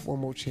your wife one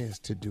more chance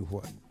to do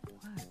what?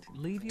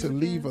 Leave you to again?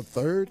 leave a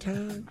third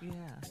time? Yeah.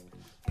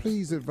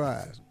 Please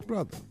advise.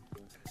 Brother,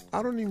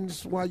 I don't even know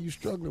why you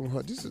struggling with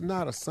her. This is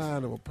not a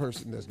sign of a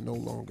person that's no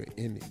longer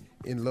in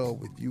love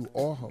with you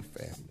or her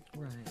family.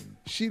 Right.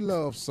 She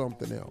loves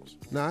something else.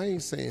 Now, I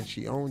ain't saying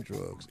she on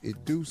drugs.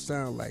 It do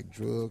sound like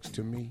drugs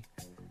to me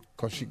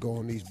because she go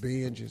on these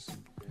binges.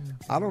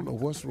 I don't know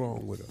what's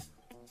wrong with her.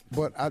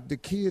 But the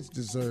kids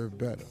deserve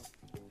better.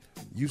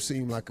 You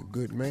seem like a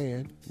good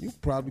man. You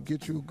probably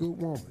get you a good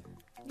woman.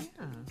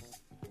 Yeah.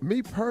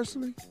 Me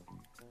personally,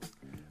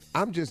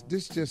 this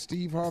is just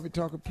Steve Harvey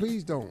talking.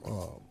 Please don't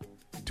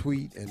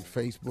tweet and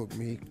Facebook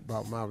me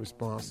about my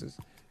responses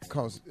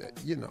because,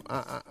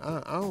 I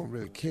don't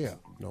really care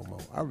no more.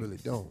 I really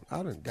don't.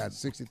 I done got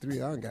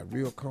 63. I done got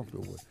real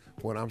comfortable with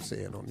what I'm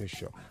saying on this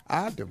show.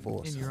 I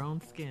divorced In her. your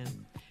own skin.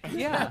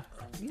 Yeah.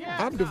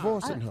 I'm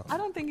divorcing her. I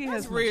don't think he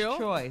has real. much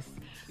choice.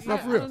 No,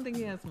 for real. I don't think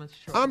he has much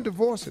choice. I'm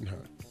divorcing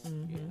her.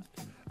 Mm-hmm.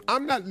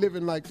 I'm not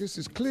living like this.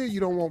 It's clear you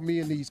don't want me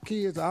and these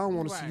kids. I don't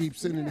want to keep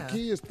sending the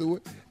kids through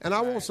it. And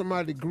I want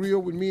somebody to grill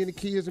with me and the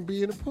kids and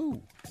be in the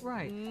pool.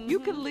 Right. You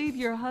could leave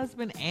your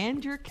husband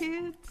and your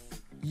kids.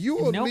 You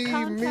will no leave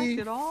contact me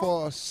at all?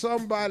 for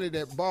somebody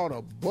that bought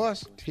a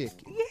bus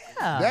ticket.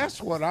 Yeah.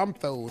 That's what I'm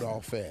throwed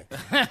off at.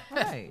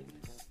 Right.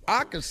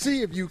 I could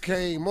see if you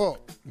came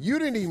up. You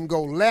didn't even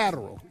go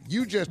lateral.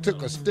 You just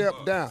took a step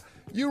down.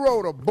 You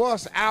rode a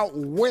bus out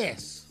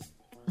west.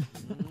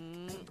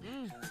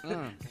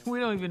 We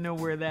don't even know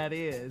where that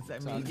is. I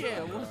mean,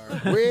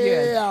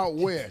 way out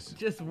west.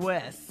 Just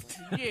west.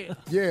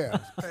 Yeah.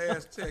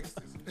 Past Texas.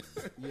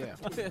 Yeah.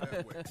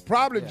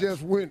 Probably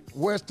just went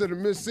west of the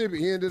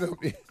Mississippi,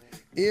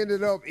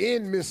 ended up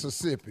in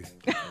Mississippi.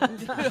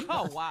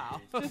 Oh wow.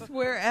 Just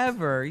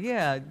wherever.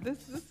 Yeah.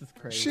 This is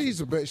crazy.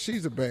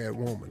 She's a bad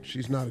woman.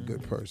 She's not a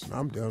good person.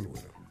 I'm done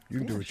with her. You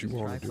can do what you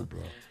want to do, bro.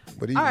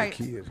 But even the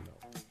kids know.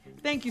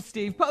 Thank you,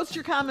 Steve. Post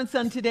your comments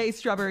on today's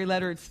Strawberry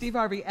Letter at Steve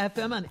Harvey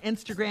FM on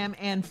Instagram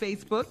and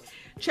Facebook.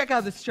 Check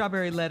out the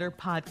Strawberry Letter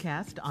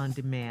podcast on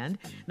demand.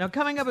 Now,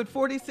 coming up at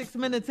 46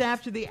 minutes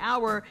after the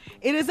hour,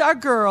 it is our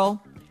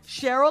girl,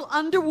 Sheryl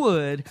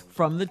Underwood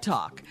from The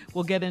Talk.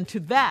 We'll get into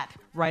that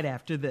right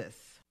after this.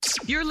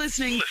 You're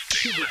listening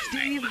to the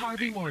Steve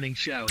Harvey Morning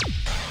Show.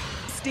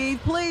 Steve,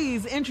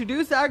 please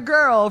introduce our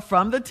girl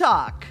from The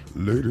Talk.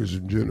 Ladies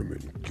and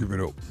gentlemen, give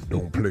it up.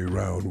 Don't play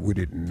around with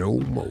it no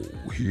more.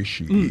 Here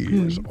she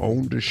is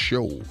on the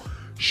show,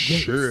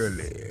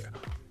 Shirley,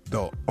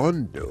 the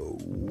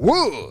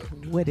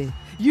Underwood. Woody.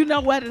 You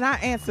know what? And I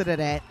answer to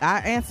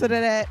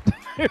that.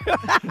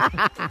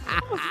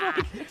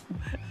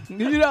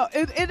 You know,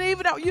 and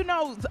even though,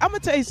 I'm going to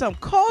tell you something.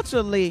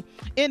 Culturally,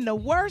 in the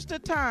worst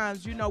of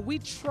times, we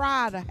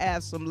try to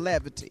have some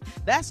levity.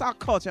 That's our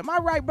culture. Am I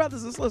right,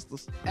 brothers and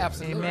sisters?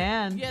 Absolutely.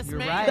 Amen. Yes, You're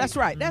ma'am. right. That's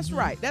right. That's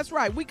right. That's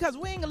right. Because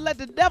we ain't going to let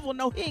the devil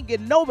know he ain't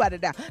getting nobody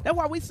down. That's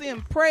why we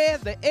send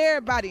prayers to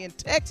everybody in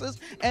Texas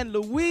and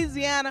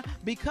Louisiana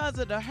because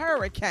of the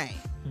hurricane.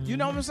 You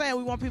know what I'm saying?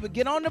 We want people to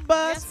get on the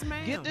bus,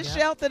 get the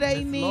shelter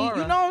they need. Laura.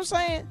 You know what I'm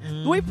saying?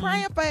 We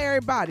praying for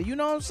everybody. You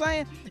know what I'm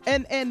saying?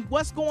 And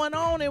what's going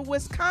on in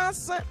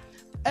Wisconsin?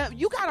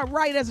 You got a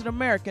right as an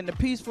American to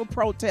peaceful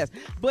protest.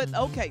 But,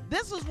 okay,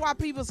 this is why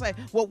people say,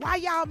 well, why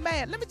y'all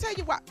mad? Let me tell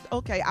you why.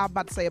 Okay, I'm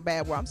about to say a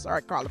bad word. I'm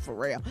sorry, Carla, for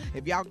real.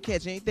 If y'all can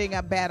catch anything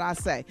bad I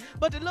say.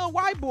 But the little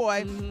white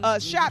boy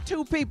shot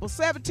 2 people,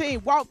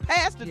 17, walked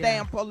past the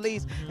damn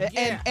police,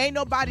 and ain't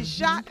nobody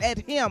shot at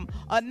him.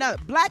 Another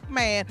black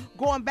man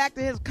going back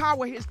to his car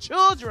where his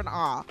children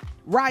are,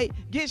 right,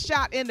 get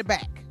shot in the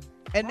back.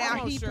 And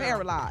now he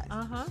paralyzed.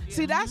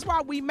 See, that's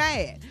why we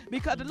mad.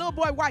 Because the little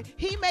boy white,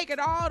 he make it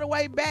all the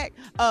way back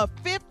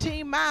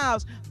 15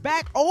 miles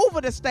back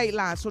over the state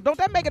line. So don't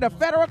that make it a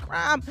federal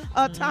crime,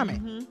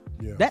 Tommy?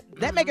 Yeah.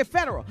 That make it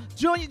federal.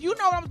 Junior, you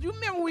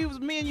remember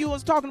me and you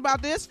was talking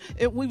about this?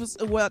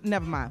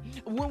 Never mind.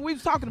 When we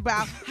was talking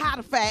about how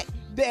the fact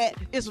that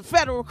it's a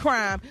federal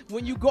crime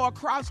when you go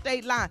across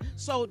state line.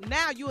 So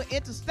now you're an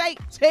interstate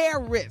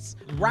terrorist,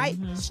 right?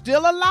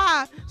 Still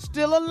alive.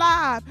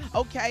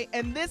 Okay,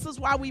 and this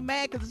is why we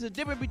mad, because there's a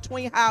difference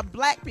between how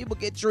black people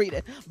get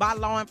treated by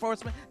law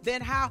enforcement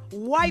than how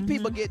white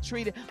people get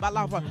treated by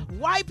law enforcement.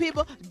 White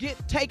people get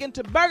taken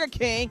to Burger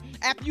King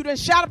after you done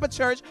shot up a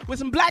church with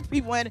some black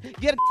people in it.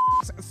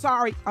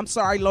 I'm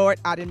sorry, Lord.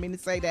 I didn't mean to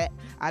say that.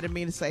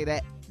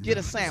 Get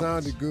a sandwich.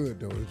 Sounded good,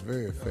 though. It's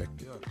very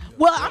effective.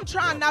 Well, I'm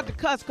trying not to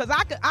cuss because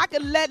I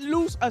could let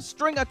loose a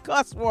string of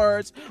cuss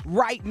words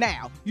right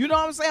now. You know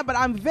what I'm saying? But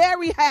I'm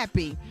very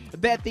happy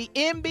that the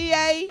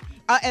NBA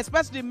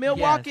especially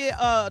Milwaukee,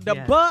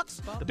 the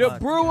Bucks, the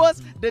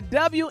Brewers, the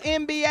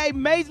WNBA,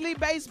 Major League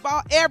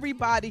Baseball,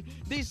 everybody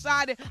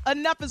decided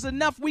enough is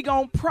enough. We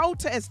gonna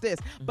protest this.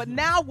 But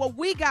now what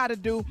we gotta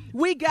do,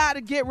 we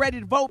gotta get ready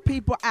to vote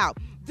people out.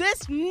 This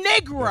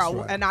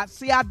Negro, and I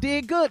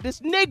did good. This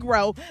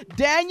Negro,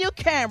 Daniel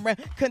Cameron,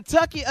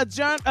 Kentucky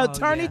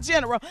Attorney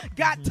General,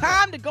 got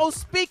time to go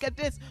speak at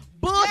this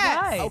bullshit.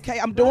 Yes. Okay,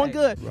 I'm doing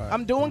good.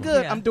 I'm doing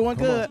good. Yeah. I'm doing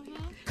good.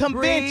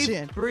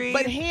 Convention. Breathe.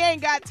 But he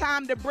ain't got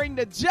time to bring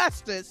to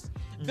justice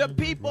the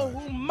people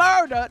who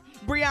murdered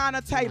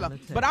Breonna Taylor.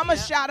 But I'm going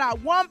to shout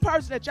out one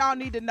person that y'all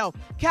need to know.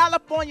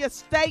 California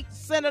State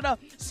Senator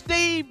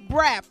Steve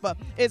Bradford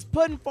is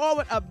putting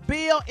forward a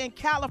bill in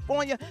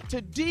California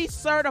to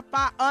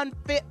decertify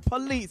unfit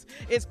police.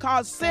 It's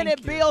called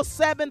Senate Bill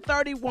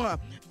 731.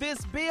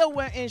 This bill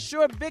will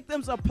ensure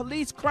victims of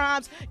police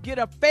crimes get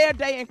a fair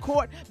day in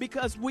court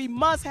because we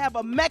must have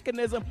a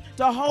mechanism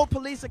to hold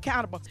police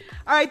accountable.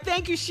 All right,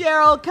 thank you,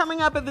 Sheryl.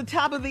 Coming up at the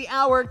top of the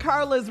hour,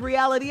 Carla's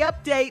reality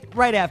update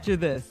right after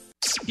this.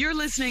 You're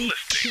listening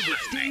to the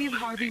Steve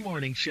Harvey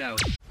Morning Show.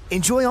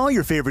 Enjoy all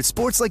your favorite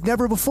sports like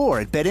never before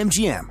at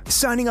BetMGM.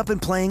 Signing up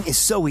and playing is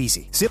so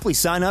easy. Simply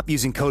sign up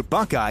using code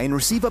Buckeye and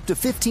receive up to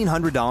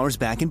 $1,500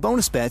 back in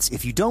bonus bets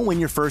if you don't win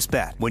your first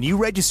bet. When you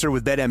register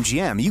with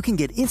BetMGM, you can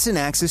get instant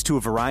access to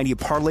a variety of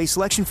parlay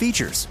selection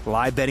features,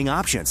 live betting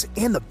options,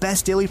 and the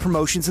best daily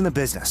promotions in the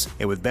business.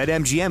 And with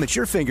BetMGM at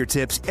your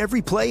fingertips,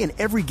 every play and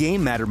every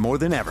game matter more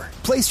than ever.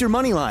 Place your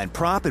moneyline,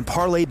 prop, and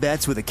parlay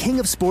bets with the king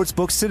of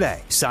sportsbooks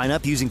today. Sign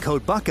up using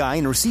code Buckeye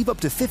and receive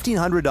up to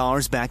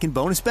 $1,500 back in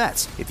bonus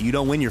bets if you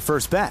don't win your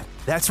first bet.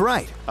 That's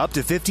right, up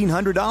to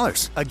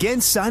 $1,500. Again,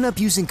 sign up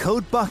using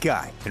code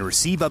Buckeye and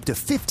receive up to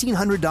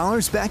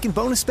 $1,500 back in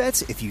bonus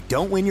bets if you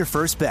don't win your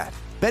first bet.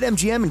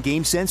 BetMGM and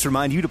GameSense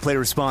remind you to play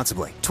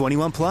responsibly.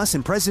 21 plus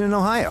and present in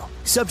Ohio.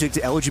 Subject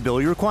to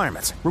eligibility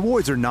requirements.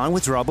 Rewards are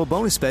non-withdrawable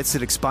bonus bets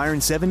that expire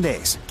in 7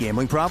 days.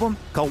 Gambling problem?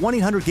 Call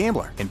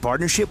 1-800-GAMBLER in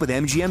partnership with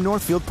MGM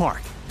Northfield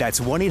Park. That's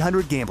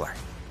 1-800-GAMBLER.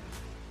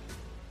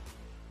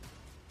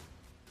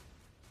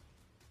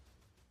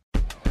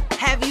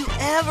 Have you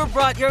ever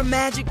brought your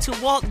magic to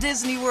Walt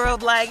Disney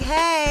World like,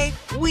 hey,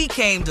 we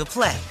came to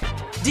play?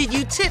 Did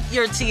you tip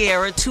your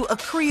tiara to a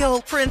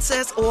Creole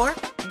princess or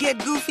get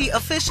goofy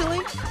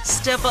officially?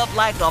 Step up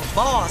like a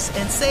boss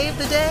and save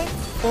the day?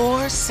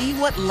 Or see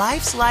what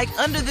life's like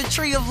under the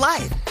tree of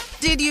life?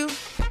 Did you?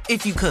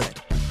 If you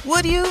could.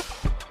 Would you?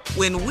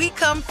 When we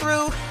come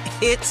through,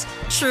 it's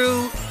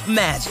true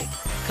magic.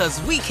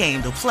 'Cause we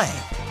came to play.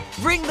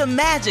 Bring the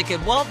magic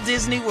at Walt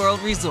Disney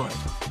World Resort.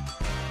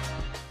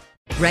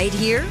 Right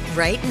here,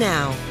 right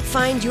now.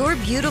 Find your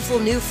beautiful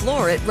new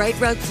floor at Right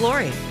Rug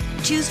Flooring.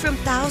 Choose from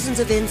thousands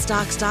of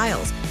in-stock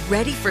styles,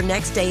 ready for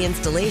next day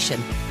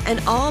installation,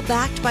 and all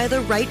backed by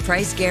the right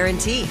price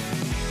guarantee.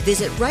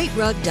 Visit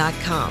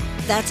rightrug.com.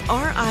 That's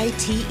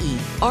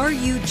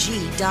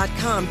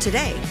RITERUG.com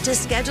today to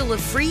schedule a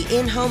free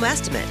in-home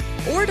estimate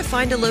or to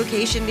find a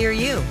location near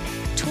you.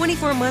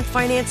 24-month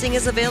financing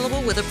is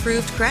available with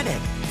approved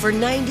credit. For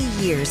 90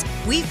 years,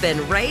 we've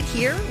been right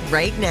here,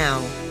 right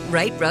now.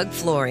 Right Rug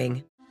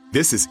Flooring.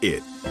 This is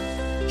it.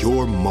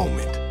 Your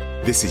moment.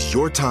 This is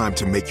your time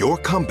to make your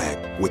comeback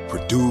with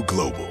Purdue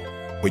Global.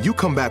 When you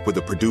come back with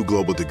a Purdue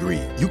Global degree,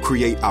 you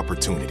create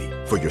opportunity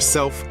for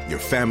yourself, your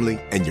family,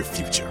 and your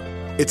future.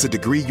 It's a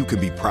degree you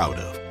can be proud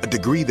of, a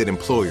degree that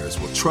employers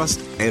will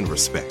trust and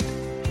respect.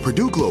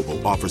 Purdue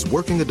Global offers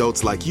working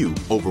adults like you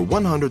over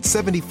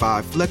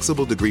 175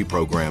 flexible degree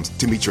programs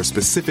to meet your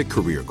specific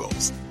career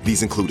goals.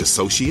 These include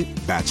associate,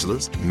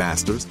 bachelor's,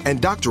 master's, and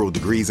doctoral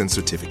degrees and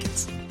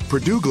certificates.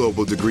 Purdue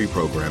Global degree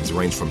programs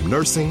range from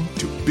nursing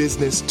to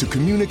business to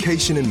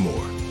communication and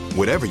more.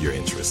 Whatever your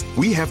interest,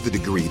 we have the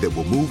degree that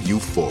will move you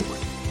forward.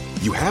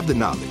 You have the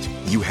knowledge,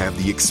 you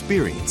have the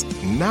experience.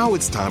 Now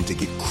it's time to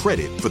get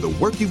credit for the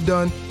work you've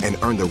done and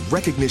earn the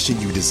recognition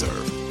you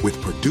deserve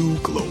with Purdue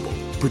Global,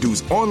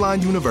 Purdue's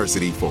online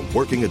university for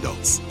working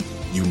adults.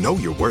 You know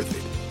you're worth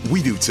it.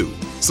 We do too.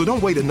 So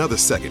don't wait another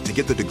second to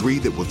get the degree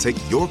that will take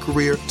your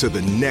career to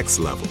the next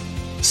level.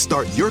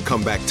 Start your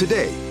comeback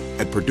today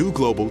at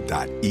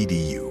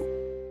purdueglobal.edu.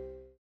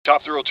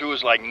 Top Thrill 2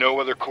 is like no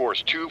other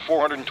course. 2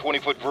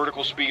 420-foot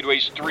vertical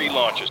speedways, 3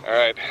 launches. All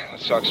right,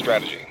 let's talk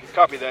strategy.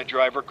 Copy that,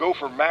 driver. Go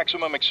for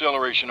maximum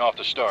acceleration off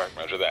the start.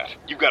 Roger that.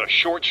 You've got a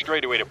short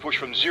straightaway to push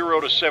from 0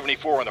 to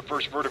 74 on the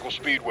first vertical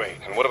speedway.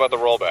 And what about the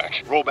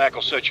rollback? Rollback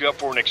will set you up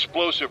for an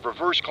explosive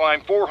reverse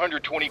climb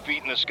 420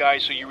 feet in the sky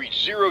so you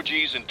reach 0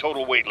 G's in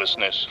total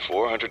weightlessness.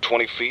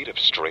 420 feet of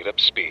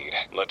straight-up speed.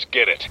 Let's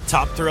get it.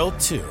 Top Thrill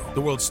 2,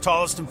 the world's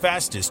tallest and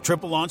fastest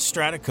triple-launch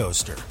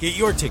stratocoaster. Get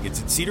your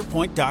tickets at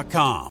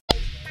cedarpoint.com.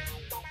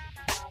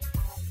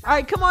 All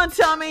right, come on,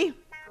 Tommy.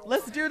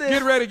 Let's do this.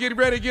 Get ready, get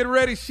ready, get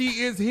ready.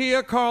 She is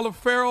here, Carla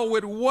Farrell,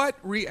 with what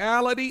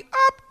reality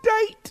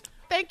update?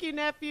 Thank you,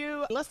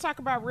 nephew. Let's talk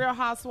about Real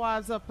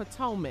Housewives of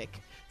Potomac.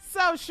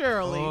 So,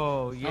 Shirley.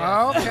 Oh,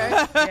 yeah.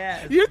 Okay.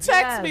 Yes. You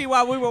text me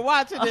while we were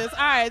watching this. All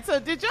right,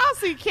 so did y'all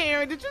see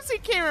Karen? Did you see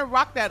Karen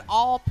rock that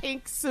all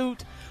pink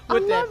suit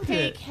with that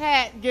pink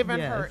hat, giving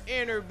her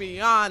inner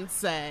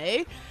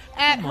Beyonce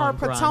at her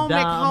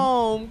Potomac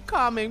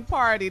homecoming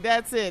party.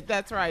 That's it.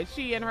 That's right.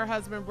 She and her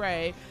husband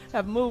Ray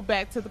have moved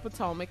back to the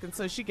Potomac, and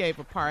so she gave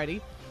a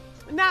party.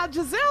 Now,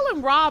 Giselle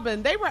and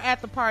Robin, they were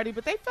at the party,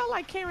 but they felt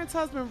like Karen's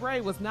husband,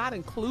 Ray, was not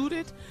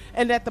included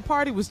and that the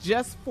party was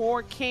just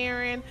for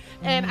Karen.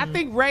 And I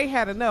think Ray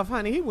had enough,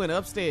 honey. He went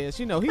upstairs.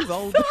 You know, he's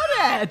old. He's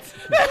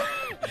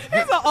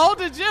an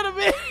older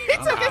gentleman. He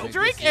took his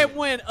drink and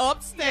went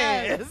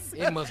upstairs.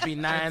 It must be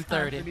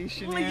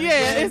 9:30.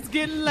 Yeah, it's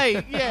getting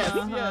late. Yes,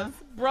 yes.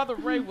 Brother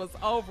Ray was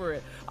over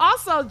it.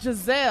 Also,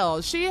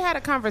 Giselle, she had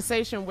a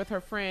conversation with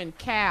her friend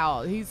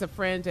Cal. He's a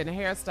friend and a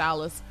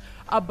hairstylist,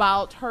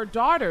 about her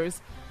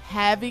daughters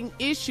having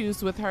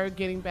issues with her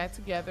getting back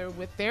together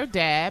with their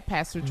dad,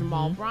 Pastor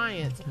Jamal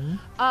Bryant.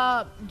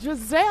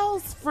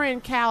 Giselle's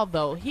friend Cal,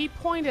 though, he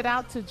pointed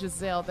out to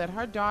Giselle that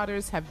her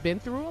daughters have been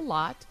through a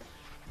lot.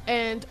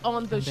 And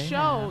on the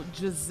show,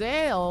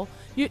 Giselle,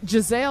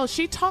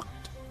 she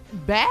talked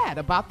bad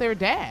about their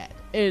dad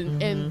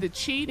and the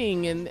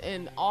cheating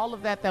and all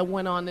of that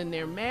went on in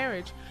their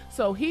marriage.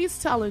 So he's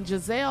telling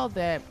Giselle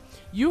that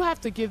you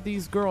have to give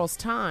these girls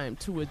time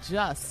to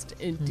adjust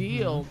and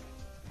deal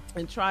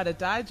and try to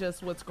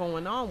digest what's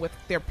going on with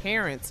their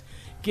parents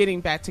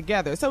getting back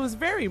together. So it was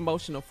very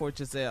emotional for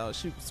Giselle.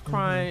 She was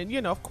crying.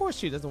 You know, of course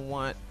she doesn't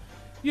want,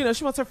 she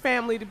wants her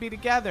family to be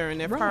together.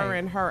 And if her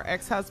and her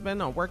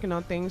ex-husband are working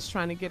on things,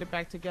 trying to get it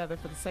back together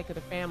for the sake of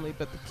the family,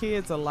 but the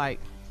kids are like,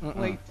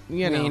 wait,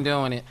 we ain't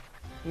doing it.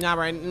 Not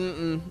right.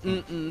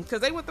 Because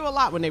they went through a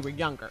lot when they were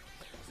younger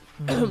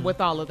with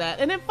all of that.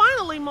 And then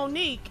finally,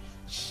 Monique,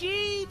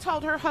 she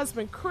told her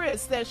husband,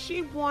 Chris, that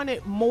she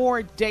wanted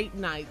more date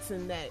nights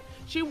and that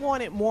she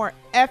wanted more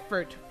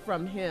effort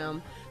from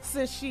him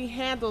since she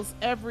handles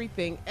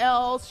everything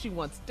else. She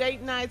wants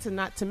date nights, and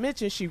not to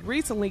mention she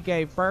recently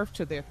gave birth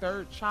to their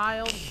third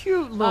child.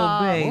 Cute little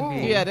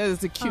baby. Yeah, that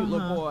is a cute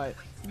little boy.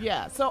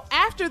 Yeah, so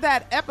after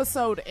that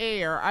episode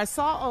aired, I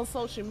saw on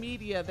social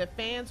media that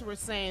fans were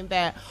saying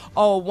that,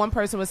 one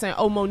person was saying,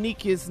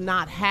 Monique is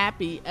not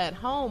happy at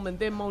home. And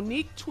then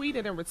Monique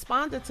tweeted and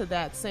responded to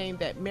that saying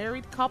that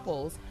married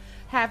couples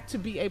have to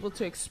be able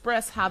to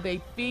express how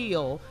they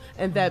feel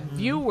and that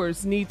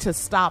viewers need to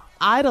stop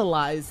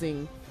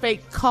idolizing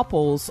fake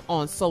couples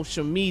on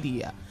social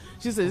media.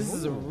 She says this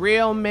is a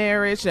real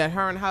marriage, that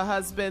her and her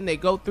husband, they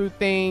go through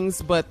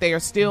things, but they are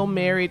still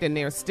married and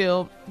they're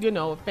still,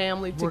 a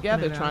family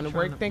together trying to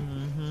work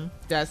things.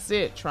 That's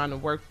it, trying to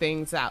work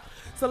things out.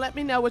 So let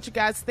me know what you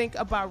guys think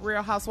about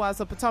Real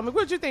Housewives of Potomac.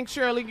 What did you think,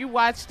 Shirley? You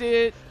watched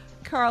it.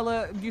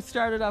 Carla, you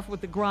started off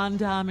with the Grande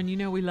Dame,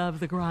 and we love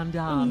the Grande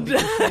Dame.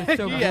 She's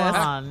so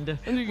grande.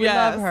 We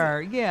love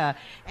her, yeah.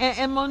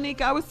 And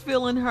Monique, I was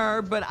feeling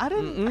her, but I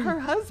didn't. Her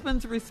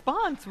husband's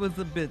response was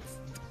a bit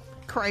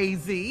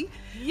crazy.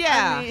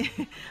 Yeah.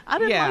 I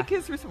didn't like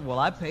his response. Well,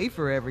 I pay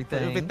for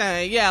everything.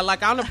 Yeah,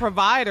 like I'm a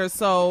provider,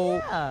 so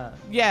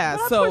yeah.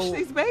 But so I push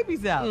these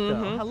babies out,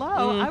 though.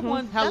 Hello, I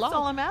want. That's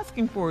all I'm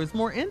asking for is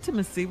more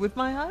intimacy with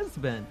my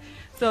husband.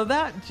 So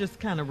that just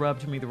kind of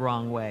rubbed me the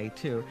wrong way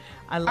too.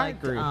 I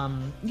agree.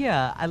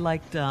 I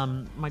liked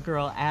my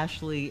girl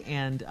Ashley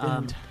and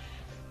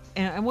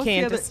what's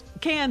Candace. the other?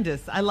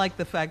 Candace. I like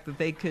the fact that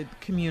they could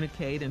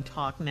communicate and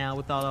talk now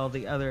without all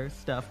the other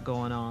stuff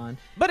going on.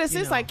 But it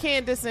seems like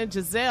Candace and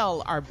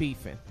Giselle are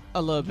beefing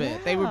a little bit. Yeah.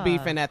 They were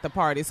beefing at the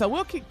party. So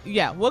we'll keep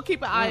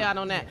an eye out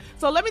on that.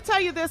 So let me tell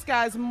you this,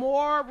 guys.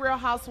 More Real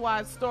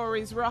Housewives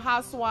stories. Real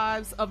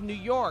Housewives of New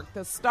York.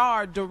 The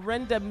star,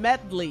 Dorinda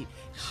Medley.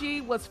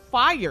 She was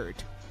fired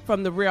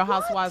from the Real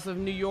Housewives of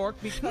New York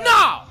because...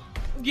 No!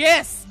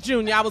 Yes,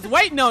 Junior. I was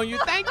waiting on you.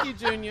 Thank you,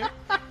 Junior.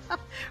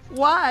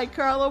 Why,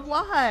 Carla?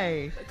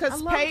 Why?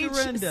 Because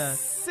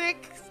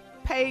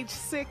page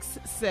 6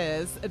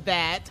 says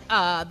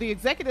that the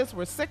executives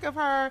were sick of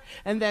her,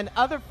 and then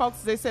other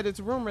folks, they said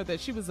it's rumored that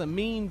she was a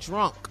mean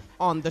drunk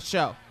on the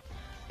show.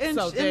 And,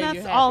 so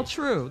that's all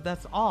true.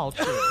 That's all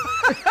true.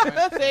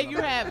 There you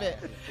have it.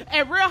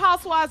 And Real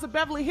Housewives of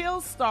Beverly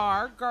Hills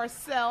star,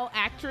 Garcelle,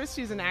 actress,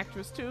 she's an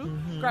actress too,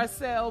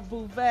 Garcelle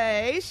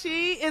Bouvet,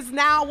 she is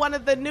now one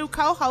of the new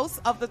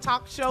co-hosts of the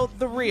talk show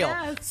The Real.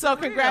 Yes, so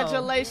The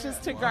congratulations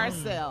to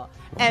Garcelle.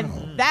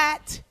 And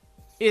that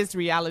is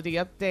Reality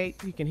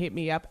Update. You can hit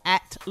me up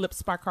at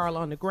LipsByCarla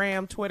on the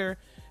gram, Twitter,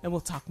 and we'll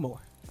talk more.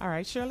 All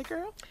right, Shirley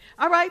girl.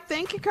 All right,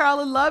 thank you,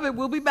 Carla. Love it.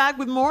 We'll be back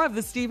with more of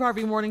the Steve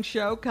Harvey Morning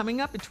Show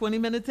coming up at 20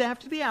 minutes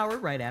after the hour,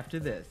 right after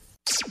this.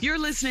 You're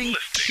listening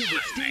to the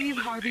Steve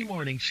Harvey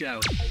Morning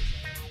Show.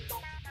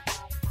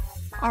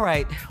 All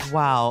right,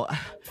 wow.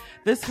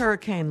 This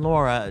Hurricane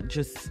Laura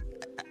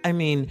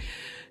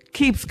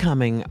keeps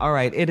coming. All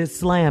right, it has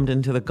slammed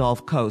into the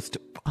Gulf Coast.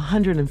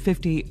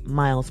 150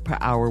 miles per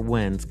hour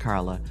winds,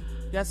 Carla.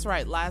 That's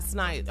right. Last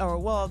night,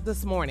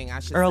 this morning, I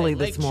should say. Early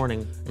this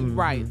morning.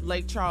 Right.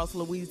 Lake Charles,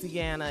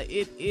 Louisiana.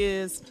 It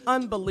is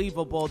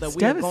unbelievable that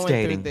we are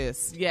going through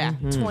this. Yeah.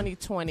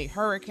 2020,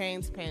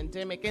 hurricanes,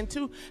 pandemic, and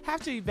to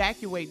have to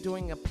evacuate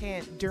during a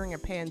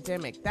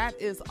pandemic, that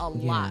is a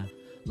lot.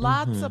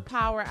 Lots of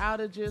power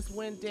outages,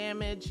 wind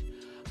damage.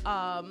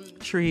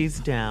 Trees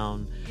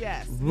down.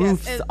 Yes.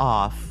 Roofs yes.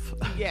 off.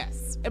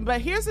 Yes.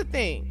 But here's the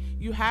thing.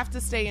 You have to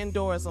stay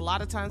indoors. A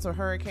lot of times with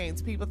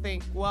hurricanes, people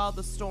think, well,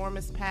 the storm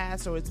is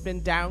past or it's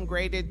been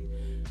downgraded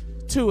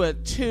to a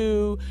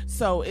 2,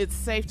 so it's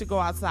safe to go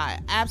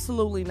outside.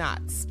 Absolutely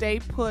not. Stay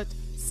put.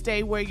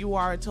 Stay where you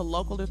are until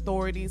local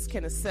authorities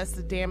can assess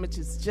the damage.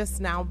 It's just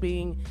now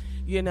being,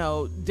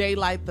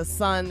 daylight, the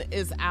sun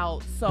is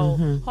out. So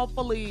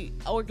hopefully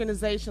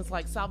organizations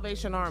like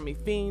Salvation Army,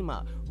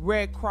 FEMA,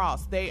 Red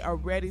Cross, they are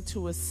ready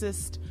to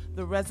assist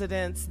the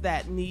residents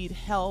that need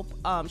help.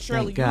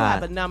 Shirley, you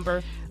have a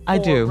number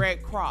for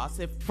Red Cross.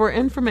 For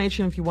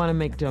information, if you want to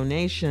make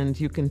donations,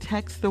 you can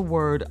text the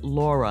word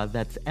Laura,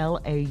 that's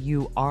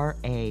Laura.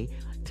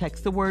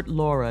 Text the word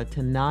Laura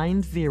to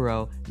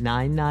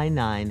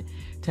 90999.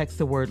 Text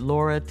the word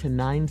Laura to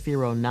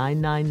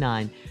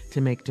 90999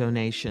 to make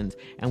donations.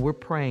 And we're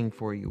praying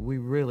for you. We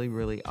really,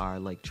 really are,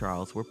 Lake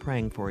Charles. We're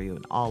praying for you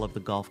and all of the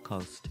Gulf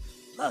Coast.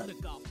 Love the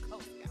Gulf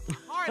Coast. Got my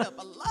heart up.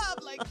 I love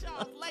Lake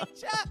Charles. Lake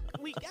Chuck,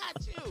 we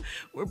got you.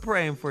 We're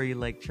praying for you,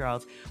 Lake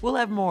Charles. We'll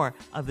have more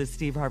of the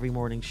Steve Harvey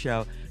Morning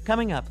Show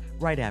coming up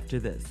right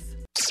after this.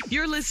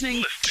 You're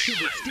listening to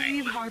the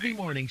Steve Harvey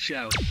Morning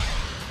Show.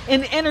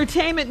 In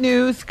entertainment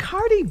news,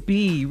 Cardi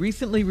B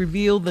recently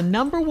revealed the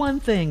number one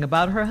thing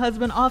about her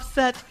husband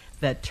Offset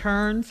that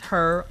turns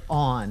her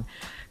on.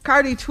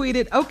 Cardi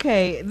tweeted,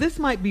 "Okay, this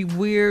might be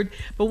weird,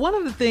 but one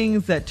of the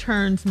things that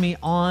turns me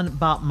on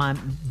about my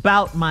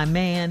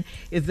man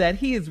is that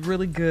he is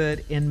really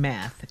good in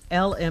math.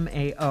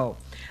 LMAO.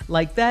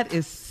 Like, that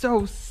is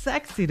so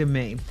sexy to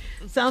me."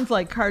 Sounds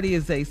like Cardi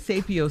is a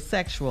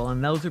sapiosexual,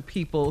 and those are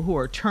people who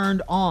are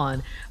turned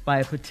on by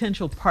a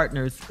potential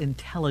partner's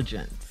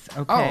intelligence.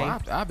 Okay. Oh,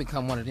 I've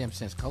become one of them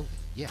since COVID.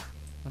 Yeah.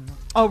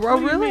 Oh,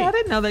 really? I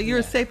didn't know that you're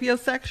a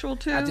sapiosexual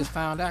too. I just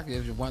found out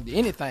it was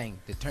anything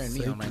that turned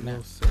me on right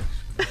now.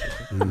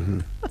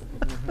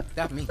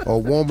 That's me. A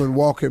woman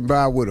walking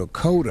by with a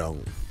coat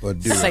on, or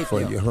do it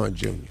for you, huh,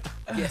 Junior?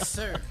 Yes,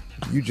 sir.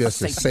 You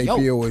just as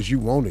sapio as you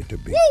want it to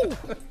be. Woo!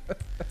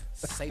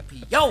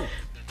 Sapio.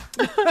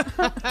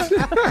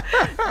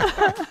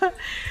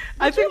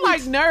 I think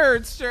like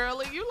nerds,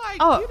 Shirley. You like,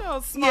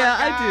 smart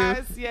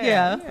guys.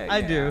 Yeah,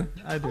 I do.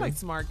 I like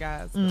smart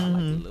guys. I like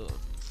the little,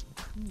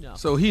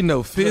 So he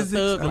know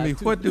physics. I mean,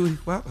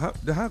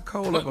 how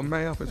cold of a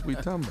math is we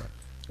talking about?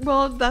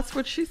 Well, that's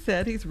what she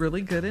said. He's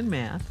really good in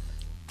math.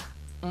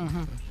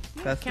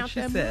 That's what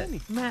she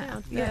said.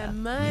 Math. Yeah,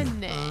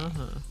 money.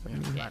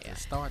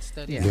 Start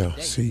studying. Yeah.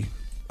 See,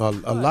 a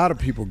lot of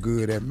people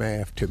good at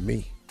math to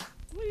me.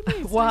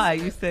 Why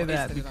you say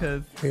that?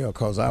 Because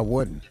because I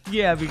wasn't.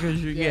 Yeah,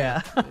 because you.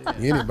 Yeah.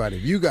 Anybody,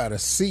 you got a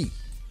C.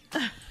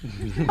 But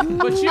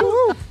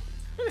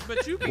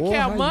you can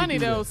count money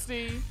though,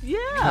 Steve.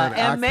 Yeah,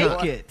 and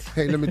make it.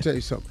 Hey, let me tell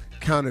you something.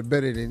 Counted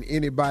better than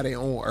anybody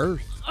on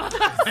earth.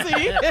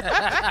 See,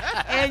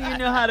 and you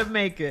know how to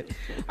make it.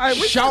 All right,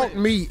 shout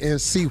me and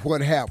see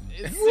what happens.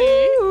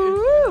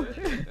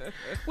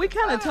 We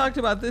kind of talked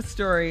about this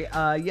story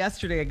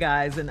yesterday,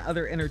 guys, and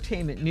other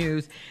entertainment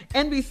news.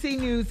 NBC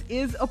News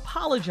is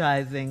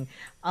apologizing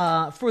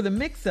for the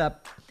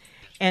mix-up,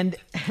 and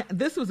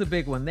this was a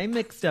big one. They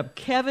mixed up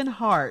Kevin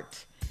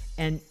Hart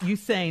and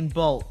Usain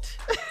Bolt.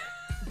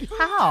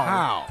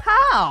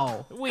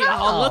 How? We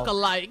all look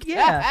alike.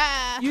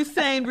 Yeah.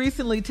 Usain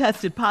recently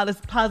tested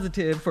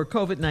positive for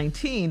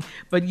COVID-19,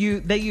 but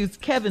they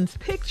used Kevin's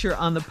picture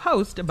on the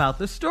post about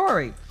the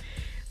story.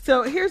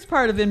 So here's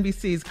part of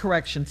NBC's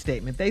correction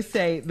statement. They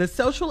say the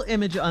social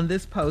image on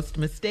this post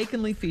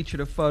mistakenly featured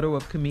a photo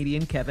of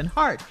comedian Kevin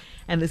Hart,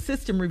 and the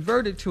system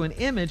reverted to an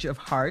image of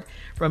Hart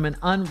from an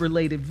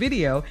unrelated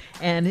video,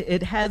 and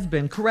it has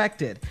been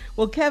corrected.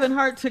 Well, Kevin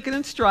Hart took it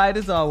in stride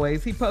as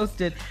always. He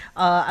posted,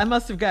 "I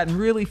must have gotten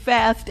really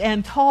fast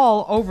and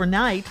tall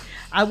overnight.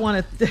 I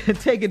want to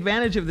take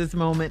advantage of this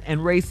moment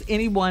and race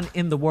anyone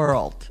in the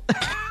world."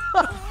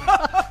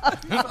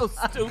 So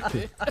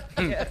stupid.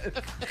 Yes.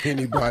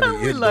 Anybody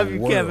in we love the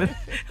you, world. Kevin.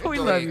 We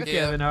love you,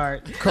 Kevin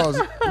Hart. Because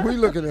we're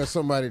looking at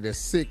somebody that's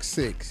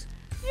 6'6",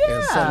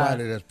 and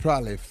somebody that's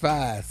probably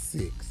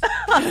 5'6".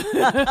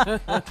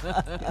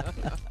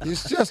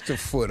 It's just a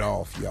foot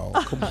off, y'all.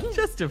 Come on.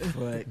 Just a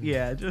foot.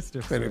 Yeah, just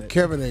a foot. And if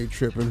Kevin ain't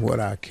tripping, what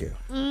I care.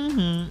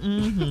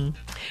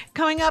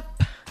 Coming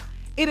up,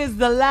 it is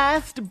the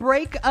last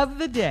break of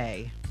the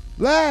day.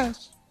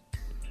 Last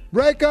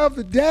break of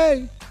the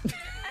day.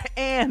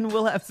 And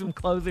we'll have some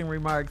closing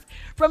remarks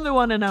from the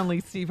one and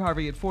only Steve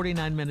Harvey at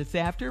 49 minutes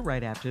after,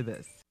 right after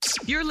this.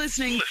 You're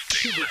listening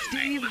to the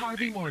Steve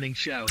Harvey Morning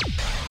Show.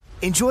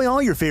 Enjoy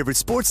all your favorite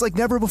sports like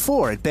never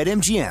before at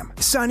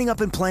BetMGM. Signing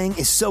up and playing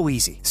is so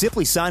easy.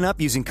 Simply sign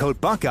up using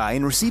code Buckeye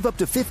and receive up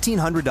to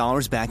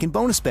 $1,500 back in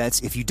bonus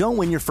bets if you don't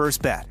win your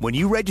first bet. When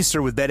you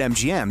register with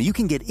BetMGM, you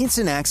can get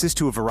instant access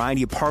to a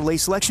variety of parlay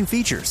selection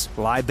features,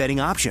 live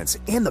betting options,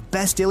 and the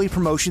best daily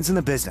promotions in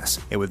the business.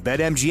 And with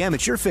BetMGM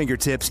at your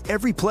fingertips,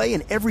 every play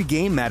and every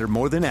game matter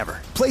more than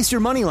ever. Place your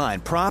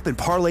moneyline, prop, and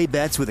parlay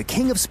bets with the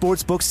king of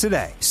sportsbooks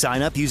today.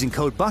 Sign up using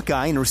code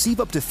Buckeye and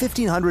receive up to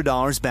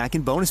 $1,500 back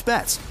in bonus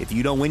bets. If if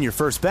you don't win your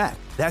first bet.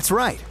 That's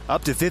right,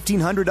 up to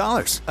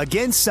 $1,500.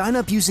 Again, sign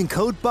up using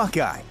code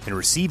Buckeye and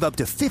receive up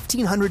to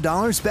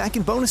 $1,500 back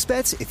in bonus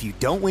bets if you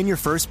don't win your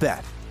first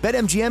bet.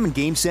 BetMGM and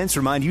GameSense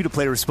remind you to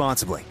play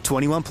responsibly.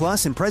 21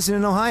 plus and present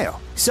in Ohio.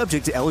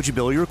 Subject to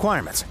eligibility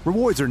requirements.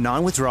 Rewards are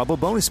non-withdrawable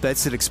bonus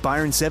bets that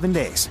expire in 7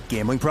 days.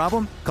 Gambling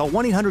problem? Call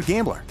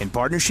 1-800-GAMBLER in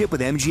partnership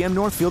with MGM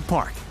Northfield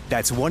Park.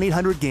 That's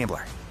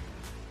 1-800-GAMBLER.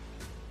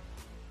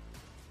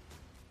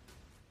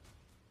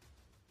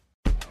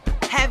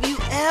 Have you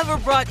ever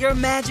brought your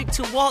magic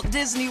to Walt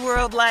Disney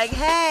World like,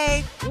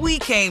 hey, we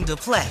came to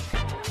play?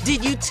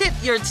 Did you tip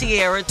your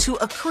tiara to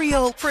a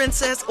Creole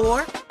princess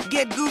or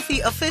get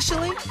goofy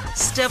officially?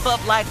 Step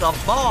up like a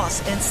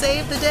boss and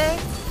save the day?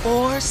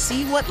 Or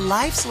see what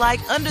life's like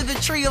under the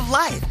tree of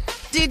life?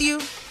 Did you?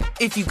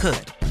 If you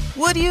could.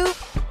 Would you?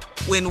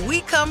 When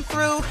we come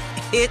through,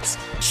 it's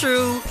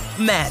true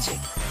magic.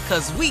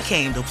 'Cause we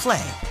came to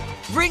play.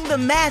 Bring the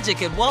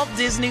magic at Walt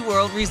Disney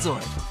World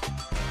Resort.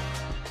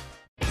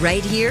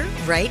 Right here,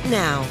 right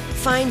now.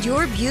 Find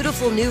your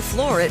beautiful new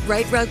floor at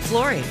Right Rug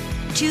Flooring.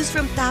 Choose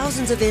from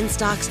thousands of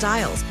in-stock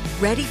styles,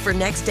 ready for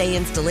next day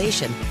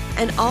installation,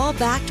 and all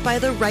backed by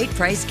the right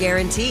price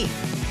guarantee.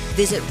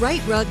 Visit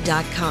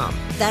rightrug.com.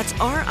 That's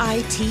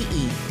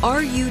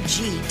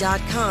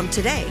RITERUG.com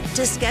today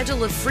to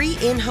schedule a free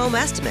in-home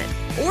estimate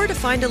or to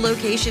find a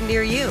location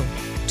near you.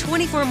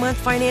 24-month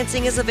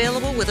financing is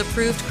available with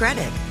approved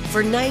credit.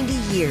 For 90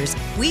 years,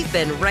 we've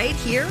been right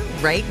here,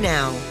 right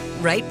now.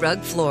 Right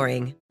Rug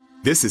Flooring.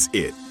 This is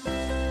it.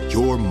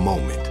 Your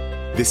moment.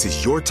 This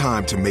is your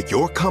time to make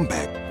your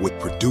comeback with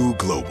Purdue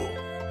Global.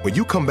 When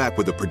you come back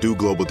with a Purdue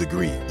Global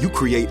degree, you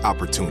create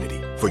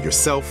opportunity for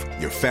yourself,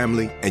 your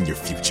family, and your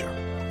future.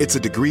 It's a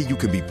degree you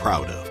can be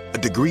proud of, a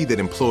degree that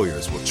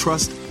employers will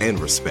trust and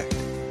respect.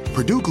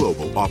 Purdue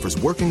Global offers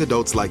working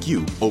adults like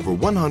you over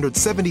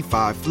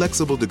 175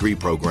 flexible degree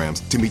programs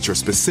to meet your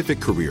specific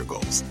career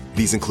goals.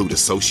 These include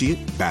associate,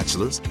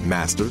 bachelor's,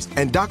 master's,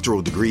 and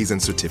doctoral degrees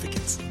and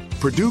certificates.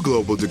 Purdue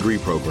Global degree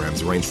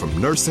programs range from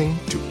nursing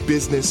to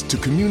business to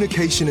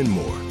communication and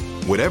more.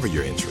 Whatever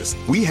your interest,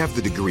 we have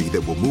the degree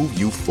that will move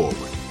you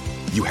forward.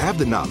 You have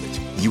the knowledge,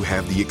 you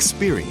have the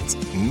experience.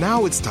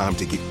 Now it's time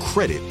to get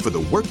credit for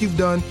the work you've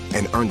done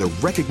and earn the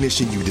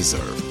recognition you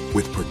deserve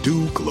with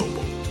Purdue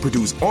Global,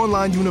 Purdue's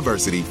online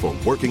university for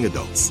working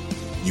adults.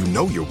 You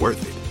know you're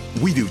worth it.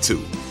 We do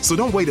too. So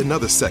don't wait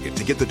another second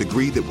to get the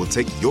degree that will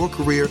take your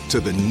career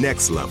to the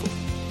next level.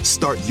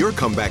 Start your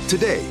comeback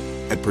today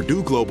at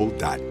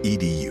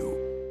purdueglobal.edu.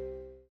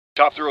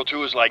 Top Thrill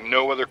 2 is like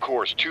no other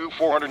course. 2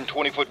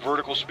 420-foot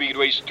vertical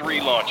speedways, 3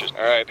 launches.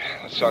 All right,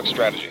 let's talk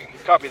strategy.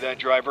 Copy that,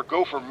 driver.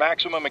 Go for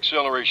maximum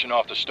acceleration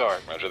off the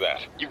start. Roger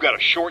that. You've got a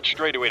short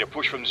straightaway to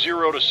push from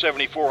 0 to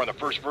 74 on the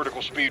first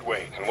vertical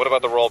speedway. And what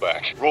about the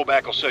rollback?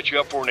 Rollback will set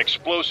you up for an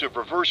explosive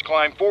reverse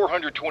climb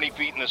 420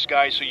 feet in the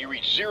sky so you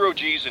reach 0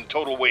 Gs in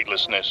total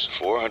weightlessness.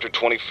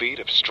 420 feet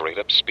of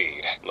straight-up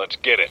speed. Let's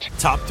get it.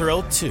 Top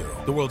Thrill 2,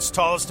 the world's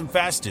tallest and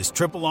fastest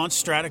triple-launch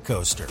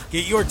stratocoaster.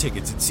 Get your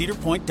tickets at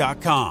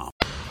cedarpoint.com.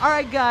 All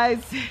right,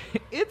 guys,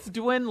 it's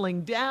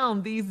dwindling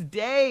down these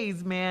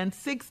days, man.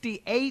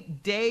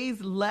 68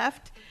 days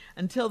left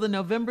until the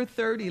November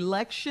 3rd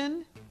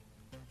election.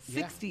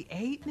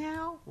 68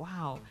 now?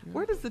 Wow.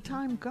 Where does the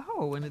time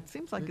go? And it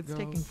seems like it's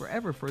taking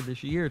forever for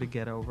this year to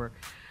get over.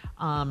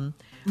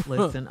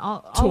 Listen,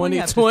 all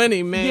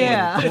 2020, man.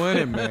 Yeah.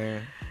 20,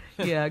 man.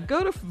 Yeah,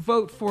 go to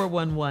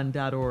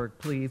vote411.org,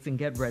 please, and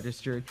get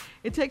registered.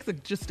 It takes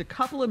just a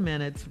couple of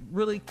minutes,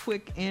 really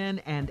quick in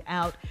and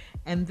out,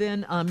 and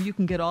then you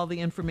can get all the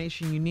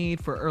information you need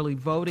for early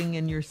voting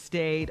in your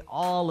state,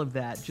 all of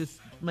that.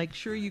 Just make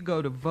sure you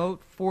go to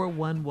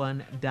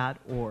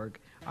vote411.org.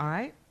 All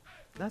right?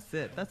 That's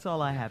it. That's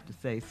all I have to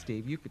say,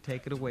 Steve. You could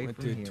take it away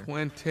from here.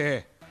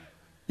 2020.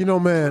 You know,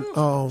 man,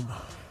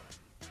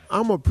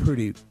 I'm a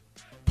pretty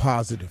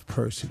positive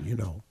person, you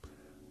know,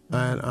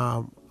 and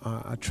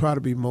I try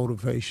to be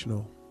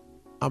motivational.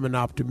 I'm an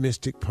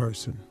optimistic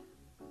person,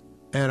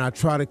 and I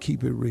try to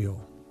keep it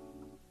real.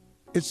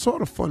 It's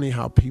sort of funny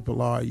how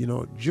people are. You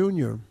know,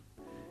 Junior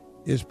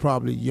is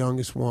probably the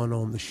youngest one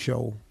on the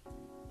show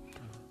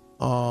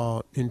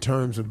in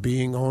terms of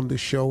being on the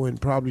show,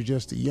 and probably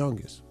just the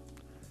youngest.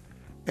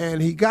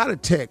 And he got a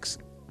text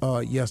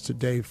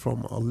yesterday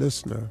from a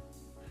listener,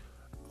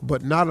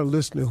 but not a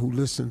listener who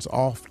listens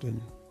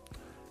often,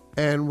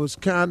 and was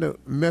kind of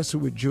messing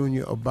with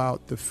Junior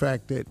about the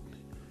fact that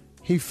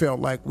he felt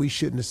like we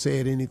shouldn't have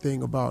said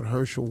anything about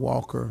Herschel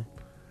Walker,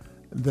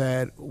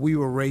 that we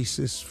were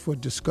racist for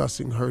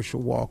discussing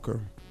Herschel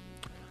Walker.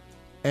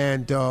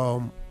 And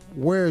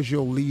where's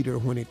your leader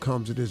when it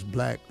comes to this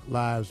Black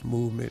Lives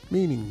Movement,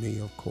 meaning me,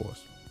 of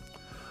course.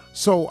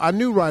 So I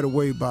knew right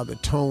away by the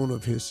tone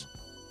of his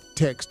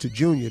text to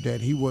Junior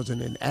that he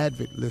wasn't an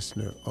avid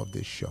listener of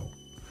this show.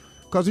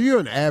 Because if you're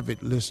an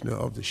avid listener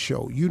of the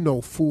show, you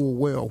know full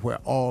well where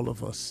all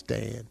of us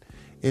stand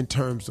in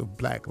terms of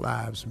Black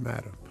Lives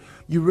Matter.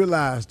 You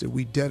realize that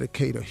we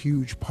dedicate a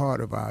huge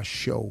part of our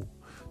show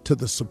to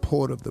the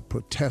support of the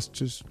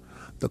protesters,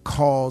 the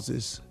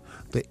causes,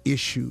 the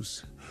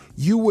issues,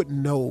 you would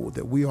know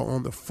that we are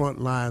on the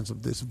front lines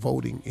of this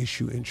voting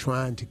issue and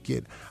trying to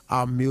get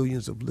our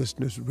millions of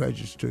listeners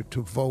registered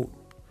to vote,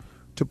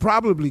 to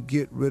probably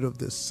get rid of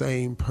the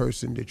same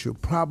person that you're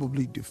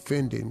probably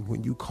defending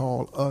when you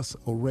call us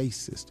a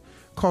racist.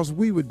 Because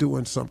we were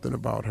doing something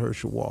about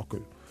Herschel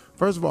Walker.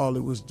 First of all,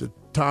 it was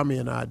Tommy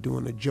and I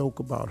doing a joke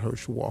about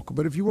Herschel Walker.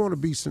 But if you want to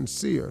be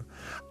sincere,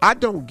 I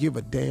don't give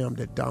a damn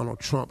that Donald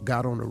Trump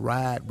got on a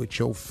ride with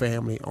your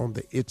family on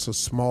the It's a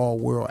Small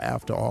World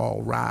After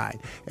All ride.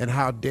 And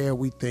how dare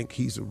we think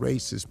he's a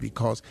racist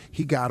because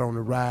he got on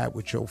a ride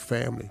with your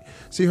family.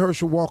 See,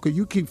 Herschel Walker,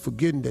 you keep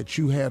forgetting that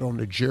you had on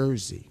the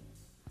jersey,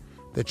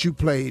 that you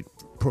played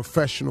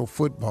professional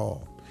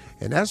football.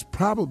 And that's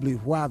probably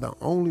why the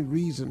only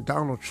reason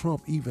Donald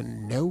Trump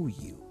even know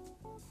you.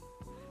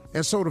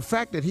 And so the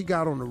fact that he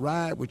got on the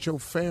ride with your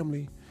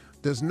family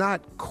does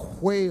not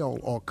quail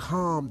or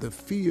calm the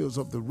fears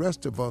of the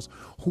rest of us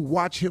who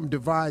watch him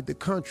divide the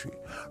country.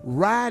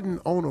 Riding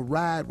on a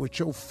ride with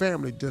your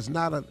family does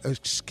not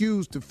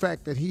excuse the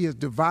fact that he has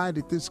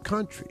divided this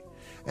country.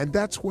 And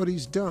that's what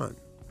he's done.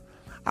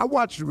 I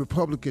watched the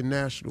Republican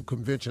National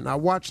Convention. I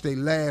watched their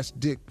last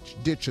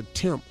ditch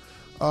attempt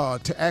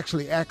to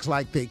actually act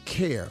like they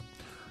care,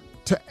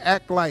 to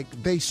act like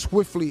they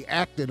swiftly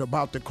acted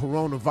about the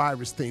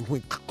coronavirus thing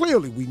when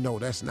clearly we know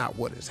that's not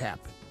what has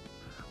happened.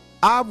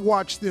 I've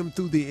watched them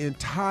through the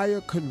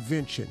entire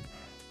convention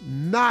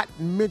not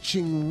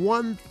mentioning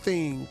one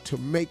thing to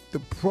make the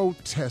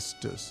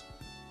protesters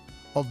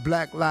of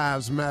Black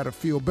Lives Matter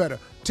feel better,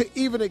 to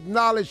even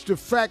acknowledge the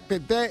fact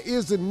that there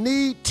is a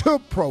need to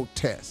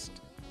protest.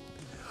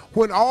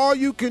 When all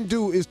you can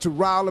do is to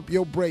rile up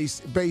your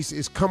base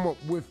is come up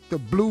with the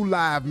Blue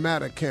Lives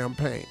Matter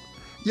campaign.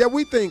 Yeah,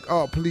 we think,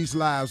 police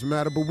lives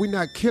matter, but we're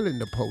not killing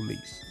the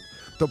police.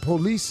 The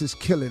police is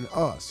killing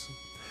us.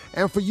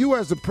 And for you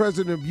as the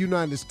President of the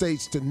United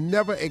States to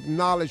never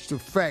acknowledge the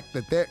fact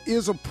that there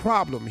is a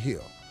problem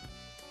here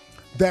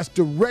that's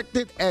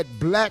directed at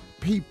black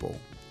people,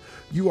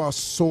 you are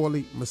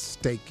sorely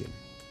mistaken.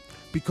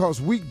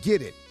 Because we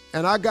get it.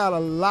 And I got a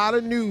lot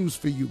of news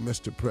for you,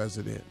 Mr.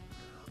 President.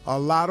 A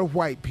lot of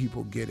white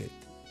people get it.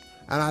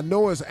 And I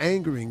know it's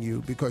angering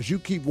you because you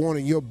keep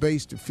wanting your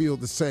base to feel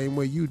the same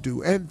way you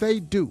do, and they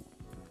do.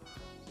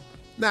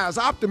 Now, as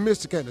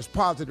optimistic and as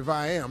positive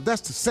I am, that's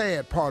the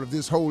sad part of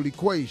this whole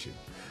equation.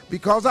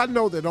 Because I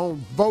know that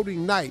on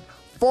voting night,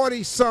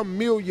 40-some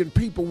million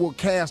people will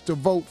cast a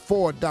vote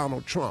for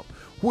Donald Trump,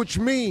 which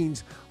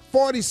means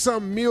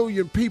 40-some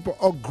million people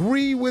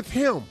agree with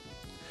him.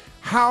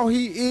 How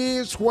he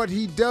is, what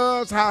he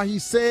does, how he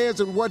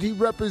says, and what he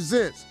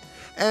represents.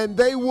 And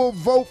they will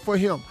vote for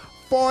him.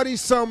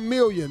 40-some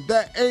million.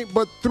 That ain't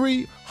but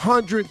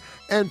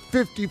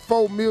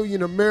 354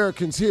 million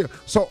Americans here.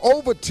 So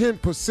over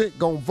 10%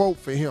 gonna vote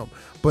for him.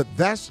 But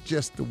that's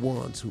just the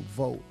ones who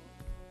vote.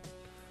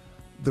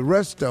 The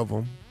rest of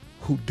them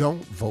who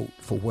don't vote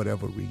for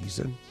whatever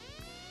reason,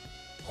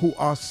 who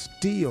are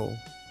still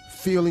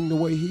feeling the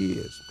way he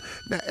is.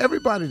 Now,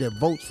 everybody that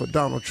votes for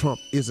Donald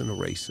Trump isn't a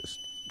racist.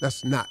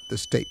 That's not the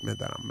statement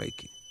that I'm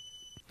making.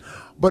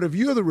 But if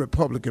you're the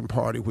Republican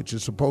Party, which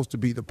is supposed to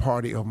be the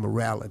party of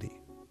morality,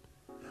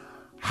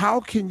 how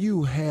can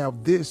you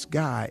have this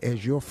guy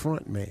as your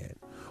front man,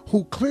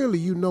 who clearly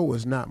you know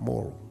is not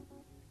moral?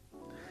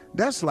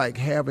 That's like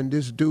having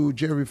this dude,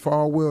 Jerry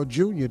Falwell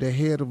Jr., the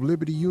head of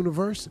Liberty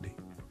University.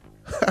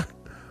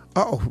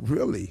 Oh,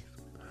 really?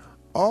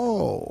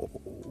 Oh,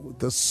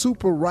 the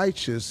super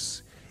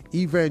righteous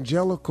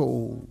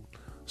evangelical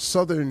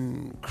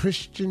Southern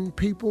Christian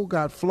people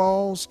got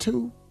flaws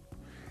too?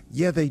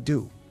 Yeah, they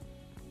do.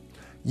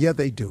 Yeah,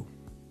 they do.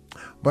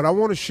 But I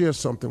want to share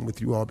something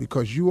with you all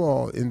because you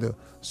all in the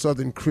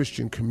Southern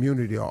Christian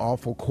community are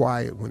awful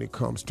quiet when it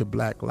comes to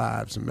Black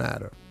Lives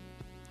Matter.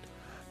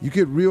 You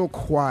get real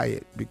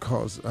quiet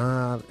because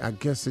I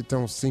guess it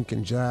don't sink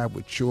and jive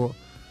with your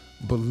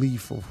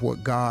belief of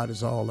what God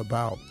is all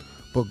about.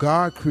 But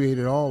God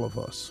created all of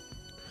us,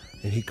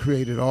 and he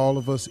created all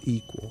of us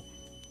equal.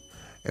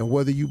 And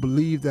whether you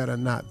believe that or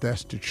not,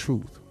 that's the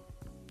truth.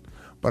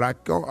 But I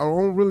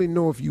don't really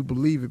know if you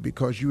believe it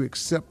because you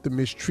accept the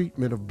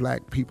mistreatment of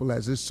black people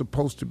as it's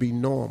supposed to be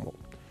normal.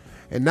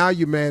 And now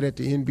you're mad at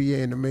the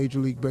NBA and the Major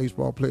League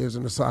Baseball players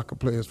and the soccer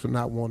players for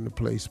not wanting to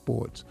play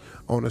sports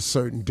on a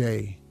certain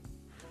day.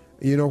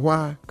 You know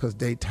why? Because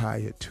they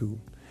tired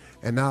too.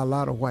 And now a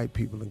lot of white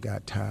people have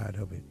got tired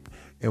of it.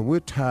 And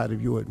we're tired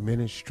of your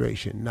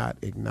administration not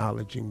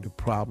acknowledging the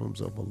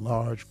problems of a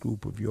large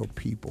group of your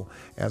people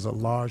as a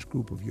large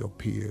group of your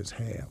peers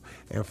have.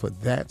 And for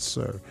that,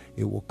 sir,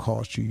 it will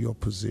cost you your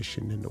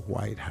position in the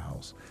White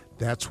House.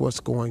 That's what's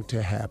going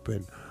to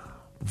happen.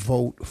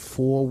 Vote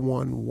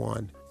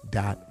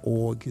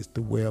 411.org is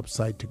the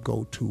website to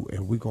go to,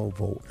 and we're going to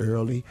vote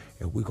early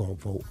and we're going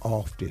to vote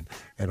often.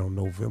 And on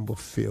November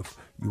 5th,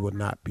 you will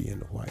not be in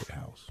the White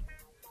House.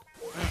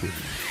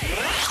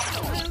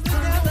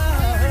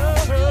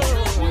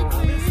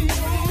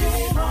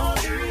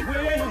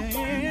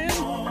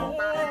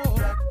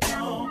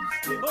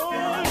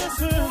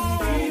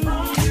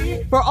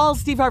 For all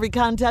Steve Harvey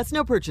contests,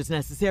 no purchase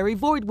necessary,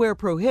 void where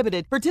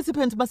prohibited.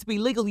 Participants must be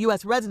legal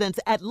U.S. residents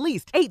at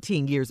least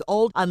 18 years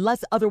old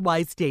unless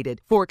otherwise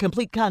stated. For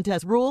complete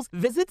contest rules,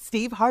 visit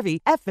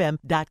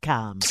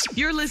SteveHarveyFM.com.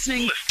 You're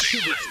listening to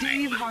the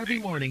Steve Harvey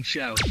Morning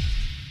Show.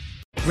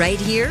 Right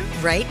here,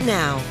 right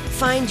now.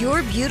 Find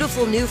your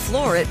beautiful new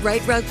floor at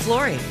Right Rug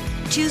Flooring.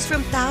 Choose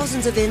from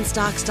thousands of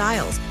in-stock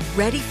styles,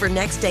 ready for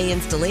next day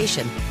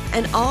installation,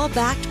 and all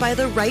backed by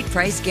the right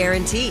price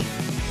guarantee.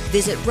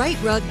 Visit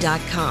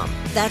rightrug.com.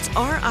 That's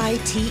RITERUG.com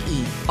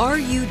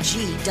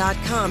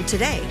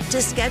today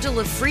to schedule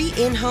a free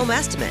in-home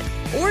estimate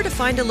or to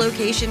find a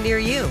location near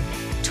you.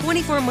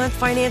 24-month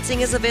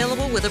financing is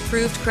available with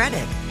approved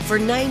credit. For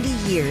 90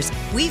 years,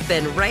 we've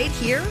been right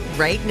here,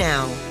 right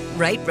now.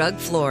 Right Rug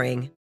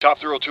Flooring. Top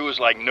Thrill 2 is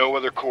like no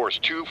other course.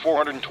 2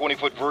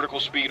 420-foot vertical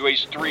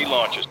speedways, 3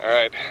 launches. All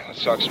right,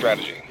 let's talk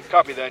strategy.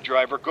 Copy that,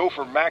 driver. Go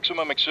for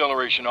maximum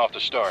acceleration off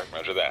the start.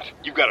 Roger that.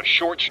 You've got a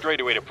short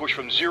straightaway to push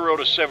from 0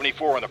 to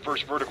 74 on the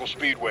first vertical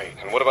speedway.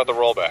 And what about the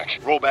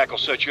rollback? Rollback will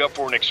set you up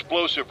for an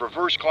explosive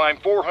reverse climb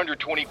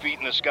 420 feet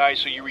in the sky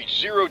so you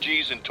reach 0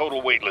 G's in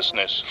total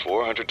weightlessness.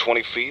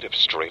 420 feet of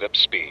straight-up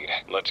speed.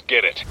 Let's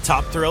get it.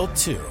 Top Thrill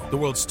 2, the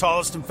world's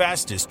tallest and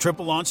fastest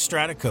triple-launch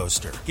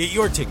Stratocoaster. Get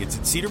your tickets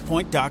at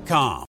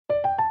cedarpoint.com.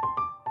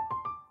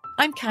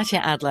 I'm Katya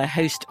Adler,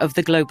 host of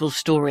The Global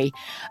Story.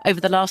 Over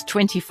the last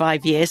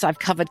 25 years, I've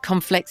covered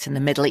conflicts in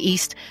the Middle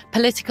East,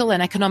 political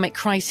and economic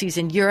crises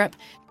in Europe,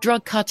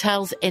 drug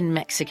cartels in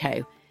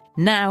Mexico.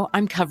 Now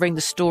I'm covering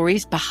the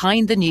stories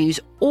behind the news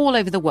all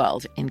over the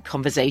world in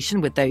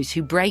conversation with those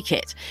who break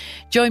it.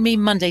 Join me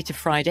Monday to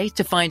Friday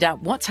to find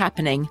out what's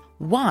happening,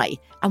 why,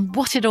 and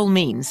what it all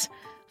means.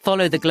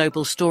 Follow The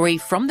Global Story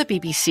from the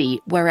BBC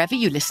wherever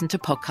you listen to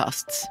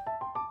podcasts.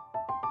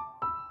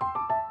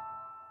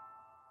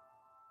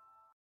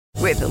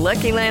 With the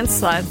Lucky Land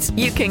Slots,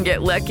 you can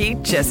get lucky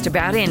just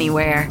about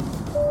anywhere.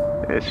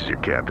 This is your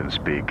captain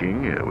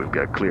speaking. We've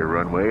got clear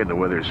runway and the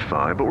weather's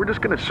fine, but we're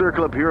just going to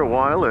circle up here a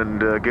while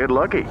and get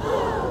lucky.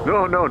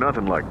 No,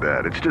 nothing like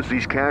that. It's just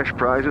these cash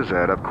prizes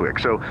add up quick.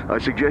 So I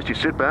suggest you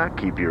sit back,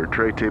 keep your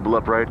tray table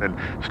upright, and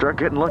start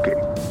getting lucky.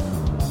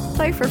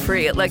 Play for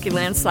free at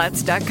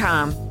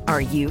LuckyLandSlots.com.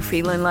 Are you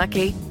feeling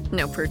lucky?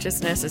 No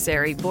purchase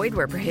necessary. Void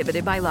where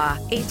prohibited by law.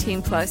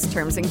 18 plus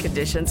terms and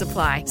conditions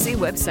apply. See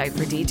website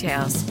for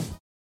details.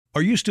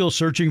 Are you still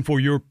searching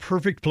for your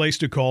perfect place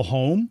to call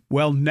home?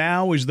 Well,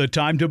 now is the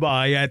time to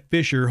buy at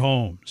Fisher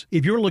Homes.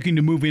 If you're looking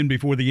to move in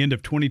before the end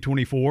of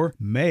 2024,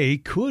 May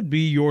could be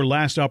your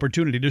last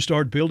opportunity to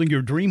start building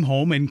your dream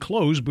home and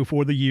close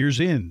before the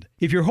year's end.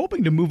 If you're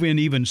hoping to move in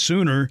even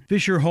sooner,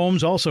 Fisher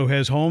Homes also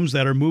has homes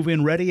that are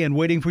move-in ready and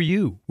waiting for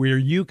you, where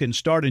you can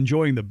start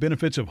enjoying the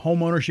benefits of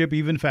homeownership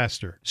even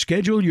faster.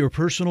 Schedule your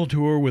personal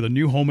tour with a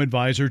new home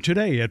advisor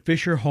today at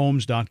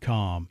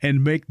FisherHomes.com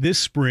and make this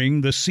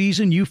spring the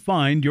season you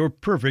find your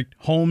perfect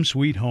home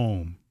sweet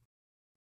home.